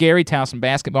Pat Scarry, Towson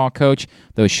basketball coach.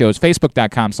 Those shows,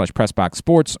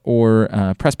 Facebook.com/PressBoxSports or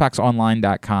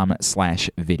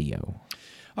PressBoxOnline.com/video.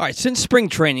 All right, since spring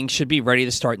training should be ready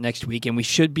to start next week, and we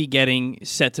should be getting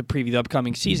set to preview the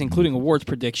upcoming season, including awards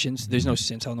predictions. There's no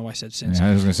since. I don't know why I said since. Yeah,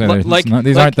 I was going to say,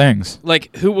 these aren't things.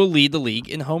 Like, who will lead the league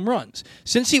in home runs?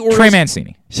 Since the Orioles, Trey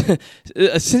Mancini.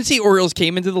 Since the Orioles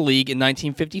came into the league in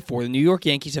 1954, the New York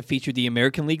Yankees have featured the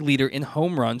American League leader in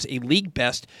home runs, a league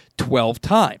best 12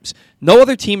 times. No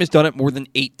other team has done it more than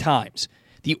 8 times.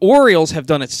 The Orioles have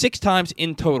done it 6 times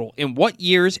in total. In what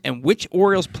years and which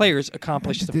Orioles players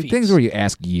accomplished the feat? Things where you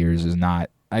ask years is not.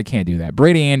 I can't do that.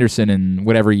 Brady Anderson in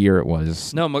whatever year it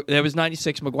was. No, that was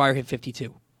 96. McGuire hit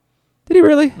 52. Did he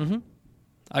really? Mm-hmm.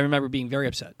 I remember being very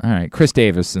upset. All right, Chris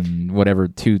Davis in whatever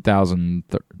 2000.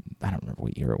 I don't remember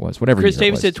what year it was. Whatever. Chris year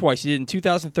Davis it was. did twice. He did in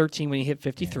 2013 when he hit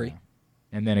 53. Yeah.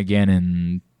 And then again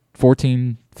in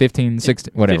 14, 15,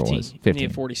 16, whatever 15, it was. 15. He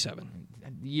hit 47.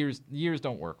 Years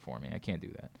don't work for me. I can't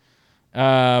do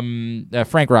that.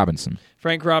 Frank Robinson.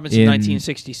 Frank Robinson,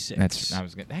 1966. I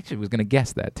was gonna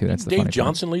guess that too. That's the Dave funny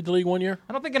Johnson part. lead the league one year?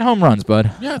 I don't think in home runs,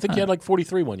 bud. Yeah, I think he had like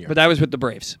 43 one year. But that was with the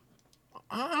Braves.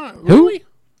 Really? Who?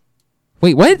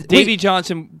 Wait, what? Davey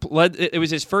Johnson led. It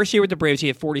was his first year with the Braves. He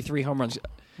had 43 home runs.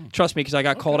 Trust me, because I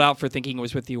got called out for thinking it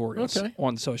was with the Orioles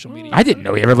on social media. I didn't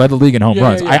know he ever led the league in home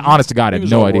runs. I honest to God had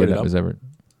no idea that was ever.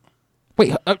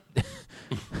 Wait,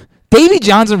 Davey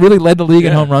Johnson really led the league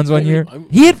in home runs one year?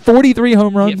 He had 43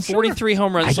 home runs? He had 43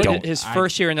 home runs his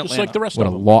first year in Atlanta. Just like the rest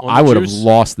of them. I would have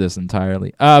lost this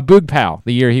entirely. Boog Powell,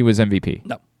 the year he was MVP.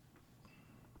 No.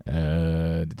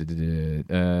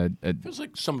 It was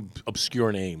like some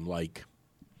obscure name, like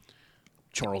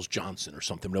Charles Johnson or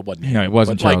something. It wasn't him. No, it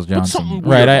wasn't But, Charles like, Johnson.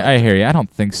 Right, I hear you. I don't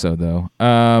think so, though.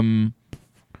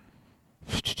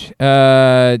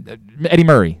 Eddie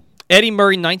Murray. Eddie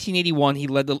Murray, 1981.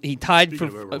 He tied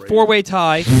for a four-way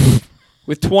tie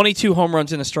with 22 home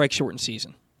runs in a strike-shortened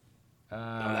season. No,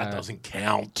 that doesn't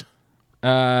count.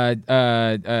 Cal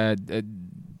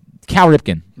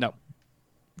Ripken. No.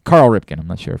 Carl Ripken. I'm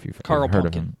not sure if you've heard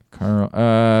of him.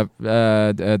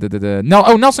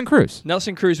 Nelson Cruz.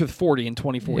 Nelson Cruz with 40 in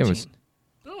 2014.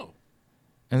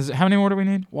 How many more do we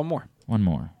need? One more.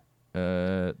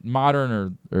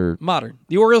 Modern or modern.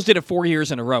 The Orioles did it 4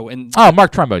 years in a row. And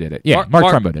Mark Trumbo did it. Yeah, Mark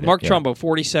Trumbo did it. Mark Trumbo,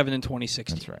 47 in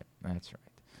 2016. That's right.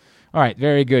 All right,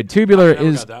 very good. Tubular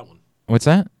is. Got that one. What's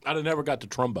that? I'd have never got the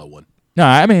Trumbo one. No,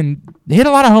 I mean, he hit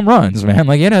a lot of home runs, man.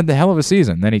 Like, he had a hell of a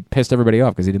season. Then he pissed everybody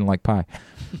off because he didn't like pie.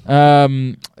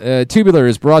 Tubular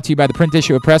is brought to you by the print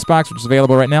issue of Press Box, which is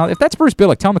available right now. If that's Bruce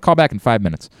Billick, tell him to call back in 5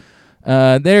 minutes.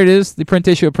 There it is, the print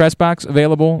issue of Press Box,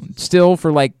 available still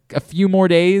for like a few more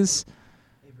days.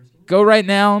 Go right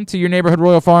now to your neighborhood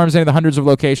Royal Farms, any of the hundreds of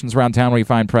locations around town where you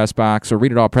find Press Box, or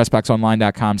read it all at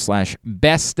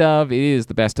PressBoxOnline.com/best of. It is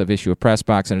the best of issue of Press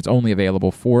Box, and it's only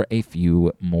available for a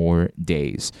few more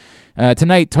days.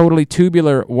 Tonight, totally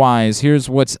tubular-wise, here's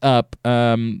what's up.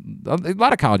 A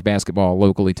lot of college basketball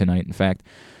locally tonight, in fact.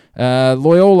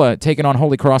 Loyola taking on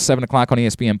Holy Cross, 7 o'clock on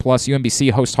ESPN+.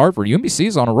 UMBC hosts Hartford. UMBC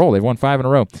is on a roll. They've won 5 in a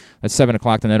row. That's 7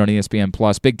 o'clock tonight on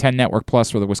ESPN+. Big Ten Network Plus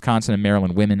for the Wisconsin and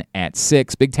Maryland women at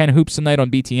 6. Big Ten Hoops tonight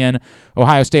on BTN.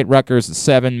 Ohio State Rutgers at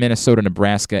 7. Minnesota,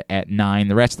 Nebraska at 9.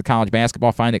 The rest of the college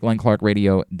basketball, find at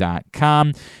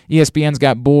GlennClarkRadio.com. ESPN's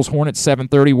got Bulls Hornets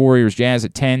 7:30. Warriors Jazz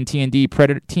at 10. TNT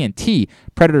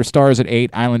Predator Stars at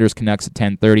 8. Islanders Canucks at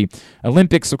 10:30.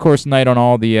 Olympics, of course, tonight on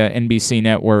all the NBC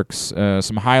networks.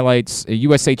 Some highlights.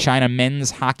 USA China men's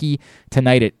hockey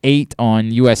tonight at 8 on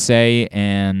USA,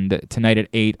 and tonight at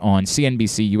 8 on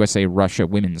CNBC. USA Russia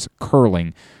women's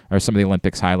curling are some of the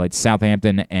Olympics highlights.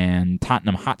 Southampton and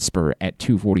Tottenham Hotspur at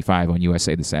 2:45 on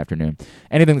USA this afternoon.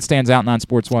 Anything that stands out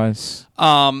non-sports wise?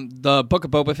 The Book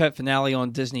of Boba Fett finale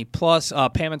on Disney Plus.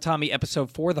 Pam and Tommy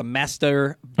episode 4, the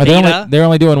Master Beta. They're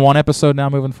only doing one episode now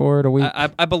moving forward a week?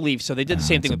 I believe so. They did the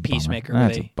same thing with Peacemaker where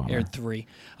they aired 3.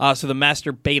 So the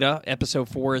Master Beta episode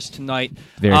 4 is tonight.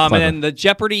 And then the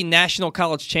Jeopardy National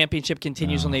College Championship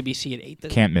continues on ABC at 8.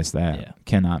 Can't miss that. Yeah.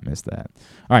 Cannot miss that.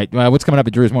 All right, what's coming up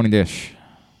at Drew's Morning Dish?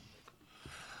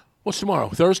 What's tomorrow?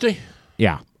 Thursday?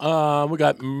 Yeah. We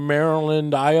got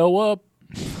Maryland, Iowa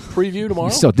preview tomorrow.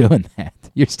 You're still doing that.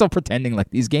 You're still pretending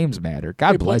like these games matter.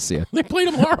 God bless you. They play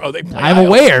tomorrow. I'm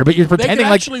aware, but you're pretending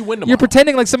like win tomorrow. You're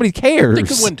pretending like somebody cares. They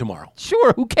could win tomorrow.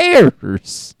 Sure, who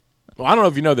cares? Well, I don't know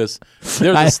if you know this.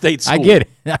 They're the state school. I get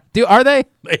it. Are they?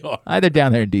 They are. They're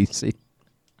down there in D.C.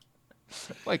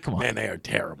 Like, come on. Man, they are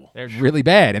terrible. They're really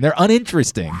bad, and they're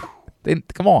uninteresting.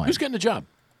 Come on. Who's getting the job?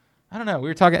 I don't know. We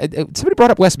were talking. Somebody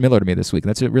brought up Wes Miller to me this week.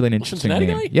 That's really an interesting Cincinnati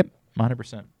name. guy? Yep,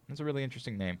 100%. That's a really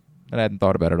interesting name that I hadn't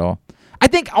thought about at all. I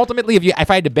think ultimately,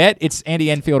 if I had to bet, it's Andy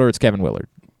Enfield or it's Kevin Willard.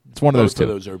 It's one of those two.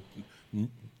 Both of those are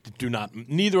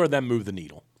neither of them move the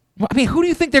needle. Well, I mean, who do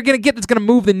you think they're going to get that's going to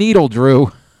move the needle,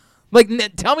 Drew? Like,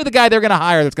 tell me the guy they're going to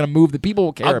hire that's going to move the people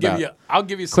will care about. I'll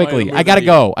give you quickly. I gotta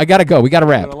go. We got to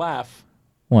wrap. I'm gonna laugh.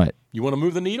 What? You want to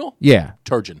move the needle? Yeah.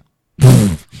 Turgeon.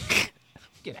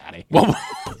 Get out of here. Well,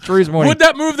 Drew's Morning. Would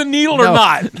that move the needle or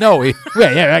not? No.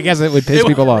 Yeah, I guess it would piss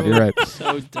people off. You're right.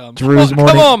 So dumb. Drew's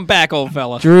Morning. Come on back, old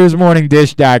fella.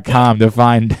 Drew'sMorningDish.com to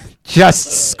find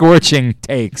just scorching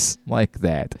takes like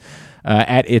that.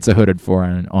 At It's a Hooded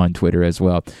Forum on Twitter as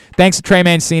well. Thanks to Trey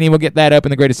Mancini. We'll get that up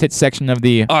in the greatest hits section of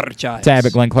the tab at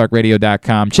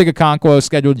GlennClarkRadio.com. Chigakonkwo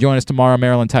scheduled to join us tomorrow.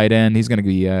 Maryland tight end. He's going to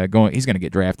be He's going to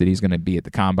get drafted. He's going to be at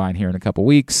the combine here in a couple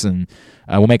weeks, and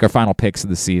we'll make our final picks of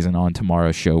the season on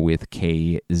tomorrow's show with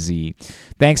KZ.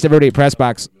 Thanks to everybody at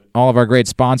PressBox. All of our great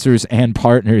sponsors and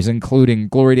partners, including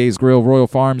Glory Days Grill, Royal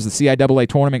Farms, the CIAA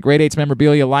Tournament, Grade 8's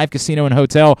Memorabilia, Live Casino and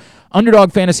Hotel,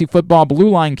 Underdog Fantasy Football, Blue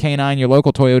Line K9, your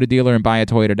local Toyota dealer, and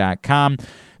buyatoyota.com.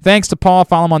 Thanks to Paul.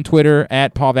 Follow him on Twitter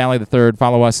at Paul Valley III.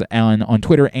 Follow us on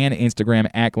Twitter and Instagram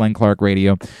at Glenn Clark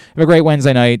Radio. Have a great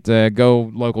Wednesday night.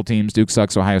 Go local teams. Duke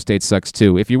sucks. Ohio State sucks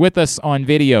too. If you're with us on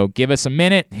video, give us a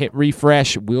minute. Hit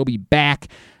refresh. We'll be back.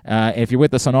 If you're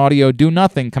with us on audio, do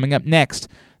nothing. Coming up next,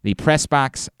 the Press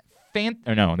Box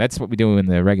that's what we do in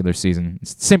the regular season.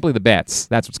 It's Simply the Bets.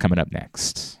 That's what's coming up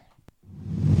next.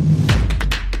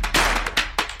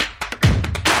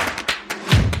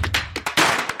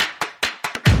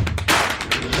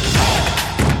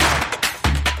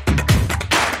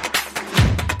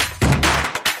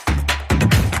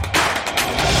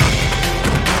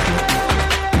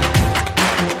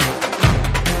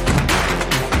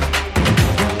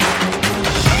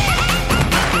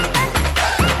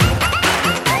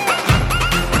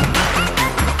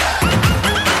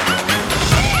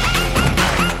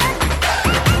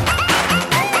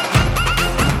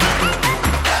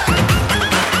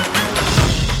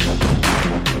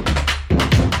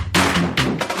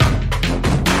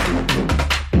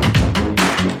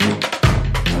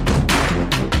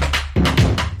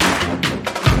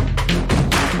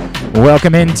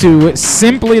 Welcome into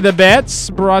Simply the Bets,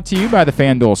 brought to you by the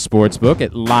FanDuel Sportsbook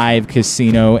at Live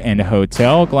Casino and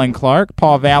Hotel. Glenn Clark,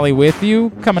 Paul Valley with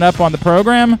you. Coming up on the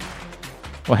program,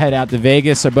 we'll head out to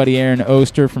Vegas. Our buddy Aaron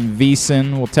Oster from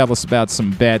VSiN will tell us about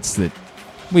some bets that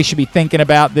we should be thinking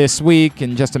about this week.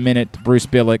 In just a minute, Bruce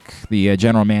Billick, the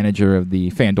general manager of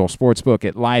the FanDuel Sportsbook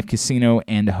at Live Casino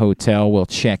and Hotel, will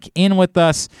check in with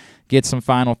us, get some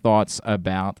final thoughts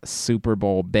about Super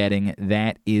Bowl betting.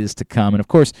 That is to come. And, of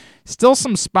course, still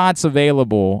some spots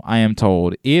available, I am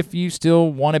told. If you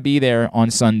still want to be there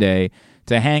on Sunday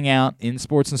to hang out in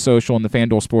Sports and Social in the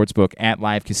FanDuel Sportsbook at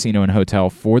Live Casino and Hotel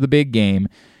for the big game,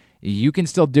 you can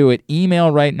still do it.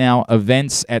 Email right now,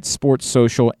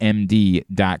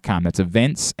 events@sportssocialmd.com. That's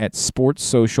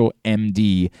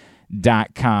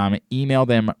events@sportssocialmd.com. Email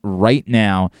them right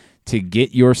now to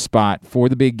get your spot for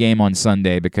the big game on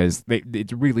Sunday, because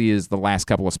it really is the last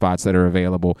couple of spots that are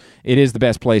available. It is the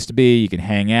best place to be. You can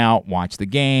hang out, watch the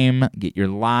game, get your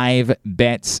live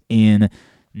bets in.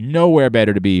 Nowhere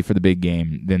better to be for the big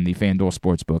game than the FanDuel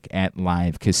Sportsbook at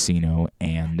Live Casino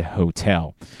and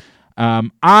Hotel.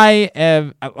 I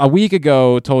have, a week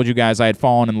ago, told you guys I had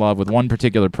fallen in love with one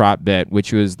particular prop bet,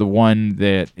 which was the one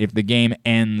that if the game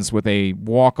ends with a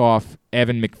walk-off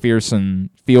Evan McPherson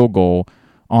field goal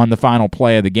on the final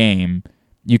play of the game,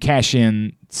 you cash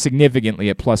in significantly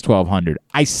at plus 1,200.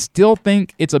 I still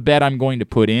think it's a bet I'm going to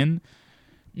put in,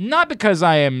 not because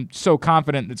I am so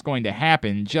confident it's going to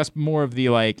happen, just more of the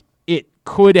it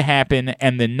could happen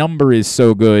and the number is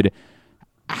so good,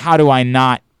 how do I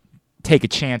not take a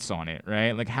chance on it,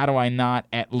 right? How do I not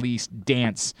at least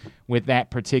dance with that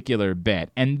particular bet?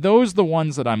 And those are the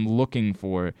ones that I'm looking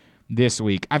for this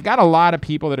week. I've got a lot of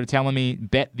people that are telling me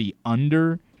bet the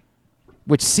under,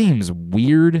 which seems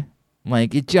weird.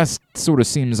 It just sort of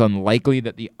seems unlikely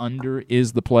that the under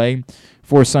is the play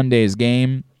for Sunday's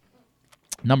game.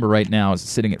 Number right now is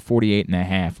sitting at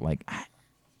 48.5.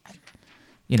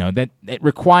 That it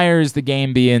requires the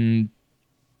game being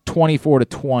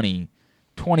 24-20,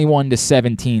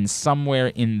 21-17, somewhere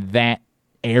in that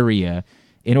area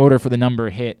in order for the number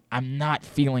to hit. I'm not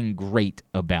feeling great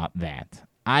about that.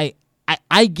 I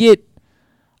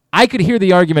could hear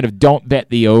the argument of don't bet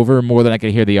the over more than I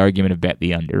could hear the argument of bet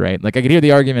the under, right? I could hear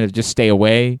the argument of just stay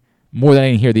away more than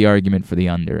I can hear the argument for the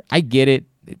under. I get it.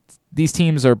 These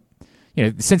teams are,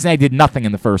 Cincinnati did nothing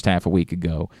in the first half a week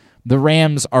ago. The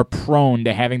Rams are prone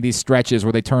to having these stretches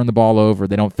where they turn the ball over,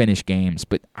 they don't finish games.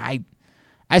 But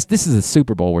this is a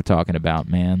Super Bowl we're talking about,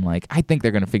 man. I think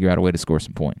they're going to figure out a way to score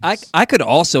some points. I could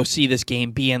also see this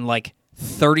game being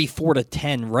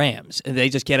 34-10 Rams, and they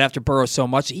just get after Burrow so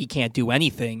much that he can't do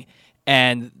anything,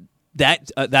 and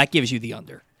that gives you the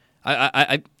under.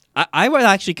 I would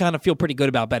actually kind of feel pretty good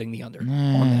about betting the under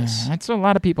on this. That's what a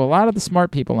lot of people, a lot of the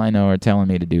smart people I know are telling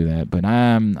me to do that, but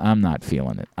I'm not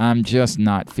feeling it. I'm just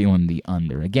not feeling the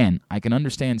under. Again, I can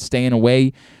understand staying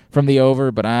away from the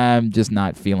over, but I'm just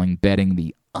not feeling betting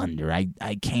the under.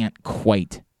 I can't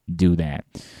quite do that.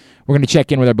 We're going to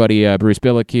check in with our buddy Bruce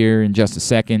Billick here in just a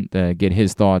second, get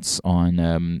his thoughts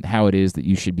on how it is that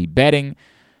you should be betting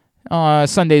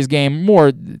Sunday's game,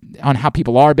 more on how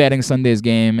people are betting Sunday's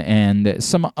game, and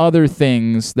some other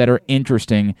things that are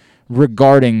interesting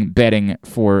regarding betting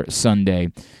for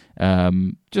Sunday.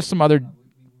 Just some other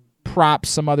props,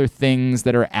 some other things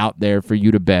that are out there for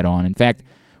you to bet on. In fact,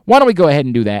 why don't we go ahead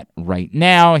and do that right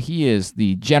now? He is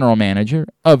the general manager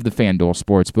of the FanDuel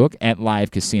Sportsbook at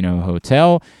Live Casino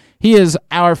Hotel. He is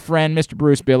our friend, Mr.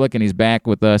 Bruce Billick, and he's back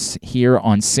with us here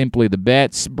on Simply the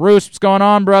Bets. Bruce, what's going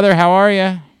on, brother? How are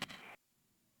you?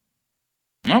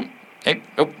 Oh,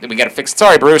 we got to fix.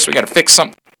 Sorry, Bruce, we got to fix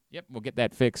something. Yep, we'll get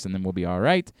that fixed, and then we'll be all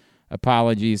right.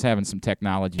 Apologies, having some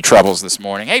technology troubles this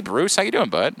morning. Hey, Bruce, how you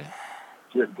doing, bud?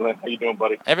 Good, Glenn. How you doing,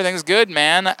 buddy? Everything's good,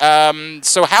 man.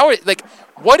 So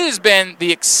what has been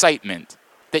the excitement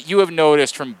that you have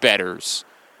noticed from bettors?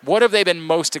 What have they been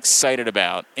most excited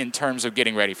about in terms of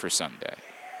getting ready for Sunday?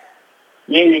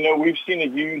 Yeah, we've seen a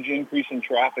huge increase in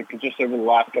traffic just over the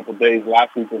last couple of days.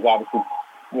 Last week was obviously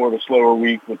more of a slower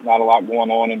week with not a lot going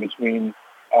on in between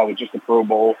with just the Pro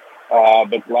Bowl.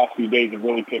 But the last few days have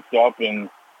really picked up, and,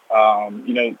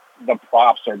 the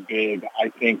props are big. I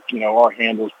think, our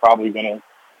handle is probably going to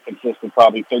consist of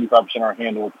probably 35% of our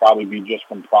handle will probably be just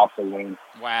from props alone.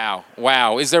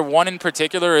 Wow. Is there one in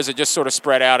particular, or is it just sort of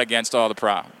spread out against all the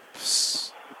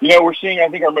props? We're seeing, I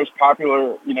think, our most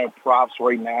popular, props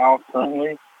right now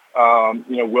currently.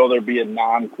 Will there be a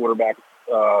non-quarterback,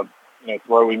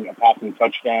 throwing a passing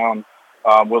touchdown?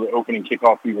 Will the opening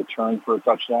kickoff be returned for a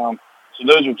touchdown? So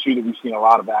those are two that we've seen a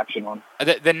lot of action on.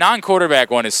 The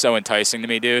non-quarterback one is so enticing to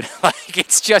me, dude.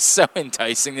 It's just so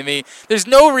enticing to me. There's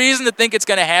no reason to think it's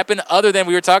going to happen other than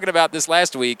we were talking about this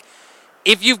last week.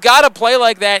 If you've got a play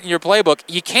like that in your playbook,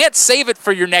 you can't save it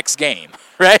for your next game,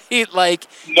 right?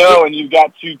 No, and you've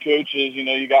got two coaches.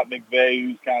 You got McVay,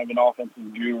 who's kind of an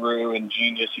offensive guru and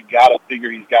genius. You got to figure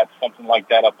he's got something like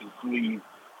that up his sleeve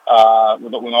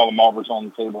when all the marbles on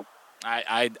the table.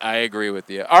 I agree with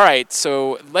you. All right,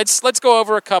 so let's go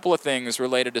over a couple of things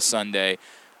related to Sunday,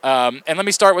 and let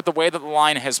me start with the way that the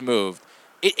line has moved.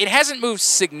 It hasn't moved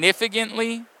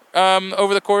significantly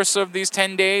over the course of these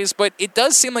 10 days, but it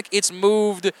does seem like it's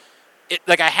moved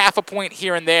like a half a point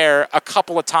here and there a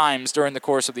couple of times during the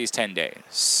course of these 10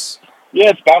 days. Yeah,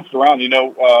 it's bounced around.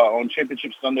 On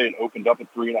Championship Sunday, it opened up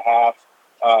at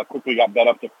 3.5, quickly got bet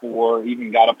up to 4,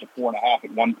 even got up to 4.5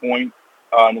 at one point.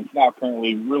 And it's now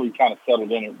currently really kind of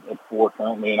settled in at 4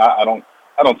 currently, and I don't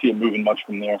see it moving much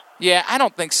from there. Yeah, I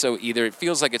don't think so either. It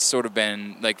feels like it's sort of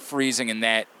been like freezing in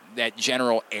that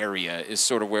general area is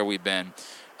sort of where we've been.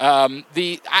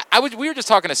 We were just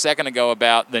talking a second ago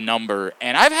about the number,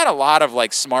 and I've had a lot of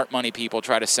like smart money people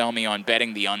try to sell me on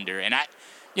betting the under, and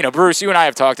Bruce, you and I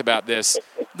have talked about this.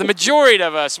 The majority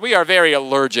of us, we are very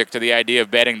allergic to the idea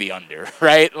of betting the under,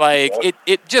 right?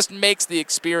 It just makes the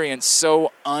experience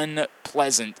so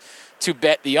unpleasant to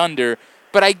bet the under.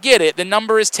 But I get it. The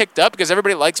number is ticked up because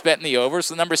everybody likes betting the over,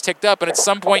 so the number is ticked up. And at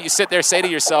some point you sit there and say to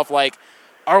yourself,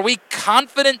 are we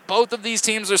confident both of these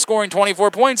teams are scoring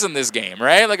 24 points in this game,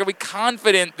 right? Are we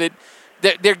confident that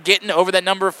they're getting over that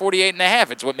number of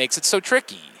 48.5? It's what makes it so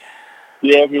tricky.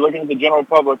 Yeah, if you're looking at the general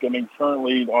public,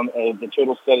 currently on the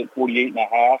total set at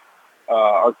 48.5.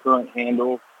 Our current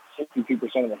handle,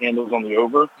 62% of the handle is on the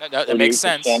over. That makes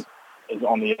sense. Is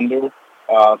on the under.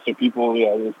 So people,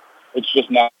 it's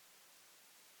just not.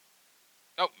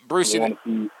 Oh, Bruce, you want to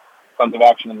see tons of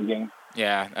action in the game.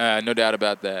 Yeah, no doubt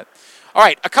about that. All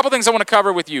right, a couple things I want to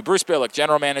cover with you. Bruce Billick,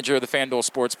 general manager of the FanDuel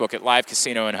Sportsbook at Live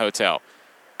Casino and Hotel.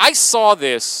 I saw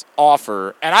this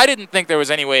offer, and I didn't think there was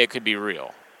any way it could be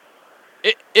real.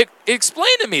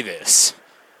 Explain to me this.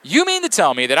 You mean to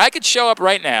tell me that I could show up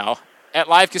right now at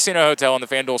Live Casino Hotel in the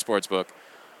FanDuel Sportsbook,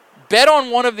 bet on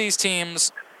one of these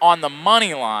teams on the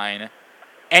money line,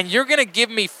 and you're going to give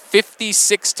me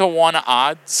 56-1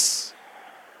 odds?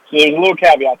 So there's a little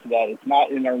caveat to that. It's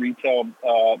not in our retail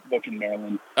book in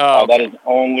Maryland. Oh, okay. That is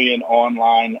only an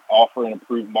online offer and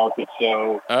approved market.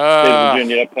 So state of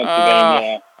Virginia,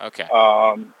 Pennsylvania. Okay.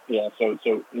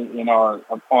 So in our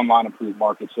online approved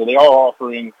market. So they are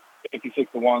offering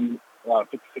 56-1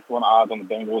 odds on the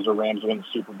Bengals or Rams to win the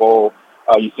Super Bowl.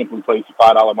 You simply place a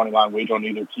 $5 money line wager on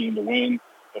either team to win.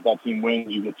 If that team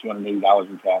wins, you get $280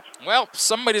 in cash. Well,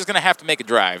 somebody's going to have to make a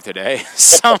drive today.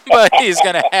 Somebody's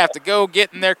going to have to go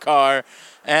get in their car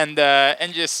and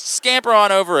just scamper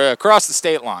on over across the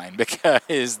state line,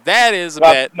 because that is a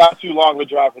bet. Not too long of a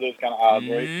drive for those kind of odds,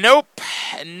 right?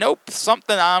 Nope.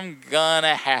 Something I'm going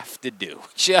to have to do.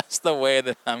 Just the way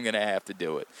that I'm going to have to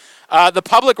do it. The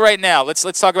public right now, let's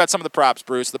talk about some of the props,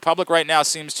 Bruce. The public right now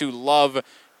seems to love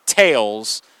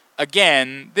tails.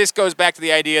 Again, this goes back to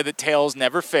the idea that tails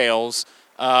never fails.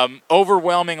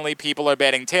 Overwhelmingly, people are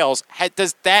betting tails.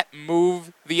 Does that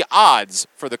move the odds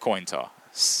for the coin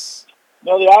toss?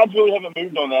 No, the odds really haven't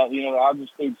moved on that. The odds have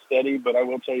stayed steady, but I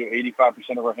will tell you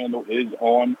 85% of our handle is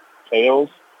on tails.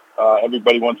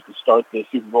 Everybody wants to start the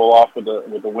Super Bowl off with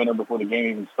a winner before the game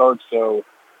even starts, so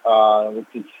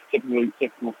it's typically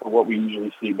typical for what we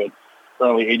usually see, but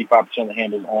currently 85% of the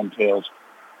handle is on tails.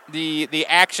 The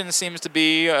action seems to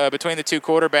be between the two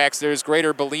quarterbacks. There's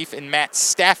greater belief in Matt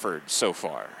Stafford so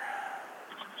far.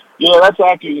 Yeah, that's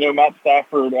actually, Matt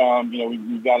Stafford,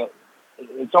 we've got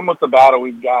it's almost a battle.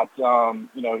 We've got,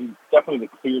 he's definitely the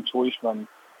clear choice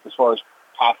as far as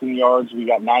passing yards. We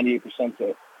got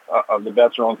 98% of the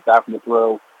bets are on Stafford to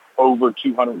throw over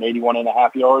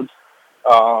 281.5 yards.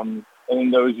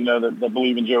 And those, that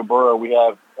believe in Joe Burrow, we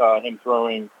have him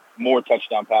throwing more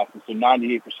touchdown passes. So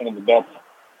 98% of the bets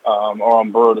are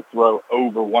on Burrow to throw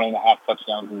over 1.5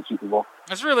 touchdowns in the Super Bowl.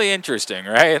 That's really interesting,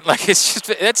 right? Like,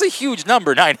 that's a huge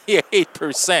number,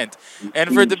 98%.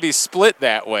 And for it to be split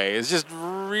that way is just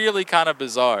really kind of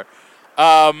bizarre.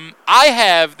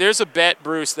 There's a bet,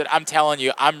 Bruce, that I'm telling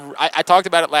you, I talked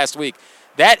about it last week.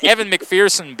 That Evan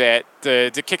McPherson bet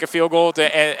to kick a field goal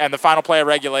and the final play of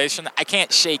regulation, I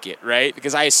can't shake it, right?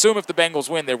 Because I assume if the Bengals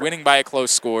win, they're winning by a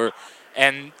close score,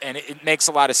 and it makes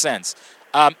a lot of sense.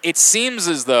 It seems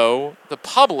as though the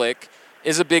public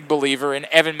is a big believer in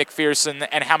Evan McPherson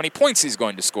and how many points he's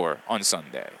going to score on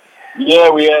Sunday.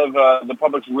 Yeah, we have the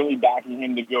public's really backing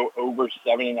him to go over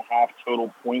 7.5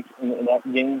 total points in that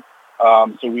game.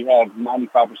 So we have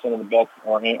 95% of the bets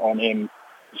on him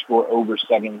to score over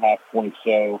 7.5 points.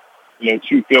 So, 2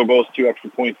 field goals, 2 extra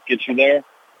points get you there.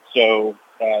 So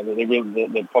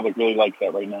the public really likes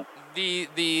that right now.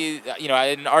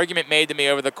 An argument made to me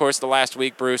over the course of the last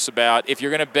week, Bruce, about if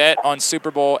you're going to bet on Super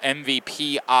Bowl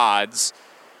MVP odds,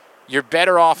 you're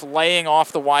better off laying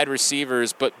off the wide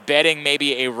receivers, but betting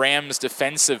maybe a Rams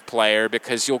defensive player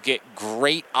because you'll get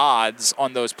great odds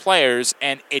on those players,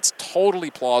 and it's totally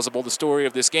plausible the story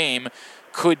of this game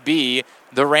could be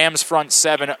the Rams front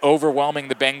seven overwhelming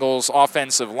the Bengals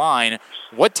offensive line.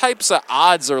 What types of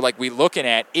odds are we looking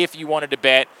at if you wanted to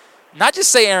bet, not just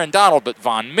say Aaron Donald, but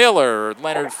Von Miller or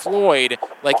Leonard Floyd?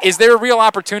 Is there a real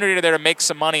opportunity there to make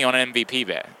some money on an MVP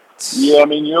bet? Yeah, I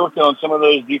mean, you're looking on some of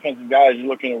those defensive guys, you're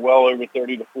looking at well over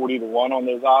 30 to 40 to 1 on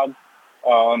those odds.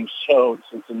 So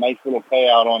it's a nice little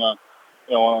payout on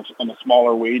a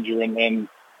smaller wager. And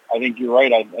I think you're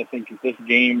right. I think if this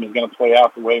game is going to play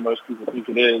out the way most people think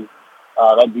it is,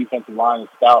 that defensive line is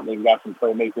stout. They've got some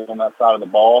playmakers on that side of the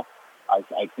ball.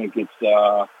 I think it's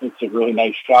a really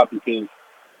nice shot because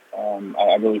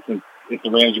I really think if the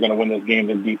Rams are going to win this game,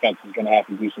 then defense is going to have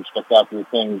to do some spectacular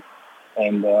things.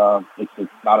 And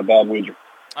it's not a bad wager.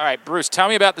 All right, Bruce, tell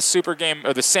me about the super game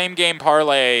or the same game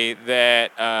parlay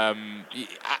that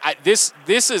this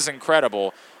is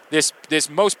incredible. This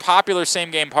most popular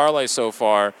same game parlay so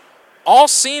far all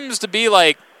seems to be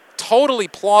totally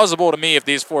plausible to me if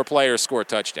these 4 players score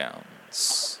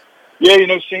touchdowns. Yeah,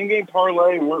 same game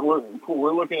parlay.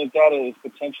 We're looking at that as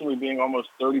potentially being almost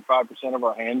 35% of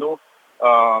our handle.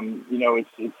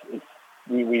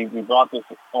 We brought this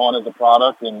on as a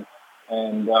product and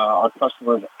our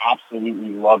customers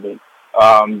absolutely love it.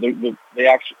 They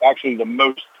actually the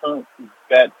most current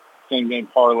bet same game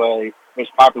parlay,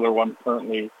 most popular one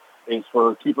currently is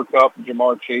for Cooper Kupp,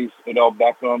 Jamar Chase, Odell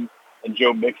Beckham, and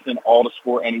Joe Mixon all to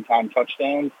score anytime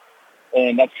touchdowns,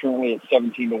 and that's currently at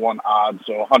 17 to 1 odds.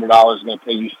 So $100 is going to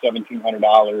pay you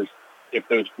 $1,700 if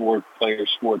those 4 players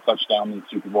score a touchdown in the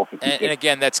Super Bowl 56. And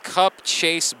again, that's Kupp,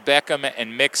 Chase, Beckham,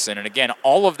 and Mixon. And again,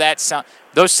 all of that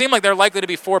those seem like they're likely to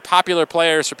be 4 popular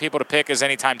players for people to pick as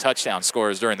anytime touchdown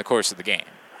scorers during the course of the game.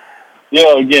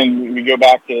 Yeah, again, we go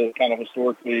back to kind of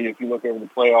historically, if you look over the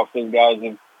playoffs, those guys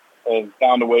have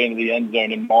found a way into the end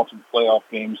zone in multiple playoff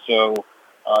games. So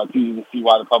it's easy to see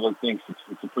why the public thinks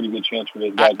it's a pretty good chance for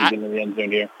those guys to get into the end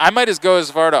zone here. I might go as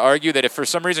far to argue that if for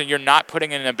some reason you're not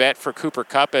putting in a bet for Cooper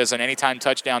Kupp as an anytime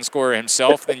touchdown scorer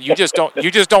himself, then you just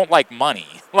don't like money.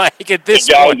 At this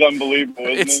point, the guy's unbelievable.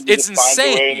 It's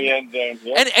insane. In the end zone.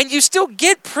 Yeah. And you still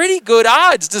get pretty good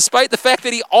odds despite the fact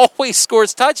that he always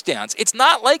scores touchdowns. It's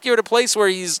not like you're at a place where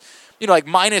he's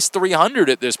minus 300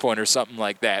 at this point or something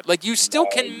like that. You still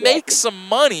can make some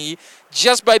money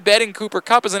just by betting Cooper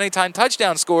Kupp as an anytime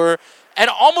touchdown scorer and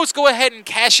almost go ahead and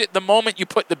cash it the moment you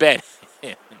put the bet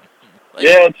in.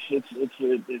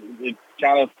 It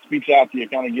kind of speaks out to you.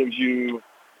 It kind of gives you,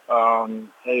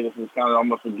 hey, this is kind of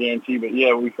almost a guarantee. But,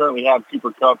 yeah, we currently have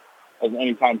Cooper Kupp as an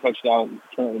anytime touchdown,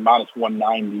 currently minus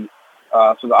 190.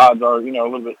 So the odds are, a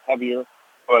little bit heavier.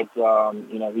 But,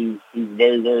 he's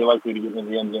very, very likely to get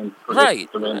into the end zone. Right.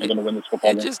 The Rams are going to win this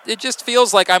football game. It just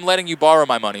feels like I'm letting you borrow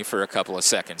my money for a couple of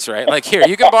seconds, right? Here,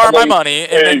 you can borrow my money.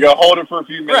 And then you go hold it for a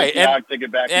few minutes. Right. And take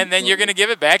it back. And then you're going to give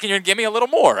it back, and you're going to give me a little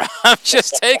more. I'm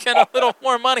just taking a little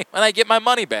more money when I get my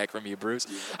money back from you, Bruce.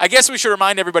 I guess we should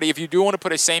remind everybody, if you do want to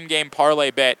put a same-game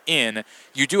parlay bet in,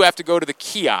 you do have to go to the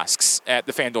kiosks at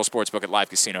the FanDuel Sportsbook at Live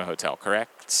Casino Hotel,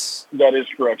 correct? That is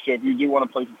correct. So if you do want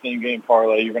to place a same-game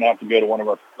parlay, you're going to have to go to one of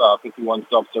our 51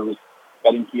 self-service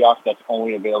betting kiosks that's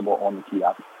only available on the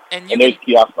kiosk. And those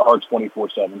kiosks are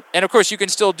 24/7. And, of course, you can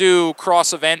still do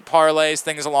cross-event parlays,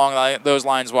 things along those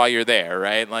lines while you're there,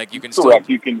 right? You can Correct.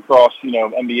 You can cross,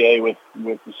 NBA with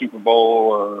the Super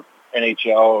Bowl or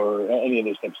NHL or any of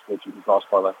those types of sports. You can cross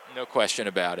parlay. No question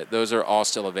about it. Those are all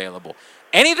still available.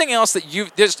 Anything else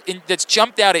that that's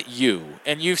jumped out at you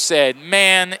and you've said,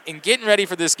 man, in getting ready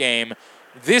for this game,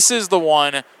 this is the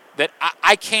one that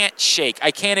I can't shake.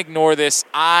 I can't ignore this.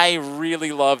 I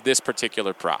really love this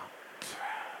particular prop.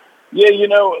 Yeah,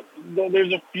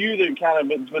 there's a few that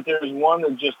kind of, but there's one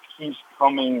that just keeps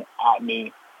coming at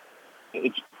me.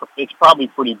 It's probably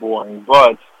pretty boring,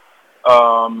 but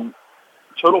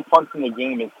total punts in the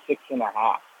game is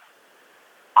 6.5.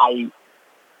 I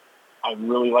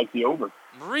really like the over.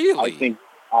 Really? I think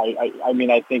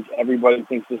I think everybody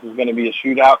thinks this is going to be a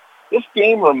shootout. This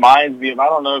game reminds me of, I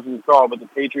don't know if you recall, but the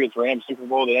Patriots-Rams Super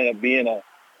Bowl that ended up being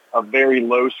a very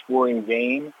low-scoring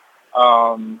game.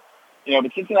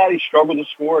 But Cincinnati struggled to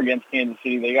score against Kansas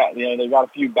City. They got a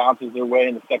few bounces their way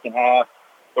in the second half.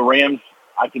 The Rams,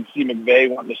 I can see McVay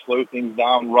wanting to slow things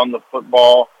down, run the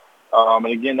football. And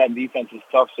again, that defense is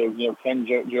tough. So, can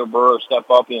Joe Burrow step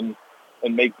up and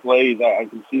make plays? I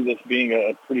can see this being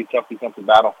a pretty tough defensive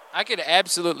battle. I could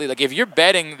absolutely, if you're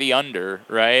betting the under,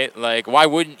 right? Why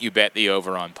wouldn't you bet the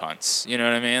over on punts? You know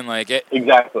what I mean?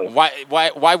 Exactly.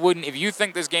 Why wouldn't, if you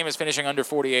think this game is finishing under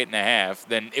 48.5,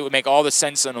 then it would make all the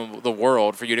sense in the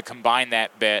world for you to combine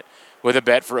that bet with a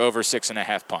bet for over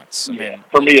 6.5 punts. I mean,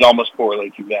 for me, it almost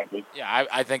correlates exactly. Yeah,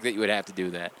 I think that you would have to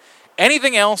do that.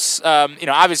 Anything else?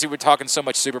 Obviously we're talking so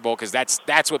much Super Bowl because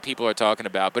that's what people are talking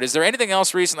about. But is there anything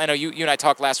else recently? I know you and I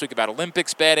talked last week about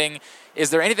Olympics betting.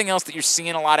 Is there anything else that you're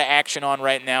seeing a lot of action on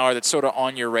right now, or that's sort of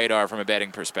on your radar from a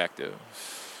betting perspective?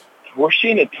 We're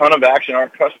seeing a ton of action. Our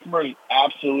customers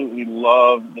absolutely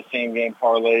love the same game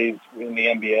parlays in the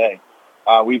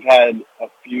NBA. We've had a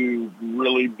few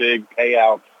really big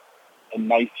payouts and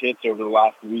nice hits over the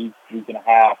last week and a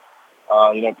half.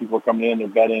 People are coming in, they're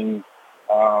betting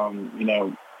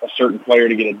a certain player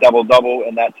to get a double-double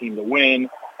and that team to win,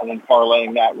 and then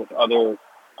parlaying that with other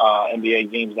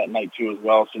NBA games that night too as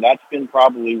well. So that's been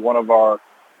probably one of our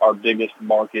biggest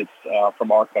markets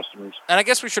from our customers. And I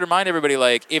guess we should remind everybody,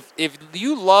 if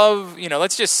you love,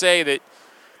 let's just say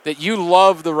that you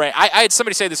love the Rams. I had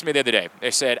somebody say this to me the other day.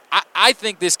 They said, I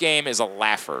think this game is a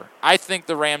laugher. I think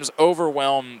the Rams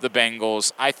overwhelm the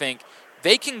Bengals. I think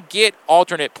they can get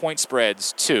alternate point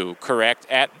spreads too, correct?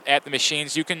 At the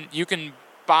machines, you can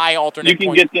buy alternate. You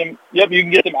can get them. Yep, you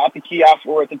can get them at the kiosk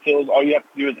or at the tills. All you have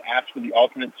to do is ask for the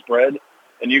alternate spread,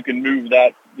 and you can move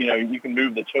that. You can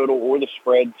move the total or the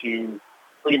spread to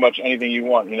pretty much anything you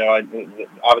want.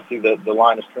 Obviously the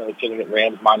line is currently sitting at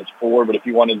Rams -4, but if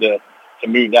you wanted to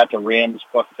move that to Rams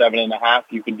 +7.5,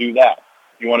 you can do that.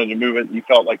 If you wanted to move it, you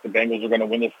felt like the Bengals are going to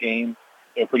win this game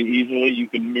pretty easily, you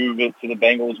can move it to the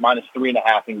Bengals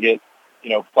 -3.5 and get,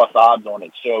 plus odds on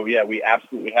it. So, yeah, we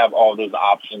absolutely have all those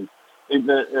options.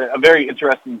 A very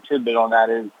interesting tidbit on that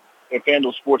is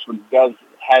FanDuel Sportsbook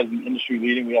has the industry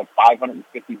leading. We have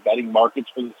 550 betting markets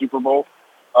for the Super Bowl,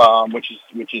 which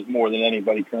is more than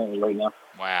anybody currently right now.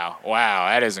 Wow,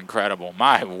 that is incredible.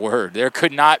 My word, there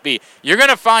could not be. You're going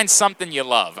to find something you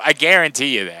love. I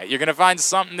guarantee you that. You're going to find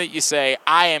something that you say,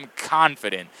 I am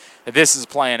confident that this is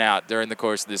playing out during the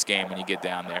course of this game when you get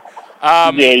down there.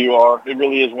 Yeah, you are. It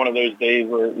really is one of those days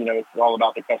where, it's all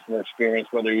about the customer experience,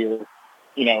 whether you're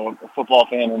a football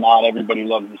fan or not. Everybody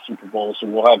loves the Super Bowl, so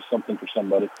we'll have something for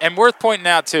somebody. And worth pointing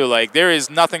out, too, there is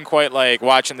nothing quite like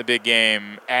watching the big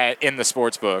game in the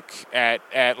sportsbook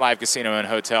at Live Casino and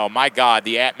Hotel. My God,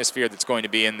 the atmosphere that's going to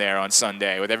be in there on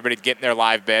Sunday with everybody getting their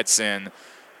live bets in.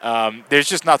 There's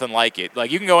just nothing like it.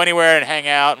 You can go anywhere and hang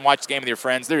out and watch the game with your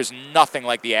friends. There's nothing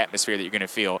like the atmosphere that you're going to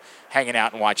feel hanging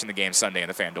out and watching the game Sunday in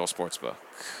the FanDuel Sportsbook.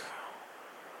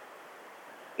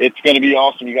 It's going to be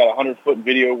awesome. You got a 100-foot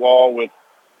video wall with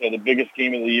the biggest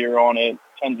game of the year on it,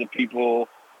 tons of people,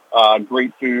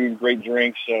 great food, great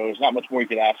drinks, so there's not much more you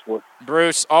could ask for.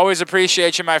 Bruce, always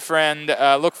appreciate you, my friend.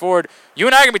 Look forward. You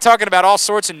and I are going to be talking about all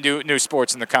sorts of new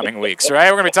sports in the coming weeks, right?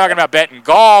 We're going to be talking about betting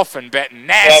golf and betting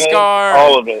NASCAR.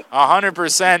 All of it.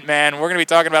 100%, man. We're going to be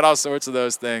talking about all sorts of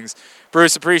those things.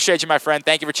 Bruce, appreciate you, my friend.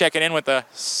 Thank you for checking in with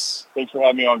us. Thanks for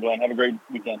having me on, Glenn. Have a great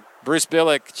weekend. Bruce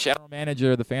Billick, General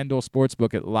Manager of the FanDuel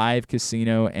Sportsbook at Live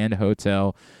Casino and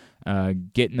Hotel.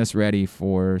 Getting us ready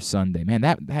for Sunday. Man,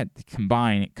 that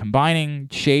combining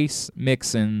Chase,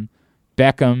 Mixon,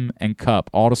 Beckham, and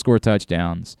Kupp all to score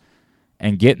touchdowns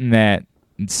and getting that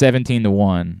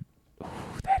 17-1,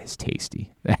 that is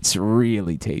tasty. That's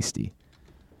really tasty.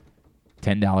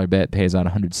 $10 bet pays out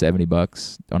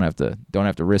 $170. Don't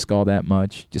have to risk all that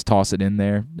much. Just toss it in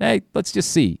there. Hey, let's just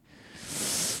see.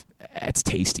 That's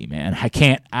tasty, man. I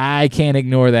can't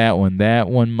ignore that one. That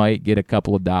one might get a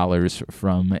couple of dollars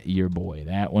from your boy.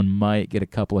 That one might get a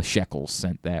couple of shekels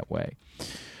sent that way.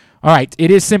 All right, it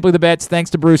is Simply the Bets,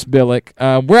 thanks to Bruce Billick.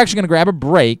 We're actually going to grab a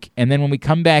break, and then when we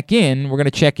come back in, we're going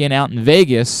to check in out in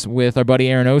Vegas with our buddy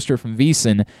Aaron Oster from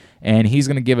VSiN, and he's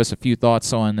going to give us a few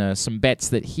thoughts on some bets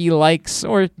that he likes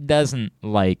or doesn't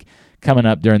like coming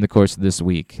up during the course of this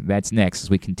week. That's next as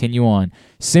we continue on.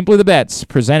 Simply the Bets,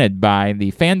 presented by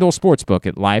the FanDuel Sportsbook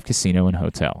at Live Casino and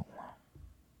Hotel.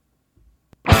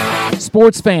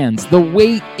 Sports fans, the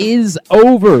wait is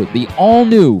over. The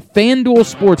all-new FanDuel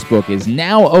Sportsbook is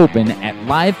now open at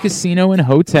Live Casino and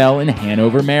Hotel in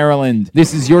Hanover, Maryland.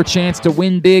 This is your chance to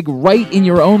win big right in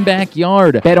your own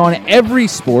backyard. Bet on every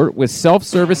sport with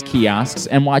self-service kiosks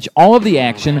and watch all of the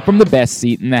action from the best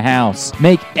seat in the house.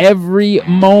 Make every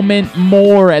moment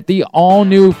more at the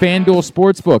all-new FanDuel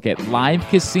Sportsbook at Live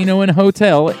Casino and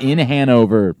Hotel in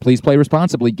Hanover. Please play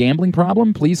responsibly. Gambling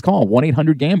problem? Please call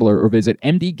 1-800-GAMBLER or visit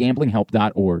mdgamblinghelp.org.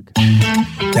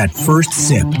 That first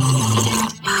sip.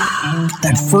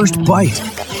 That first bite.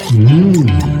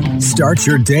 Start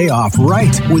your day off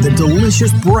right with a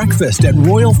delicious breakfast at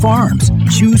Royal Farms.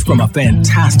 Choose from a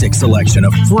fantastic selection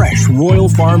of fresh Royal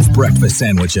Farms breakfast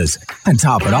sandwiches and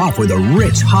top it off with a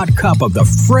rich hot cup of the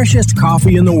freshest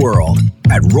coffee in the world.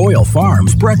 At Royal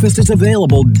Farms, breakfast is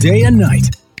available day and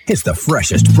night. It's the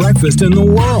freshest breakfast in the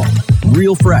world.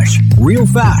 Real fresh, real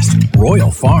fast.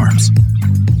 Royal Farms.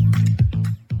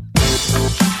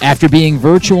 After being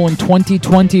virtual in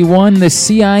 2021, the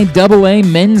CIAA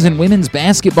Men's and Women's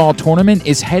Basketball Tournament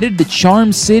is headed to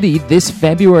Charm City this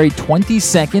February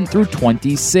 22nd through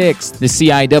 26th. The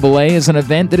CIAA is an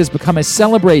event that has become a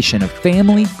celebration of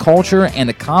family, culture,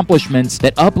 and accomplishments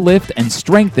that uplift and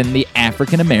strengthen the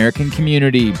African American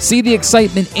community. See the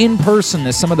excitement in person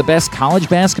as some of the best college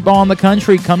basketball in the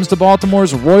country comes to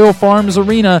Baltimore's Royal Farms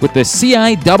Arena with the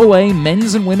CIAA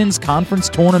Men's and Women's Conference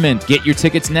Tournament. Get your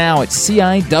tickets now at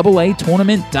CIAAtournament.org.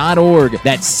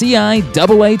 That's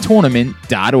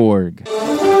CIAAtournament.org.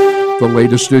 The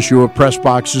latest issue of Press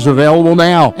Box is available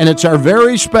now, and it's our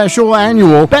very special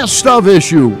annual Best of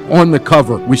issue. On the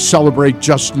cover, we celebrate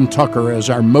Justin Tucker as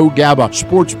our Mo Gabba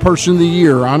Sports Person of the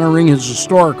Year, honoring his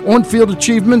historic on-field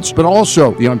achievements, but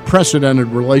also the unprecedented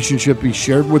relationship he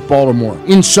shared with Baltimore.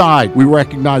 Inside, we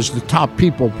recognize the top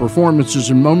people, performances,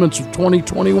 and moments of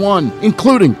 2021,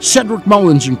 including Cedric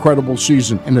Mullins' incredible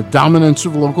season and the dominance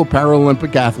of local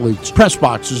Paralympic athletes. Press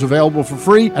Box is available for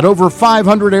free at over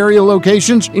 500 area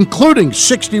locations, including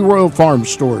 60 Royal Farms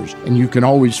stores. And you can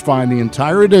always find the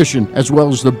entire edition, as well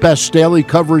as the best daily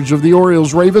coverage of the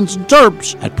Orioles, Ravens, and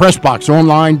Terps at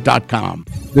PressBoxOnline.com.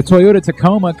 The Toyota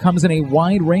Tacoma comes in a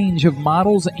wide range of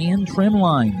models and trim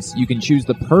lines. You can choose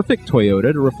the perfect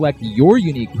Toyota to reflect your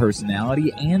unique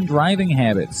personality and driving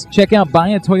habits. Check out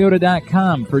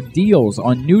buyatoyota.com for deals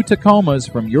on new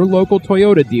Tacomas from your local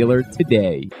Toyota dealer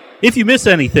today. If you miss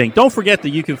anything, don't forget that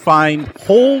you can find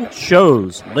whole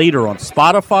shows later on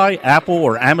Spotify, Apple,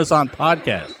 or Amazon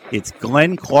Podcasts. It's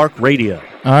Glenn Clark Radio.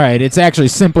 All right, it's actually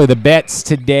Simply the Bets.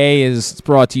 Today is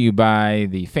brought to you by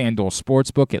the FanDuel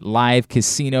Sportsbook at Live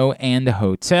Casino and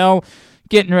Hotel.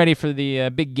 Getting ready for the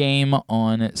big game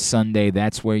on Sunday.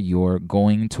 That's where you're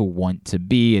going to want to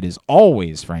be. It is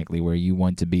always, frankly, where you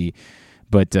want to be.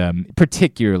 But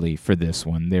particularly for this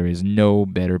one, there is no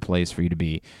better place for you to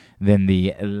be than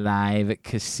the Live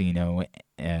Casino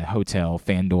Hotel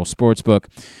FanDuel Sportsbook.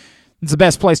 It's the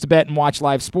best place to bet and watch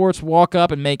live sports. Walk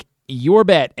up and make your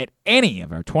bet at any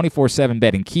of our 24/7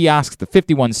 betting kiosks. The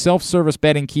 51 self-service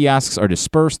betting kiosks are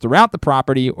dispersed throughout the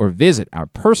property, or visit our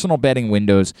personal betting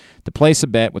windows to place a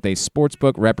bet with a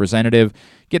sportsbook representative.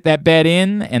 Get that bet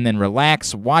in and then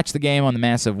relax. Watch the game on the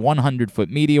massive 100-foot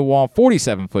media wall,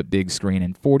 47-foot big screen,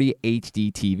 and 40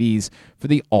 HD TVs for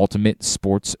the ultimate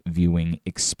sports viewing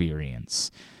experience.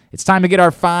 It's time to get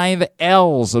our 5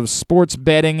 L's of sports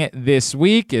betting this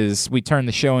week as we turn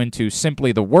the show into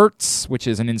Simply the Wirtz, which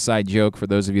is an inside joke for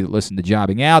those of you that listen to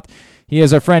Jobbing Out. He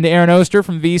is our friend Aaron Oster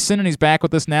from VSiN, and he's back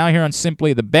with us now here on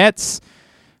Simply the Bets.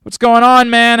 What's going on,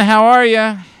 man? How are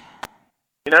you?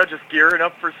 You know, just gearing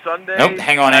up for Sunday. Nope,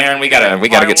 hang on, Aaron. We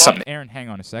gotta get something. Aaron, hang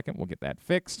on a second. We'll get that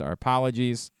fixed. Our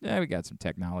apologies. We got some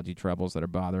technology troubles that are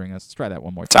bothering us. Let's try that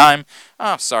one more time.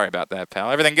 Oh, sorry about that,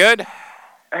 pal. Everything good?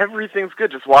 Everything's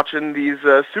good. Just watching these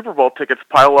Super Bowl tickets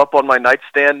pile up on my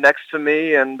nightstand next to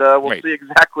me, and we'll see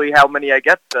exactly how many I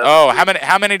get.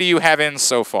 How many do you have in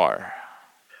so far?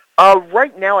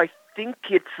 Right now, I think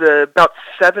it's about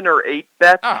 7 or 8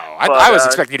 bets. Oh, I was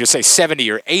expecting you to say 70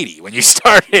 or 80 when you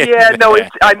started. Yeah, no,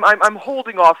 I'm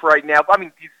holding off right now. I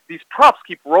mean, these props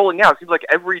keep rolling out. It seems like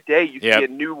every day you see a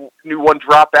new one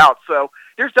drop out. So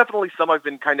there's definitely some I've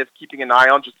been kind of keeping an eye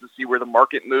on just to see where the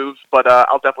market moves. But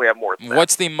I'll definitely have more than that.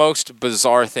 What's the most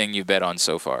bizarre thing you bet on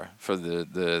so far for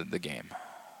the game?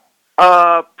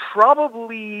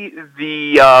 Probably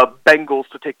the Bengals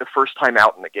to take the first time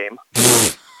out in the game.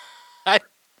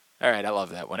 All right, I love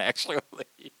that one, actually.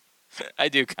 I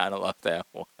do kind of love that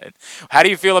one. How do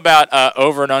you feel about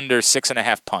over and under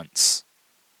 6.5 punts?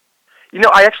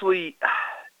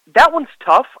 That one's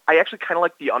tough. I actually kind of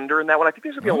like the under in that one. I think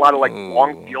there's going to be a lot of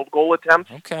long field goal attempts.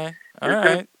 Okay, all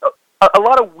right. A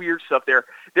lot of weird stuff there.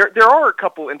 There are a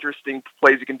couple interesting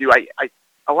plays you can do.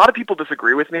 A lot of people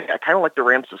disagree with me. I kind of like the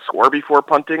Rams to score before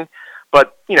punting,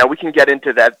 but we can get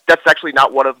into that. That's actually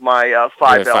not one of my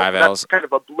 5 Ls. That's kind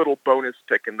of a little bonus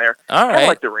pick in there. All right. I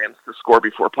like the Rams to score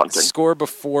before punting. Score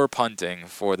before punting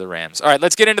for the Rams. All right,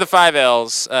 let's get into the 5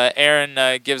 Ls.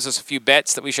 Aaron gives us a few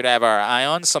bets that we should have our eye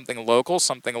on. Something local,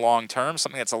 something long-term,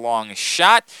 something that's a long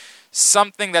shot,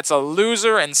 something that's a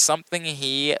loser, and something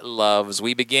he loves.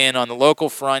 We begin on the local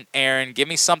front. Aaron, give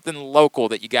me something local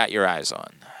that you got your eyes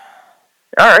on.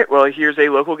 All right, well, here's a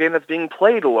local game that's being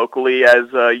played locally as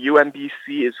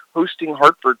UMBC is hosting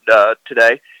Hartford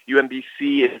today.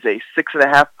 UMBC is a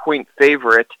 6.5-point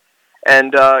favorite.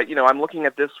 And, I'm looking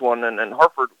at this one, and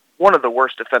Hartford, one of the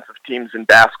worst defensive teams in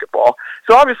basketball.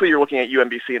 So obviously you're looking at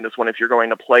UMBC in this one if you're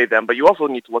going to play them, but you also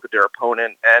need to look at their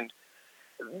opponent. And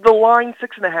the line,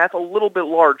 6.5, a little bit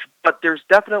large, but there's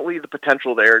definitely the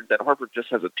potential there that Hartford just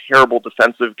has a terrible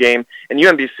defensive game, and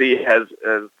UMBC has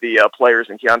the players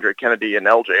in Keandre Kennedy and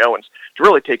L.J. Owens to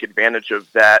really take advantage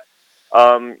of that.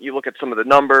 You look at some of the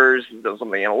numbers, some of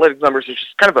the analytics numbers, it's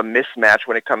just kind of a mismatch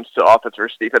when it comes to offense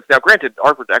versus defense. Now, granted,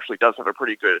 Hartford actually does have a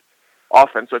pretty good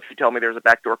offense, so if you tell me there's a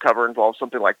backdoor cover involved,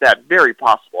 something like that, very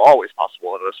possible, always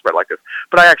possible in a spread like this.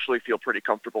 But I actually feel pretty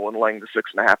comfortable in laying the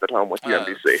 6.5 at home with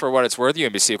UMBC. For what it's worth,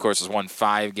 UMBC, of course, has won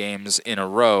 5 games in a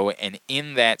row, and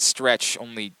in that stretch,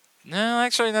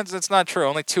 that's not true.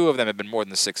 Only 2 of them have been more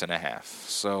than the 6.5.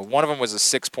 So one of them was a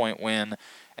 6-point win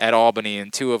at Albany,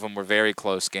 and 2 of them were very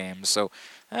close games. So,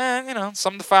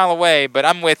 something to file away. But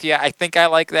I'm with you. I think I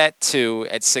like that too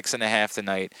at 6.5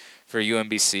 tonight for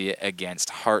UMBC against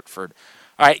Hartford.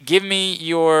 All right, give me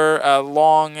your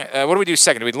long. What do we do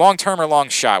second? Do we long term or long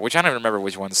shot? Which I don't even remember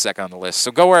which one's second on the list.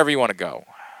 So go wherever you want to go.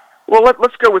 Well,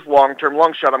 let's go with long term.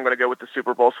 Long shot, I'm going to go with the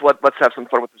Super Bowl. So let's have some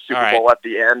fun with the Super Bowl at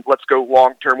the end. Let's go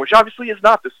long term, which obviously is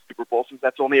not the Super Bowl since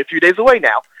that's only a few days away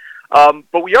now.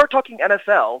 But we are talking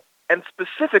NFL, and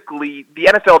specifically the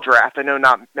NFL draft. I know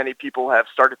not many people have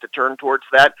started to turn towards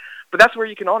that, but that's where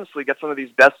you can honestly get some of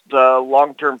these best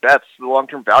long-term bets, the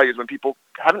long-term values, when people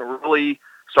haven't really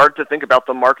started to think about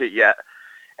the market yet.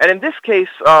 And in this case,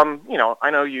 I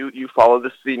know you follow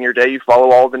the Senior Day, you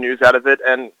follow all the news out of it,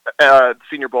 and the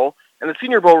Senior Bowl. And the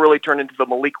Senior Bowl really turned into the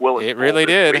Malik Willis It Bowl really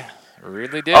this did. week. It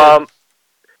really did.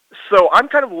 So I'm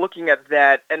kind of looking at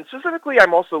that, and specifically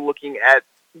I'm also looking at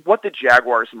what the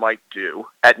Jaguars might do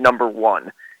at number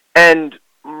 1. And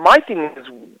my thing is,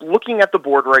 looking at the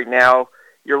board right now,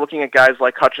 you're looking at guys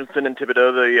like Hutchinson and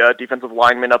Thibodeau, the defensive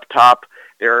linemen up top.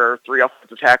 There are 3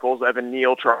 offensive tackles, Evan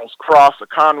Neal, Charles Cross,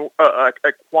 Ekwonu.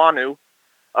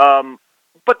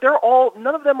 But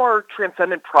none of them are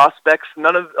transcendent prospects.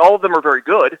 All of them are very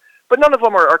good, but none of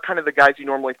them are kind of the guys you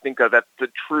normally think of at the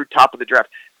true top of the draft.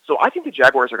 So I think the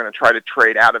Jaguars are going to try to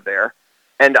trade out of there.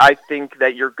 And I think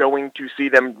that you're going to see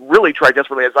them really try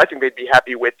desperately, as I think they'd be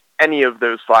happy with any of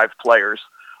those 5 players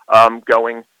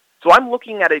going. So I'm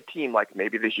looking at a team like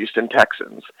maybe the Houston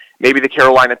Texans, maybe the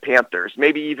Carolina Panthers,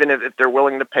 maybe even if they're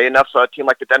willing to pay enough, so a team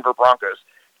like the Denver Broncos,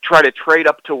 try to trade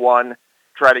up to 1,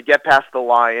 try to get past the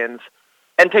Lions,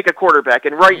 and take a quarterback.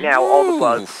 And right now, all the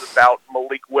buzz is about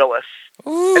Malik Willis.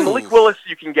 Ooh. And Malik Willis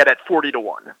you can get at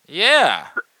 40-1. Yeah.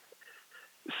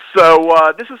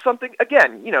 So this is something,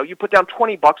 again, you put down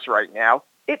 $20 right now.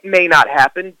 It may not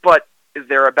happen, but is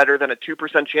there a better than a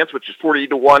 2% chance, which is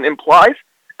 40-1 implies?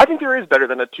 I think there is better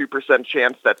than a 2%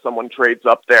 chance that someone trades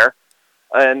up there.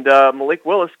 And Malik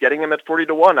Willis, getting him at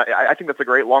 40-1, I think that's a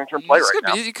great long-term play right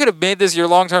now. You could have made this your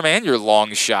long-term and your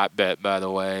long shot bet, by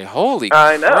the way. Holy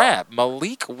crap.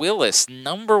 Malik Willis,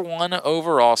 number 1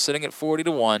 overall, sitting at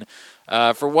 40-1.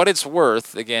 For what it's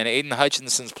worth, again, Aiden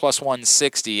Hutchinson's plus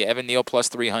 160, Evan Neal plus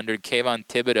 300, Kayvon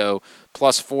Thibodeau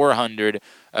plus 400,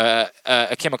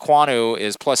 Akim Ekwonu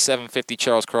is plus 750,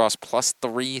 Charles Cross plus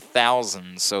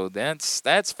 3,000. So that's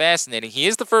fascinating. He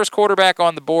is the first quarterback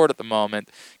on the board at the moment.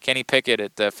 Kenny Pickett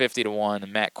at 50-1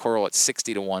 and Matt Corral at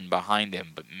 60-1 behind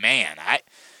him. But man,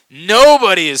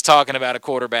 nobody is talking about a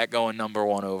quarterback going number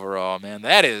 1 overall, man.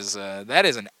 That is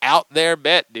an out there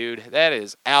bet, dude. That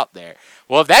is out there.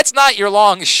 Well, if that's not your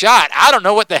long shot, I don't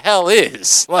know what the hell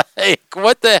is. Like,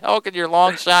 what the hell could your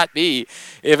long shot be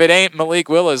if it ain't Malik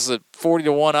Willis at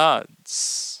 40-1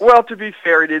 odds? Well, to be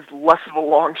fair, it is less of a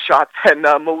long shot than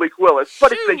Malik Willis,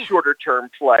 but it's a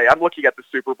shorter-term play. I'm looking at the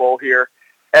Super Bowl here,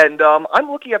 and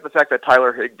I'm looking at the fact that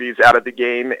Tyler Higbee's out of the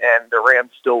game, and the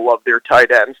Rams still love their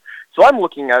tight ends. So I'm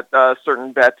looking at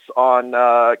certain bets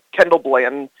on Kendall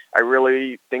Blanton. I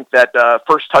really think that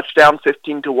first touchdown,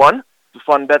 15-1, is a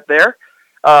fun bet there.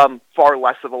 Far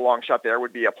less of a long shot there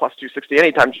would be a plus 260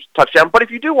 anytime touchdown. But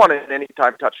if you do want an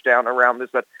anytime touchdown around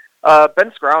this bet,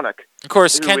 Ben Skowronek. Of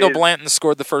course, Kendall Blanton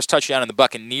scored the first touchdown in the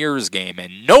Buccaneers game,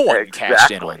 and no one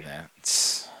cashed in on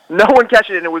that. No one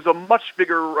cashed it in. It was a much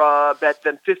bigger bet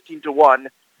than 15-1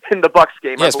 in the Bucs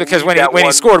game. Yes, because when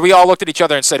he scored, we all looked at each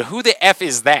other and said, "Who the F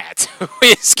is that? Who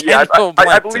is Kendall Blanton?"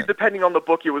 I believe depending on the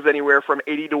book, it was anywhere from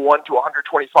 80-1 to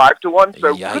 125-1.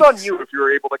 So Yikes. good on you if you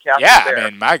were able to cash it there. I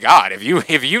mean, my God, if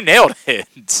you nailed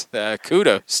it,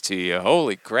 kudos to you.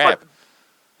 Holy crap!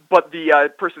 But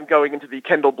the person going into the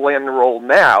Kendall Blanton role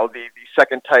now, the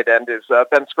second tight end, is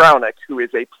Ben Skowronek, who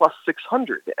is a plus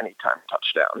 600 anytime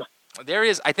touchdown. There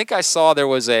is, I think I saw there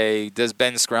was does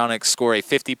Ben Skowronek score a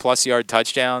 50-plus yard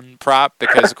touchdown prop?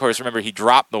 Because, of course, remember, he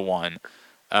dropped the one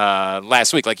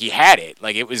last week. Like, he had it.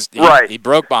 Like, it was, he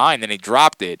broke behind, then he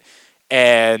dropped it.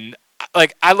 And,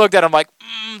 like, I looked at him like,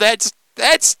 that's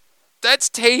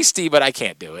tasty, but I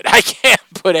can't do it. I can't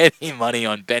put any money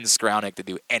on Ben Skowronek to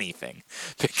do anything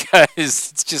because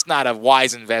it's just not a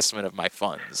wise investment of my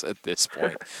funds at this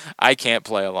point. I can't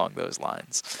play along those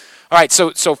lines. All right,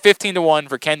 so 15-1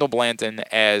 for Kendall Blanton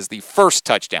as the first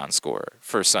touchdown scorer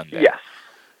for Sunday. Yes.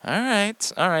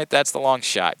 All right, that's the long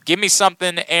shot. Give me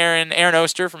something. Aaron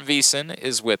Oster from VSiN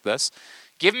is with us.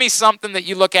 Give me something that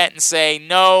you look at and say,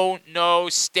 no,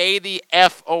 stay the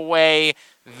F away.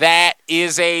 That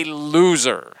is a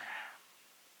loser.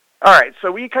 All right,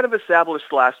 so we kind of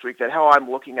established last week that how I'm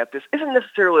looking at this isn't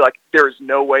necessarily like there is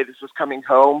no way this is coming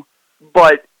home,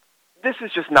 but this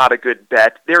is just not a good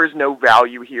bet. There is no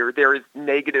value here. There is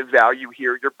negative value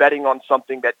here. You're betting on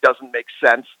something that doesn't make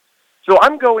sense. So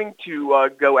I'm going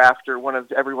to go after one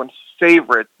of everyone's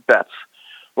favorite bets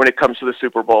when it comes to the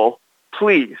Super Bowl.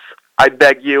 Please, I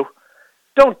beg you,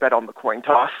 don't bet on the coin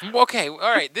toss. Okay, all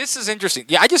right, this is interesting.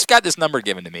 Yeah, I just got this number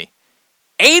given to me.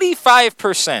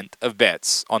 85% of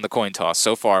bets on the coin toss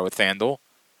so far with FanDuel,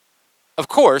 of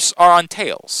course, are on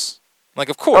tails. Like,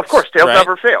 of course. Of course, tails right?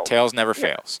 never fail. Tails never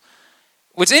fails.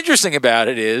 What's interesting about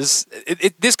it is,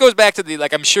 this goes back to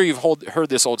like, I'm sure you've heard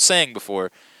this old saying before.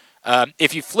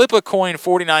 If you flip a coin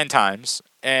 49 times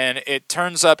and it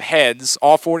turns up heads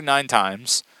all 49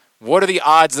 times, what are the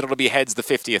odds that it'll be heads the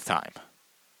 50th time?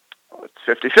 Well,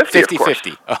 it's 50-50,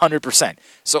 50-50, 100%.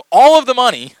 So all of the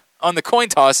money on the coin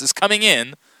toss is coming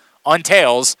in on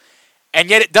tails, and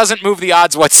yet it doesn't move the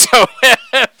odds whatsoever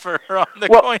on the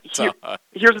coin toss.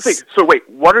 Here's the thing. So wait,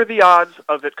 what are the odds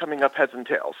of it coming up heads and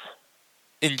tails?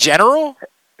 In general?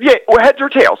 Yeah, or heads or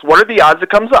tails. What are the odds it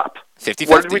comes up? 50-50.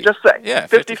 What did we just say? Yeah,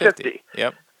 50-50.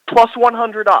 Yep. Plus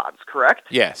 100 odds, correct?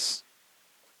 Yes.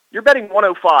 You're betting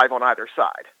 105 on either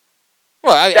side.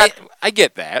 Well, I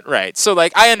get that, right. So,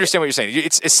 like, I understand what you're saying.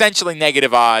 It's essentially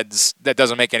negative odds that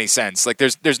doesn't make any sense. Like,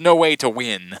 there's no way to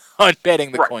win on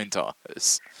betting the coin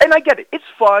toss. And I get it. It's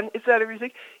fun. It's that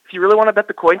everything. If you really want to bet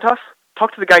the coin toss,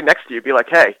 talk to the guy next to you. Be like,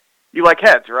 hey, you like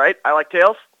heads, right? I like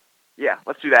tails. Yeah,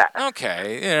 let's do that.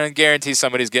 Okay, guarantee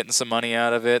somebody's getting some money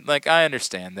out of it. Like, I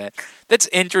understand that. That's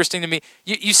interesting to me.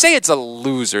 You say it's a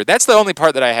loser. That's the only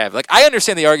part that I have. Like, I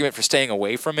understand the argument for staying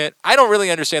away from it. I don't really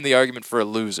understand the argument for a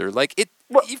loser. Like,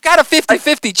 you've got a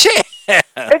 50-50 chance.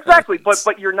 Exactly,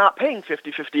 but you're not paying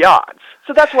 50-50 odds.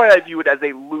 So that's why I view it as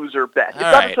a loser bet. It's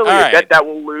not necessarily a bet that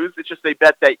will lose. It's just a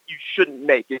bet that you shouldn't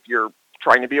make if you're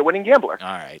trying to be a winning gambler. All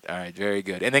right, very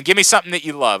good. And then give me something that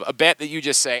you love, a bet that you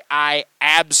just say, I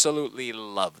absolutely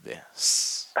love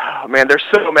this. Oh, man, there's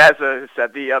so many. As I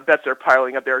said, the bets are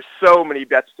piling up. There are so many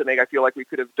bets to make. I feel like we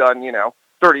could have done,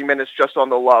 30 minutes just on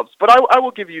the loves. But I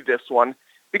will give you this one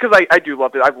because I do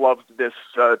love it. I've loved this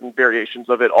variations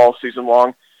of it all season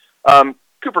long.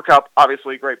 Cooper Kupp,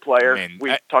 obviously a great player.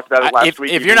 We talked about it last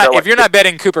week. If you're not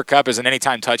betting Cooper Kupp as an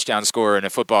anytime touchdown scorer in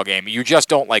a football game, you just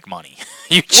don't like money.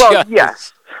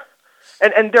 Yes.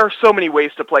 And there are so many ways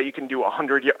to play. You can do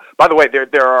 100. By the way,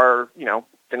 there are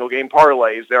single game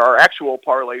parlays. There are actual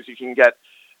parlays you can get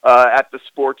at the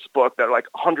sports book that are like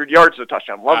 100 yards of a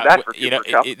touchdown. Love that for Cooper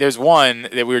Kupp. There's one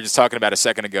that we were just talking about a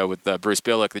second ago with Bruce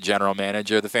Billick, the general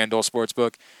manager of the FanDuel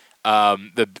Sportsbook.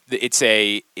 It's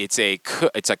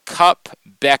a Kupp,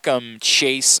 Beckham,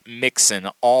 Chase, Mixon,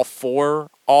 all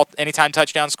anytime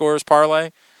touchdown scorers parlay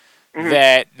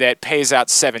that pays out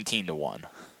 17-1.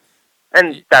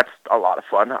 And that's a lot of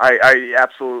fun. I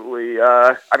absolutely,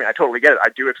 I totally get it. I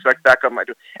do expect Beckham. I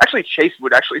do. Actually, Chase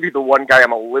would actually be the one guy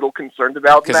I'm a little concerned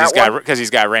about because he's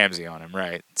got Ramsey on him,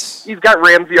 right? He's got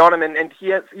Ramsey on him, and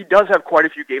he does have quite a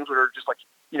few games where are just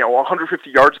 150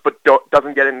 yards, but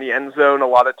doesn't get in the end zone. A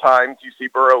lot of times you see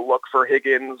Burrow look for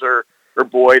Higgins or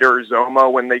Boyd or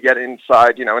Uzoma when they get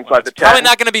inside the 10. Probably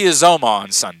not going to be Uzoma on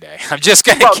Sunday. I'm just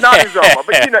going to not Uzoma,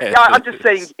 but I'm just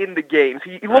saying in the games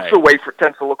he looks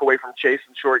tends to look away from Chase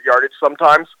in short yardage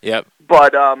sometimes. Yep.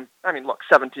 But look,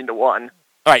 17-1. All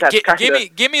right,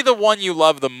 give me the one you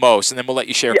love the most, and then we'll let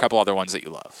you share a couple other ones that you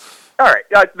love. All right,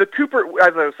 the Cooper,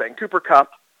 as I was saying, Cooper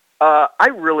Kupp. I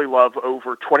really love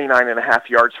over 29.5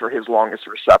 yards for his longest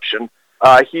reception.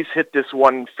 He's hit this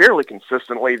one fairly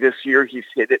consistently this year. He's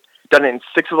done it in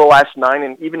 6 of the last 9,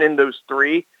 and even in those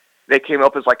 3, they came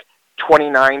up as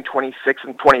 29, 26,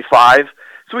 and 25.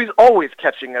 So he's always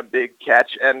catching a big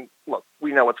catch. And look,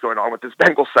 we know what's going on with this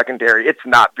Bengals secondary. It's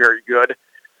not very good.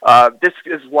 This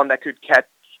is one that could catch,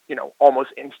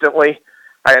 almost instantly.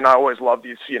 And I always love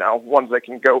these, ones that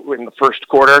can go in the first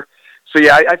quarter. So,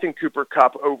 yeah, I think Cooper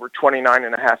Kupp over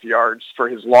 29.5 yards for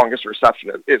his longest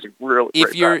reception is a really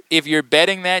great bet. If you're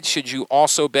betting that, should you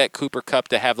also bet Cooper Kupp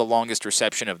to have the longest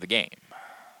reception of the game?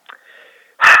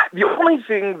 The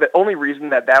only reason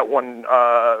that one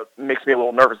makes me a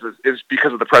little nervous is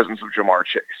because of the presence of Jamar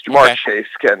Chase. Jamar Chase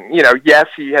can, yes,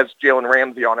 he has Jalen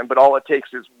Ramsey on him, but all it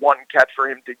takes is one catch for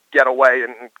him to get away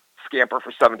and scamper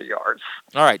for 70 yards.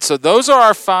 All right, so those are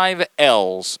our 5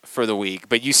 L's for the week,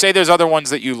 but you say there's other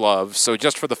ones that you love, so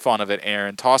just for the fun of it,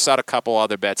 Aaron, toss out a couple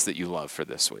other bets that you love for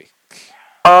this week.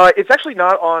 It's actually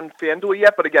not on FanDuel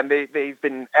yet, but again, they've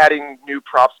been adding new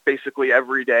props basically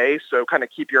every day, so kind of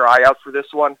keep your eye out for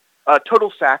this one.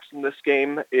 Total sacks in this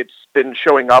game, it's been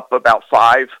showing up about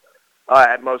 5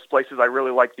 at most places. I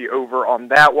really like the over on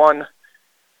that one.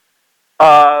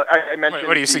 I mentioned.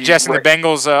 What are you suggesting? The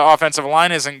Bengals' offensive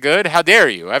line isn't good? How dare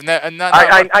you? I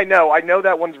know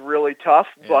that one's really tough,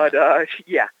 but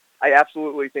yeah, I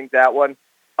absolutely think that one.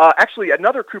 Actually,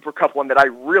 another Cooper Kupp one that I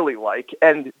really like,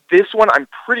 and this one I'm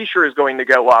pretty sure is going to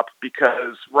go up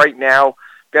because right now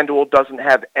FanDuel doesn't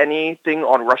have anything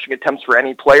on rushing attempts for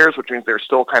any players, which means they're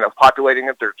still kind of populating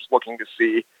it. They're just looking to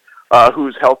see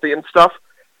who's healthy and stuff.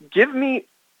 Give me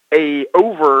a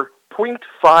over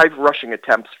 0.5 rushing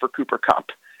attempts for Cooper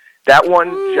Kupp. That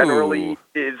one generally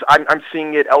is, I'm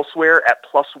seeing it elsewhere at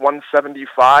plus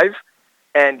 175,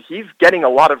 and he's getting a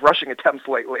lot of rushing attempts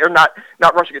lately. Or not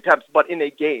rushing attempts, but in a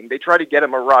game. They try to get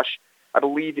him a rush. I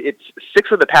believe it's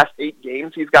 6 of the past 8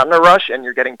 games he's gotten a rush, and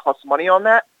you're getting plus money on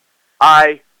that.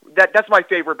 That's my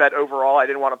favorite bet overall. I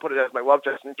didn't want to put it as my love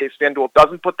just in case FanDuel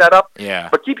doesn't put that up. Yeah.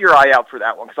 But keep your eye out for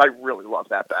that one because I really love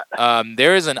that bet.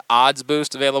 There is an odds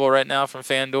boost available right now from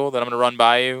FanDuel that I'm going to run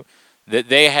by you. That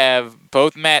they have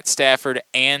both Matt Stafford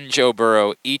and Joe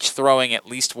Burrow each throwing at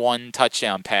least one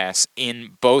touchdown pass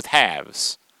in both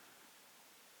halves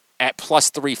at plus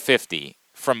 350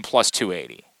 from plus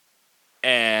 280.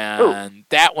 And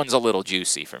that one's a little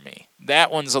juicy for me.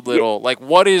 That one's a little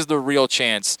what is the real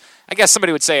chance? I guess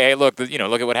somebody would say, "Hey, look, look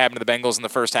at what happened to the Bengals in the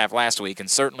first half last week,"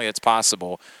 and certainly it's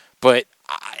possible. But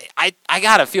I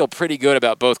gotta feel pretty good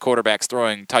about both quarterbacks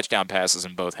throwing touchdown passes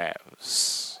in both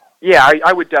halves. Yeah,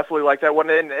 I would definitely like that one.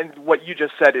 And what you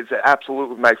just said is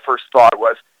absolutely my first thought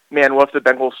was, man, what if the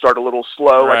Bengals start a little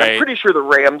slow? Right. And I'm pretty sure the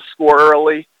Rams score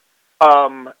early.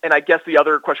 And I guess the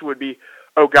other question would be,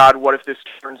 oh, God, what if this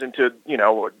turns into,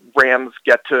 Rams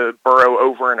get to Burrow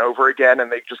over and over again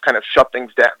and they just kind of shut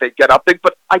things down. They get up big,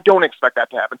 but I don't expect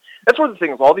that to happen. That's one of the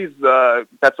things. All these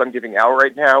bets I'm giving out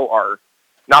right now are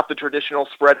not the traditional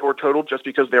spread or total just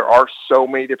because there are so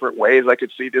many different ways I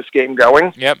could see this game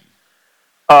going. Yep.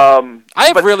 By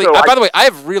the way, I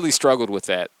have really struggled with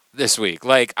that this week.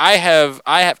 Like I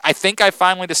think I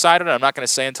finally decided, I'm not going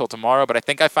to say until tomorrow, but I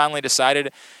think I finally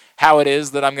decided how it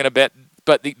is that I'm going to bet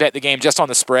the game just on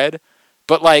the spread.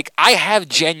 But I have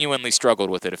genuinely struggled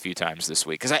with it a few times this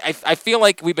week because I feel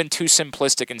like we've been too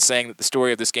simplistic in saying that the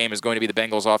story of this game is going to be the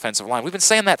Bengals' offensive line. We've been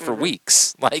saying that for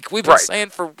weeks. We've been saying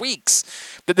for weeks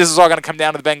that this is all going to come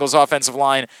down to the Bengals' offensive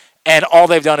line, and all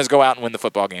they've done is go out and win the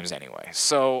football games anyway.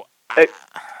 So I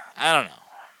don't know.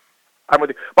 I'm with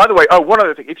you. By the way, one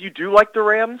other thing. If you do like the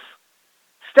Rams,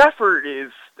 Stafford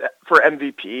is, for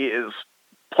MVP, is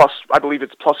plus, I believe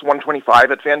it's plus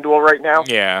 125 at FanDuel right now.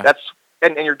 Yeah.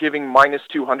 And you're giving minus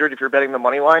 200 if you're betting the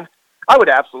money line. I would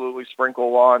absolutely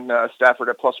sprinkle on Stafford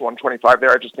at plus 125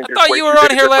 there. I just think I thought you were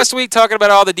on here last week talking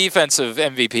about all the defensive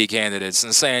MVP candidates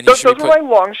and saying those are my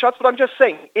long shots, but I'm just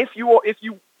saying if you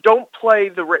don't play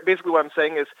basically what I'm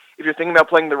saying is if you're thinking about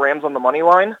playing the Rams on the money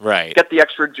line, right, get the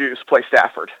extra juice, play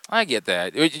Stafford. I get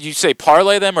that. Did you say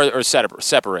parlay them or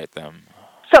separate them?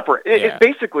 Separate. It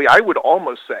basically, I would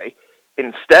almost say,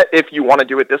 instead, if you want to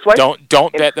do it this way,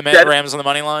 don't bet the Rams on the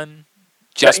money line.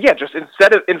 Just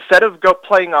instead of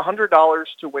playing $100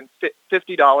 to win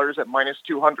 $50 at minus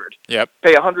 200. Yep.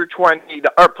 Pay $120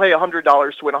 or play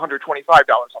 $100 to win $125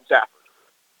 on Stafford.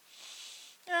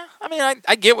 Yeah, I mean,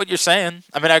 I get what you're saying.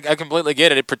 I mean, I completely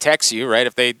get it. It protects you, right?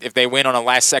 If they win on a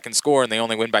last second score and they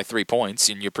only win by 3 points,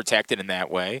 and you're protected in that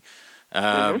way.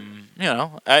 I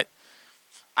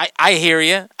hear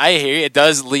you. It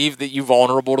does leave you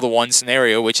vulnerable to the one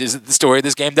scenario, which is the story of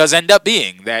this game does end up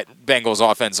being that Bengals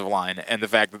offensive line and the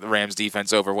fact that the Rams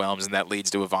defense overwhelms, and that leads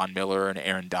to a Von Miller and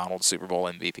Aaron Donald Super Bowl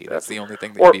MVP. That's the only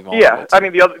thing that could be vulnerable. Yeah, I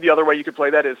mean, the other way you could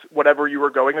play that is whatever you were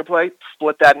going to play,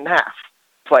 split that in half.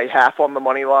 Play half on the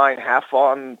money line, half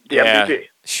on the MVP.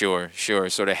 Sure.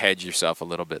 Sort of hedge yourself a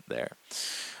little bit there.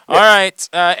 All right,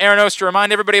 Aaron Oster,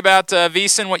 remind everybody about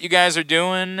VSiN, what you guys are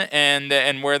doing,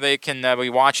 and where they can be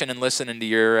watching and listening to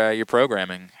your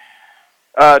programming.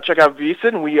 Check out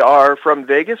VSiN. We are from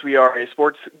Vegas. We are a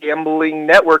sports gambling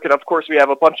network, and of course we have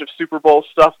a bunch of Super Bowl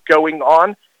stuff going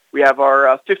on. We have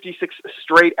our 56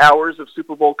 straight hours of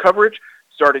Super Bowl coverage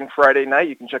starting Friday night.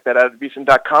 You can check that out at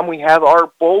VSiN.com. We have our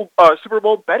Super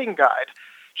Bowl betting guide.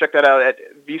 Check that out at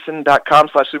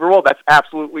VSiN.com/Super Bowl. That's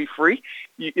absolutely free.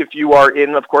 If you are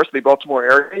in, of course, the Baltimore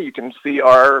area, you can see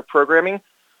our programming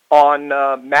on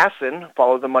MASN,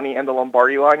 Follow the Money and the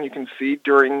Lombardi Line. You can see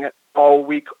during all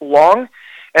week long.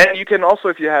 And you can also,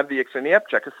 if you have the Xfinity app,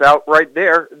 check us out right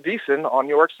there, VSiN, on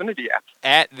your Xfinity app.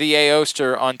 At VA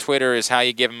Oster on Twitter is how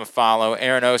you give him a follow.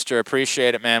 Aaron Oster,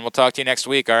 appreciate it, man. We'll talk to you next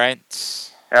week, all right?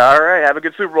 All right. Have a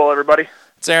good Super Bowl, everybody.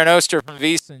 It's Aaron Oster from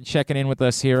VSiN checking in with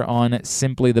us here on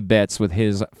Simply the Bets with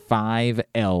his 5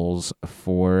 L's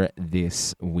for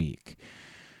this week.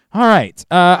 All right,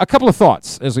 a couple of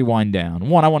thoughts as we wind down.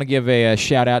 One, I want to give a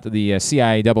shout-out to the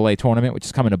CIAA tournament, which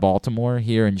is coming to Baltimore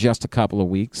here in just a couple of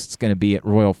weeks. It's going to be at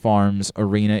Royal Farms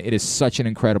Arena. It is such an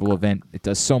incredible event. It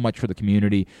does so much for the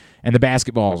community, and the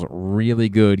basketball is really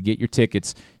good. Get your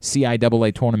tickets,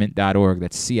 CIAAtournament.org.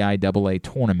 That's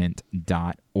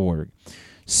CIAAtournament.org.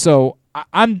 So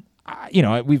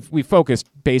we've focused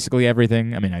basically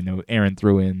everything. I mean, I know Aaron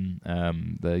threw in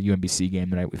the UMBC game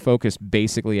tonight. We focused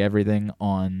basically everything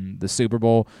on the Super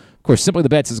Bowl. Of course, Simply the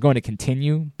Bets is going to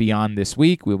continue beyond this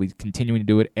week. We'll be continuing to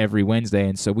do it every Wednesday,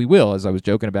 and so we will, as I was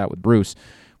joking about with Bruce,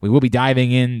 we will be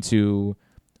diving into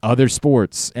other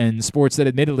sports and sports that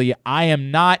admittedly I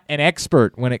am not an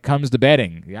expert when it comes to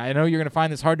betting. I know you're going to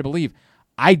find this hard to believe.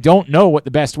 I don't know what the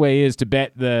best way is to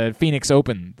bet the Phoenix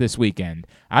Open this weekend.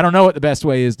 I don't know what the best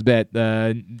way is to bet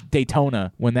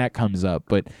Daytona when that comes up.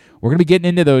 But we're going to be getting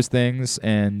into those things,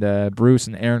 and Bruce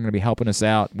and Aaron are going to be helping us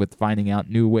out with finding out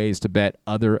new ways to bet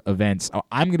other events.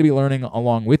 I'm going to be learning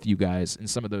along with you guys in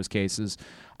some of those cases.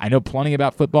 I know plenty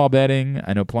about football betting.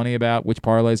 I know plenty about which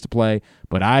parlays to play,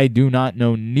 but I do not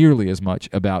know nearly as much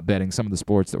about betting some of the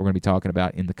sports that we're going to be talking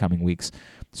about in the coming weeks.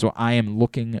 So I am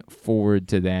looking forward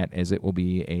to that, as it will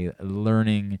be a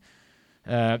learning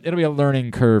it'll be a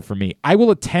learning curve for me. I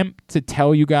will attempt to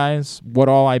tell you guys what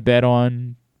all I bet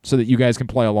on so that you guys can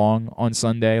play along on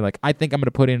Sunday. Like, I think I'm going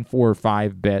to put in 4 or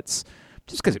 5 bets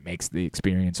just because it makes the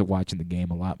experience of watching the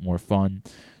game a lot more fun.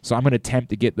 So I'm going to attempt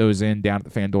to get those in down at the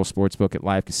FanDuel Sportsbook at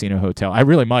Live Casino Hotel. I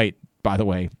really might, by the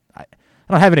way. I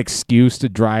don't have an excuse to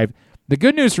drive. The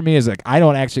good news for me is, like, I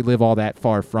don't actually live all that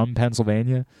far from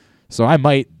Pennsylvania, so I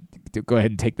might go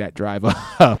ahead and take that drive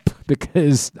up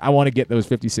because I want to get those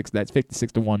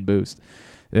 56-1 boost.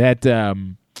 That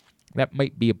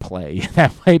might be a play.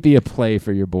 That might be a play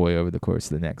for your boy over the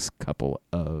course of the next couple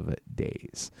of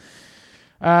days.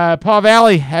 Paul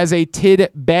Valley has a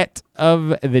tidbit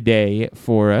of the day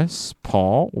for us.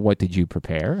 Paul, what did you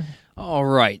prepare? All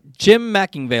right. Jim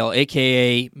McIngvale,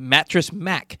 a.k.a. Mattress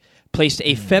Mac, placed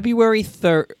on February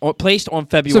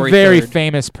 3rd. He's a very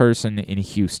famous person in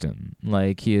Houston.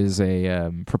 Like, he is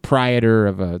a proprietor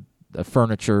of a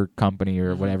furniture company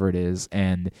or whatever it is,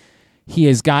 and he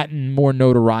has gotten more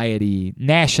notoriety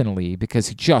nationally because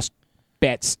he just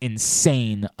bets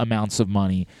insane amounts of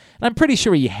money. And I'm pretty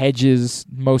sure he hedges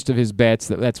most of his bets.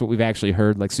 That's what we've actually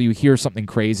heard. Like, so you hear something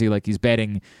crazy, like he's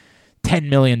betting $10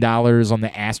 million on the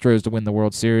Astros to win the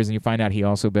World Series, and you find out he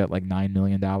also bet like $9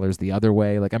 million the other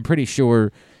way. Like, I'm pretty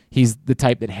sure he's the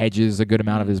type that hedges a good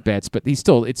amount of his bets, but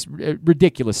it's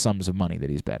ridiculous sums of money that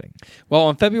he's betting. Well,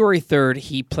 on February 3rd,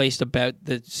 he placed a bet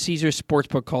that Caesars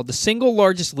Sportsbook called the single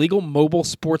largest legal mobile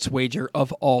sports wager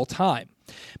of all time.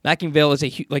 Mackinville is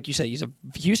like you said, he's a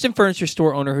Houston furniture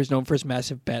store owner who's known for his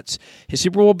massive bets. His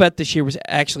Super Bowl bet this year was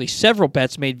actually several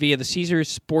bets made via the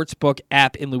Caesars Sportsbook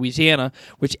app in Louisiana,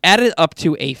 which added up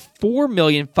to a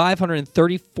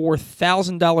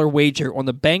 $4,534,000 wager on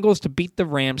the Bengals to beat the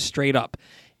Rams straight up.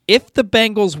 If the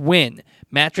Bengals win,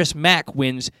 Mattress Mac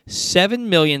wins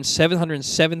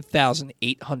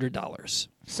 $7,707,800.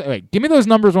 So wait, give me those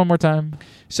numbers one more time.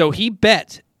 So he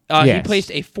bet. Yes. He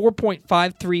placed a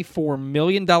 $4.534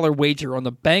 million wager on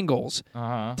the Bengals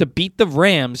to beat the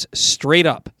Rams straight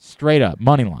up. Straight up,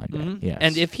 money line bet. Mm-hmm. Yes.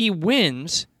 And if he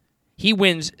wins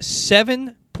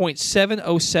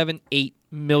 $7.7078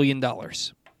 million.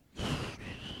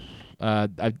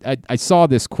 I saw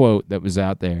this quote that was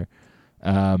out there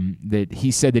that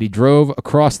he said that he drove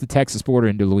across the Texas border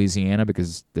into Louisiana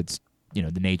because that's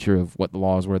the nature of what the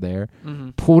laws were there.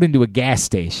 Mm-hmm. Pulled into a gas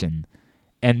station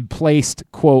and placed,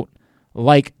 quote,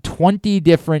 like 20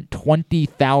 different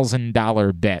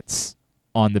 $20,000 bets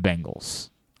on the Bengals,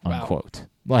 unquote.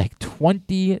 Wow. Like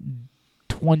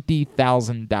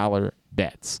 $20,000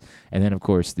 bets. And then, of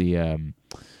course, the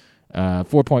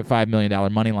 $4.5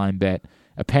 million money line bet.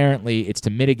 Apparently, it's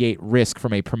to mitigate risk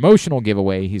from a promotional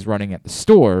giveaway he's running at the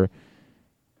store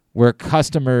where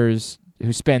customers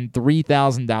who spend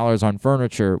 $3,000 on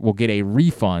furniture will get a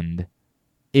refund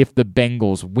if the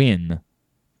Bengals win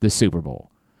the Super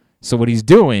Bowl. So what he's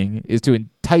doing is to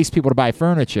entice people to buy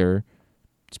furniture,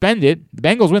 spend it. The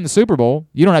Bengals win the Super Bowl,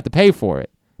 you don't have to pay for it.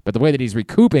 But the way that he's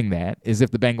recouping that is if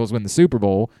the Bengals win the Super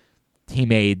Bowl, he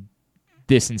made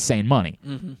this insane money.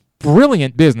 Mm-hmm.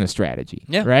 Brilliant business strategy,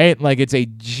 yeah. Right? Like, it's a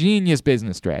genius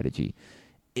business strategy.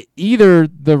 Either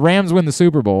the Rams win the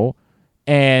Super Bowl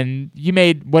and you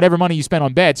made whatever money you spent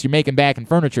on bets, you're making back in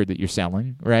furniture that you're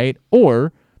selling, right?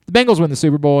 Or the Bengals win the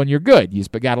Super Bowl and you're good. You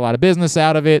got a lot of business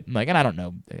out of it. And I don't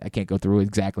know. I can't go through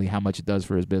exactly how much it does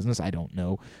for his business. I don't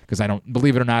know because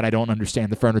believe it or not, I don't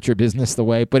understand the furniture business the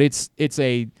way. But it's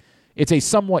a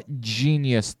somewhat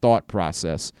genius thought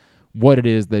process. What it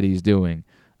is that he's doing,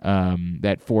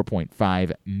 that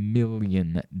 $4.5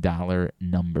 million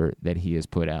number that he has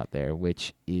put out there,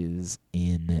 which is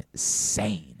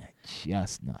insane,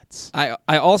 just nuts.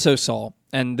 I also saw,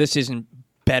 and this isn't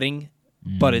betting.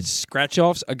 But it's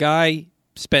scratch-offs. A guy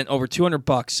spent over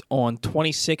 $200 on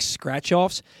 26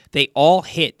 scratch-offs. They all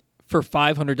hit for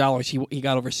 $500. He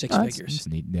got over six figures.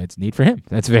 That's neat for him.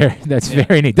 That's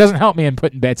very neat. Doesn't help me in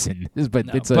putting bets in, but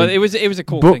no, it was a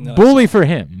cool thing. Bully for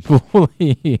him.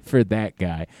 Bully for that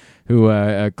guy.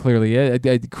 Who clearly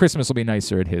Christmas will be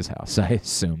nicer at his house. I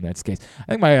assume that's the case.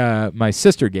 I think my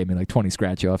sister gave me like 20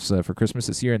 scratch-offs for Christmas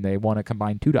this year, and they won a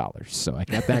combined $2. So I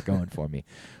got that going for me,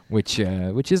 which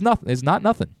is nothing. It's not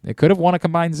nothing. It could have won a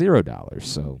combined $0.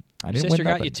 So I didn't sister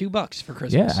win got you $2 for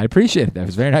Christmas. Yeah, I appreciate it. That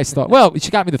was a very nice thought. Well,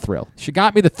 she got me the thrill. She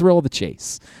got me the thrill of the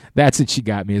chase. That's what she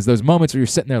got me. Is those moments where you're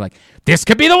sitting there like, this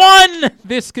could be the one.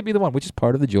 This could be the one, which is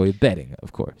part of the joy of betting,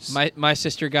 of course. My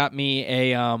sister got me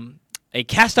a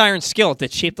cast iron skillet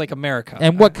that's shaped like America.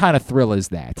 And what kind of thrill is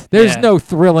that? There's no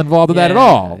thrill involved with that at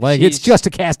all. Like, it's just a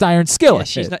cast iron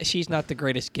skillet. Yeah, she's not the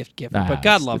greatest gift giver, but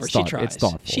God love her. She tries. It's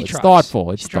thoughtful. She tries. It's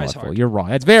thoughtful. It's she tries thoughtful. hard. You're wrong.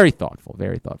 It's very thoughtful.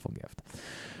 Very thoughtful gift.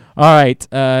 All right.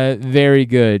 Very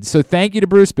good. So thank you to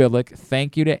Bruce Billick.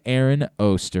 Thank you to Aaron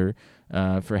Oster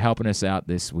for helping us out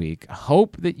this week.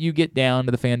 Hope that you get down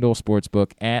to the FanDuel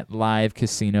Sportsbook at Live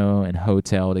Casino and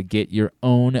Hotel to get your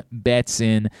own bets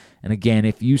in. And again,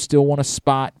 if you still want a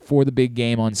spot for the big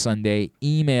game on Sunday,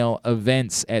 email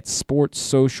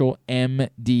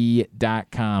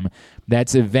events@sportssocialmd.com.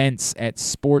 That's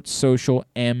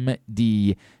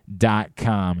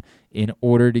events@sportssocialmd.com in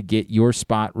order to get your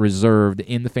spot reserved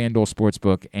in the FanDuel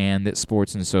Sportsbook and at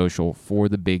Sports and Social for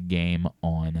the big game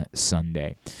on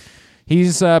Sunday.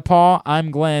 He's Paul.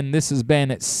 I'm Glenn. This has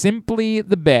been Simply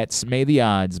the Bets. May the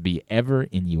odds be ever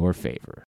in your favor.